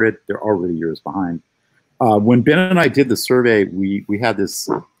getting started. They're already years behind. When Ben and I did the survey, we had this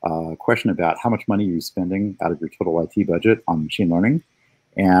question about how much money are you spending out of your total IT budget on machine learning,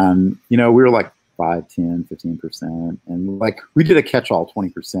 and you know, we were like 5, 10, 15%, and like we did a catch-all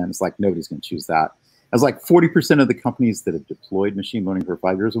 20%. It's like nobody's going to choose that. As like 40% of the companies that have deployed machine learning for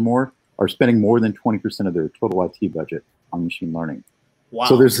 5 years or more are spending more than 20% of their total IT budget on machine learning. Wow.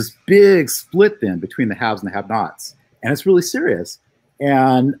 So there's this big split then between the haves and the have-nots, and it's really serious.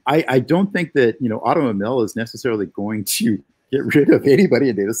 And I don't think that, you know, AutoML is necessarily going to get rid of anybody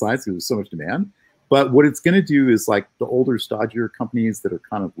in data science because there's so much demand. But what it's going to do is like the older, stodgier companies that are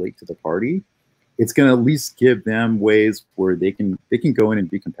kind of late to the party, it's going to at least give them ways where they can go in and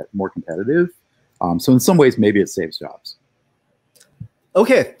be more competitive. So in some ways, maybe it saves jobs.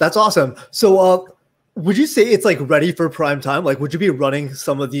 Okay, that's awesome. So would you say it's like ready for prime time? Like, would you be running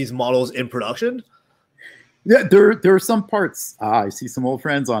some of these models in production? Yeah, there are some parts. I see some old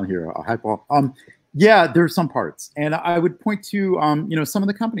friends on here. Hi, Paul. Yeah, there's some parts, and I would point to you know, some of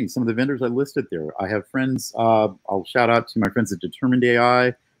the companies, some of the vendors I listed there. I have friends. I'll shout out to my friends at Determined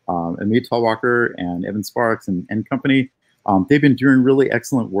AI, Amit Talwalkar and Evan Sparks and company. They've been doing really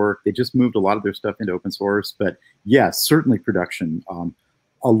excellent work. They just moved a lot of their stuff into open source, but yeah, certainly production.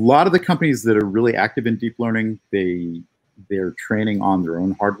 A lot of the companies that are really active in deep learning, they're training on their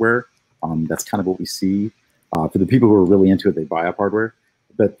own hardware. That's kind of what we see. For the people who are really into it, they buy up hardware.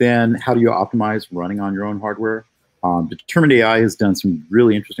 But then how do you optimize running on your own hardware? Determined AI has done some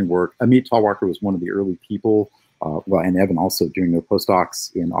really interesting work. Amit Talwalkar was one of the early people, well, and Evan also doing their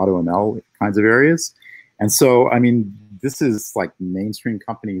postdocs in AutoML kinds of areas. And so, I mean, this is like mainstream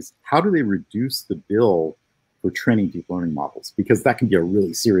companies. How do they reduce the bill for training deep learning models? Because that can be a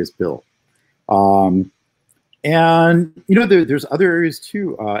really serious bill. And you know, there's other areas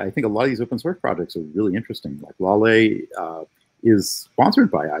too. I think a lot of these open source projects are really interesting. Like Lale is sponsored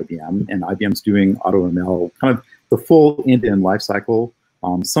by IBM, and IBM's doing AutoML, kind of the full end-to-end lifecycle.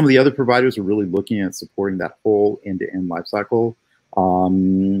 Some of the other providers are really looking at supporting that whole end-to-end lifecycle.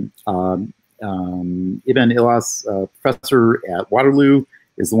 Ibn Ilas, professor at Waterloo,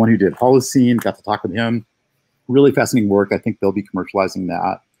 is the one who did Holocene. Got to talk with him. Really fascinating work. I think they'll be commercializing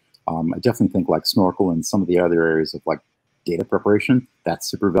that. I definitely think like Snorkel and some of the other areas of like data preparation, that's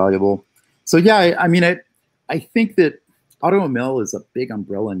super valuable. So yeah, I mean, I think that AutoML is a big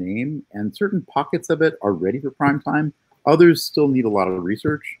umbrella name, and certain pockets of it are ready for prime time. Others still need a lot of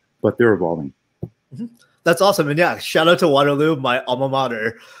research, but they're evolving. Mm-hmm. That's awesome. And yeah, shout out to Waterloo, my alma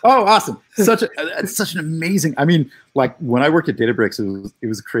mater. Oh, awesome. It's such an amazing, I mean, like when I worked at Databricks, it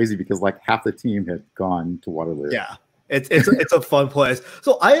was crazy because like half the team had gone to Waterloo. Yeah. It's a fun place.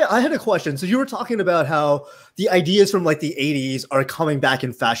 So I had a question. So you were talking about how the ideas from like the 80s are coming back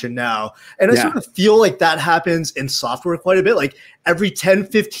in fashion now. And I sort of feel like that happens in software quite a bit. Like every 10,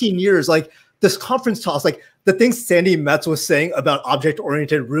 15 years, like this conference talks, like the things Sandy Metz was saying about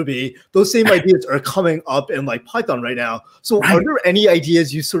object-oriented Ruby, those same ideas are coming up in like Python right now. So are there any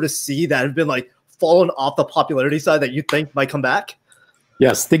ideas you sort of see that have been like fallen off the popularity side that you think might come back?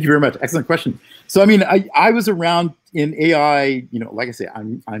 Yes, thank you very much. Excellent question. So, I mean, I was around in AI, you know, like I say,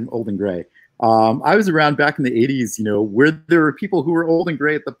 I'm old and gray. I was around back in the 80s, you know, where there were people who were old and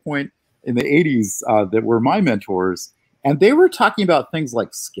gray at the point in the 80s that were my mentors. And they were talking about things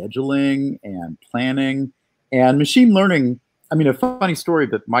like scheduling and planning and machine learning. I mean, a funny story,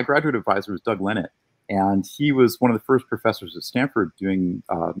 that my graduate advisor was Doug Lennett, and he was one of the first professors at Stanford doing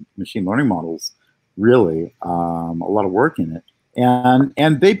machine learning models, really, a lot of work in it.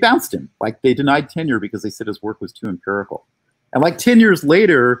 And they bounced him. Like they denied tenure because they said his work was too empirical. And like 10 years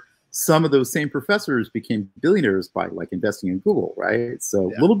later, some of those same professors became billionaires by like investing in Google, right?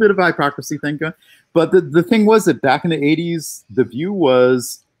 So a little bit of a hypocrisy thing going. But the thing was that back in the 80s, the view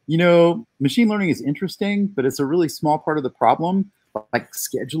was, you know, machine learning is interesting, but it's a really small part of the problem. Like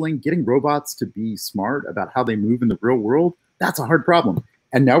scheduling, getting robots to be smart about how they move in the real world, that's a hard problem.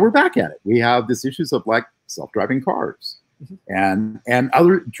 And now we're back at it. We have these issues of like self-driving cars. And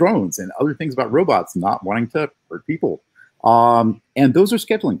other drones and other things about robots not wanting to hurt people. And those are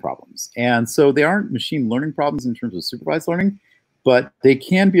scheduling problems. And so they aren't machine learning problems in terms of supervised learning, but they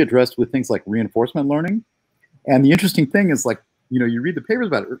can be addressed with things like reinforcement learning. And the interesting thing is, like, you know, you read the papers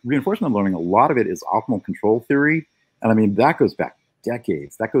about reinforcement learning, a lot of it is optimal control theory. And I mean, that goes back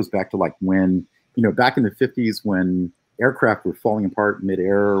decades. That goes back to like when, you know, back in the 50s when aircraft were falling apart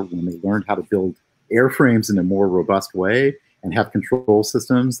midair, when they learned how to build airframes in a more robust way and have control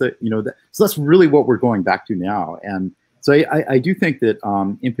systems that, you know, so that's really what we're going back to now. And so I do think that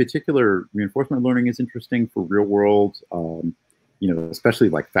in particular, reinforcement learning is interesting for real world, you know, especially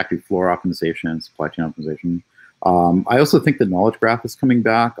like factory floor optimization, supply chain optimization. I also think that knowledge graph is coming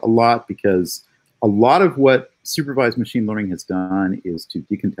back a lot because a lot of what supervised machine learning has done is to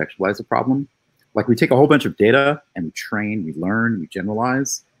decontextualize a problem. Like we take a whole bunch of data and we train, we learn, we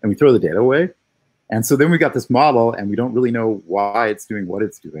generalize, and we throw the data away. And so then we got this model and we don't really know why it's doing what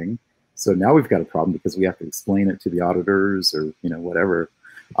it's doing. So now we've got a problem because we have to explain it to the auditors or, you know, whatever.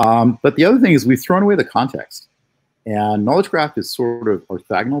 But the other thing is we've thrown away the context. And knowledge graph is sort of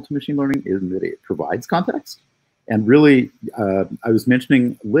orthogonal to machine learning in that it provides context. And really, I was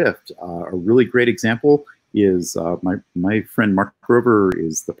mentioning Lyft. A really great example is my friend Mark Grover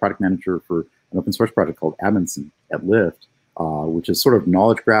is the product manager for an open source project called Amundsen at Lyft. Which is sort of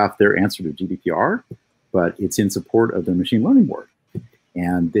knowledge graph, their answer to GDPR, but it's in support of their machine learning work.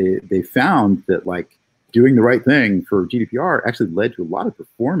 And they found that like doing the right thing for GDPR actually led to a lot of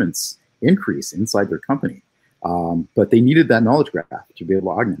performance increase inside their company. But they needed that knowledge graph to be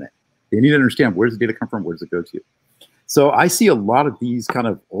able to augment it. They need to understand, where does the data come from? Where does it go to? So I see a lot of these kind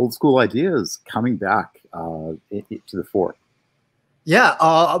of old school ideas coming back to the fore. Yeah,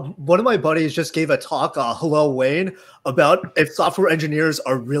 one of my buddies just gave a talk, Hello Wayne, about if software engineers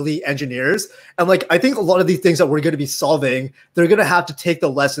are really engineers. And like, I think a lot of these things that we're going to be solving, they're going to have to take the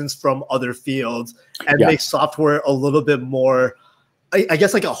lessons from other fields and make software a little bit more, I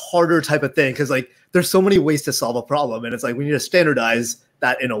guess, like a harder type of thing. Cause like, there's so many ways to solve a problem. And it's like, we need to standardize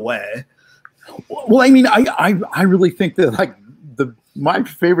that in a way. Well, I mean, I really think that like my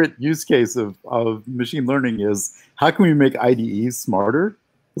favorite use case of machine learning is how can we make IDEs smarter?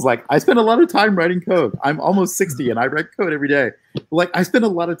 It's like I spend a lot of time writing code. I'm almost 60 and I write code every day. Like I spend a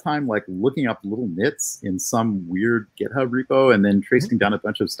lot of time like looking up little nits in some weird GitHub repo and then tracing down a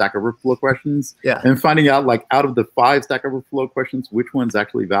bunch of Stack Overflow questions and finding out like out of the 5 Stack Overflow questions, which one's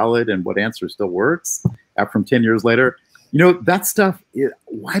actually valid and what answer still works from 10 years later. You know, that stuff,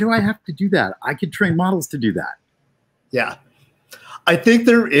 why do I have to do that? I could train models to do that. Yeah. I think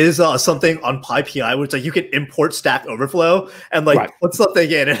there is something on PyPI where it's like you can import Stack Overflow and like put something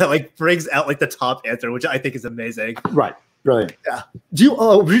in and it like brings out like the top answer, which I think is amazing. Right. Brilliant. Yeah. Do you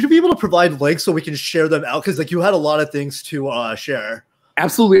would you be able to provide links so we can share them out? Because like you had a lot of things to share.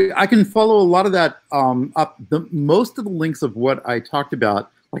 Absolutely. I can follow a lot of that up. Most of the links of what I talked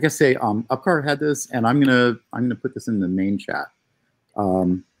about, like I say, Upcar had this, and I'm gonna put this in the main chat.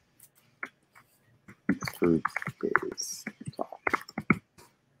 For today's talk.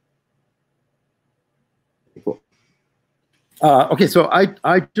 Cool. Okay, so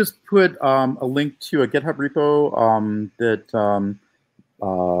I just put a link to a GitHub repo that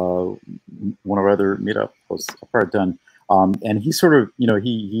one of our other meetup hosts had done. And he sort of, you know,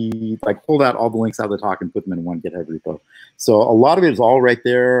 he like pulled out all the links out of the talk and put them in one GitHub repo. So a lot of it is all right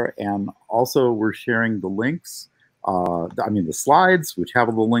there. And also we're sharing the links, I mean, the slides, which have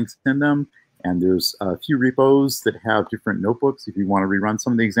all the links in them. And there's a few repos that have different notebooks if you want to rerun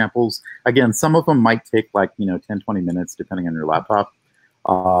some of the examples. Again, some of them might take like, you know, 10, 20 minutes, depending on your laptop.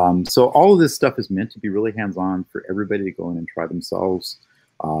 So all of this stuff is meant to be really hands-on for everybody to go in and try themselves.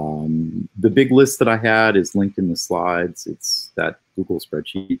 The big list that I had is linked in the slides. It's that Google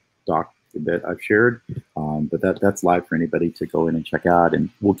spreadsheet doc that I've shared, but that's live for anybody to go in and check out, and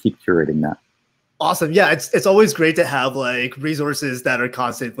we'll keep curating that. Awesome. Yeah, it's always great to have like resources that are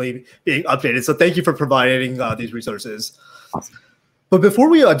constantly being updated. So thank you for providing these resources. Awesome. But before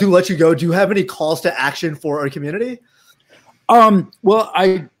we do let you go, do you have any calls to action for our community? Well,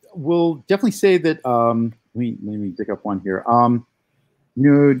 I will definitely say that, let me dig up one here. You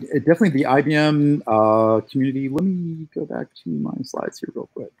know, definitely the IBM community. Let me go back to my slides here real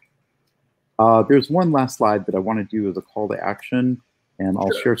quick. There's one last slide that I want to do as a call to action, and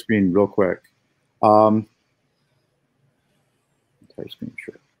I'll share screen real quick. Entire screen,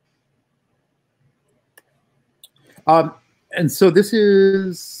 sure. And so this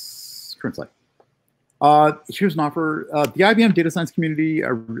is current slide. Here's an offer. The IBM data science community, I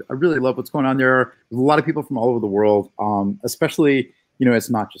really love what's going on there. There's a lot of people from all over the world, especially, you know,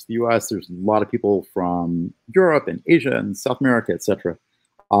 it's not just the US. There's a lot of people from Europe and Asia and South America, et cetera.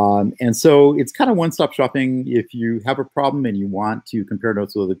 And so it's kind of one-stop shopping. If you have a problem and you want to compare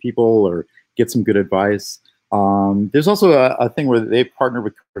notes with other people or get some good advice. There's also a thing where they partner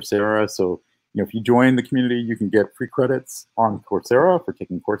with Coursera. So, you know, if you join the community, you can get free credits on Coursera for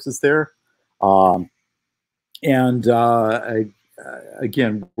taking courses there.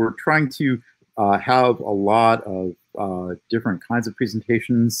 Again, we're trying to have a lot of different kinds of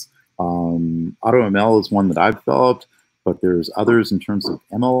presentations. AutoML is one that I've developed, but there's others in terms of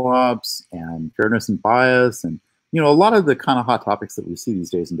MLOps and fairness and bias, and you know, a lot of the kind of hot topics that we see these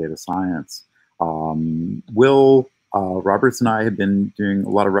days in data science. Will Roberts and I have been doing a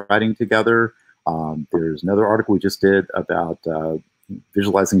lot of writing together. There's another article we just did about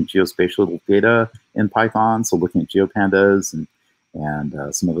visualizing geospatial data in Python, so looking at GeoPandas and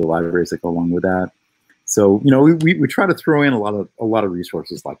some of the libraries that go along with that. So, you know, we try to throw in a lot of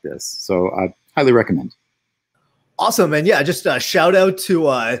resources like this. So I highly recommend. Awesome. And yeah, just a shout out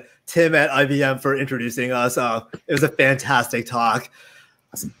to Tim at IBM for introducing us. It was a fantastic talk.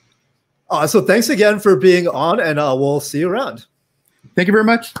 Awesome. So thanks again for being on, and we'll see you around. Thank you very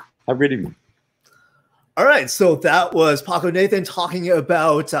much. Have a great evening. All right, so that was Paco Nathan talking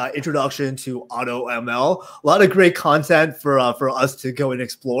about introduction to AutoML. A lot of great content for us to go and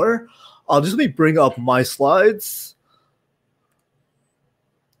explore. Just let me bring up my slides.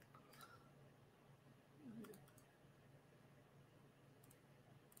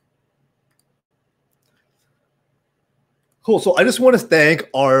 Cool. So I just want to thank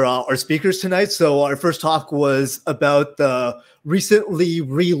our speakers tonight. So our first talk was about the recently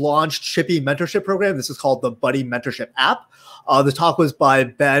relaunched ChiPy Mentorship program. This is called the Buddy Mentorship app. The talk was by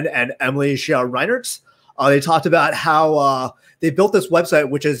Ben and Emily Xia-Reinert. They talked about how they built this website,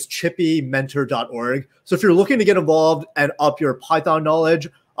 which is chipymentor.org. So if you're looking to get involved and up your Python knowledge,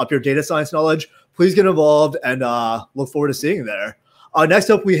 up your data science knowledge, please get involved and look forward to seeing you there.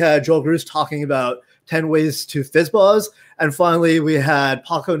 Next up, we had Joel Grus talking about 10 ways to Fizz Buzz. And finally, we had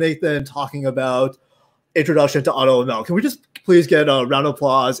Paco Nathan talking about introduction to AutoML. Can we just please get a round of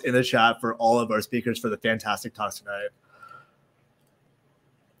applause in the chat for all of our speakers for the fantastic talks tonight?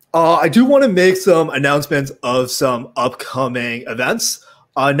 I do want to make some announcements of some upcoming events.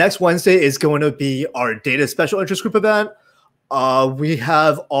 Next Wednesday is going to be our Data Special Interest Group event. We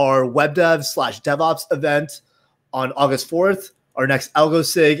have our Web Dev / DevOps event on August 4th. Our next Algo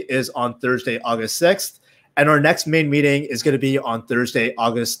SIG is on Thursday, August 6th. And our next main meeting is going to be on Thursday,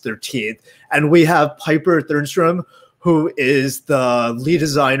 August 13th. And we have Piper Thernstrom, who is the lead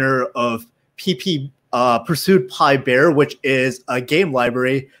designer of Pursued PyBear, which is a game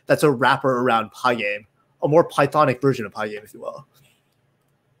library that's a wrapper around Pygame, a more Pythonic version of Pygame, if you will.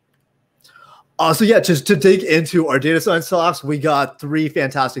 So yeah, just to dig into our data science talks, we got 3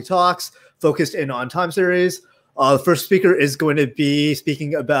 fantastic talks focused in on time series. The first speaker is going to be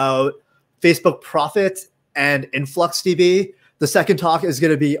speaking about Facebook Profit and InfluxDB. The second talk is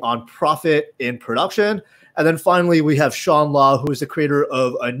going to be on Profit in production. And then finally, we have Sean Law, who is the creator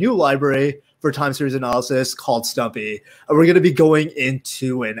of a new library for time series analysis called Stumpy. And we're going to be going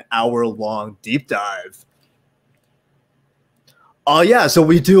into an hour-long deep dive. Yeah, so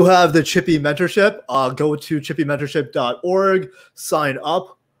we do have the ChiPy Mentorship. Go to chipymentorship.org, sign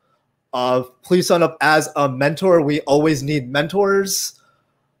up. Please sign up as a mentor. We always need mentors.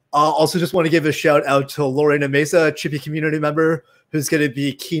 Also just want to give a shout out to Lorena Mesa, ChiPy community member, who's going to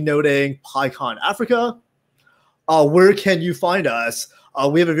be keynoting PyCon Africa. Where can you find us?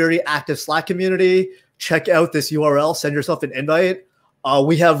 We have a very active Slack community. Check out this URL, send yourself an invite.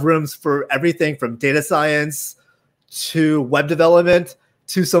 We have rooms for everything from data science to web development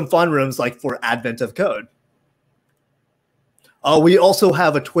to some fun rooms like for Advent of Code. We also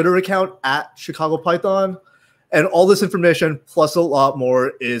have a Twitter account at Chicago Python, and all this information plus a lot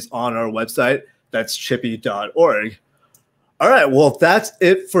more is on our website. That's chipy.org. All right, well, that's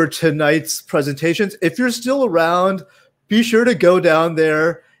it for tonight's presentations. If you're still around, be sure to go down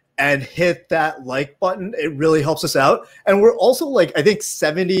there and hit that like button. It really helps us out. And we're also like, I think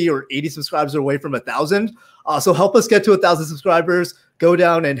 70 or 80 subscribers away from 1,000. So help us get to 1,000 subscribers. Go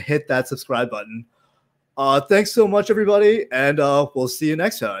down and hit that subscribe button. Thanks so much, everybody. And we'll see you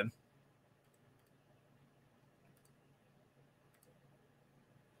next time.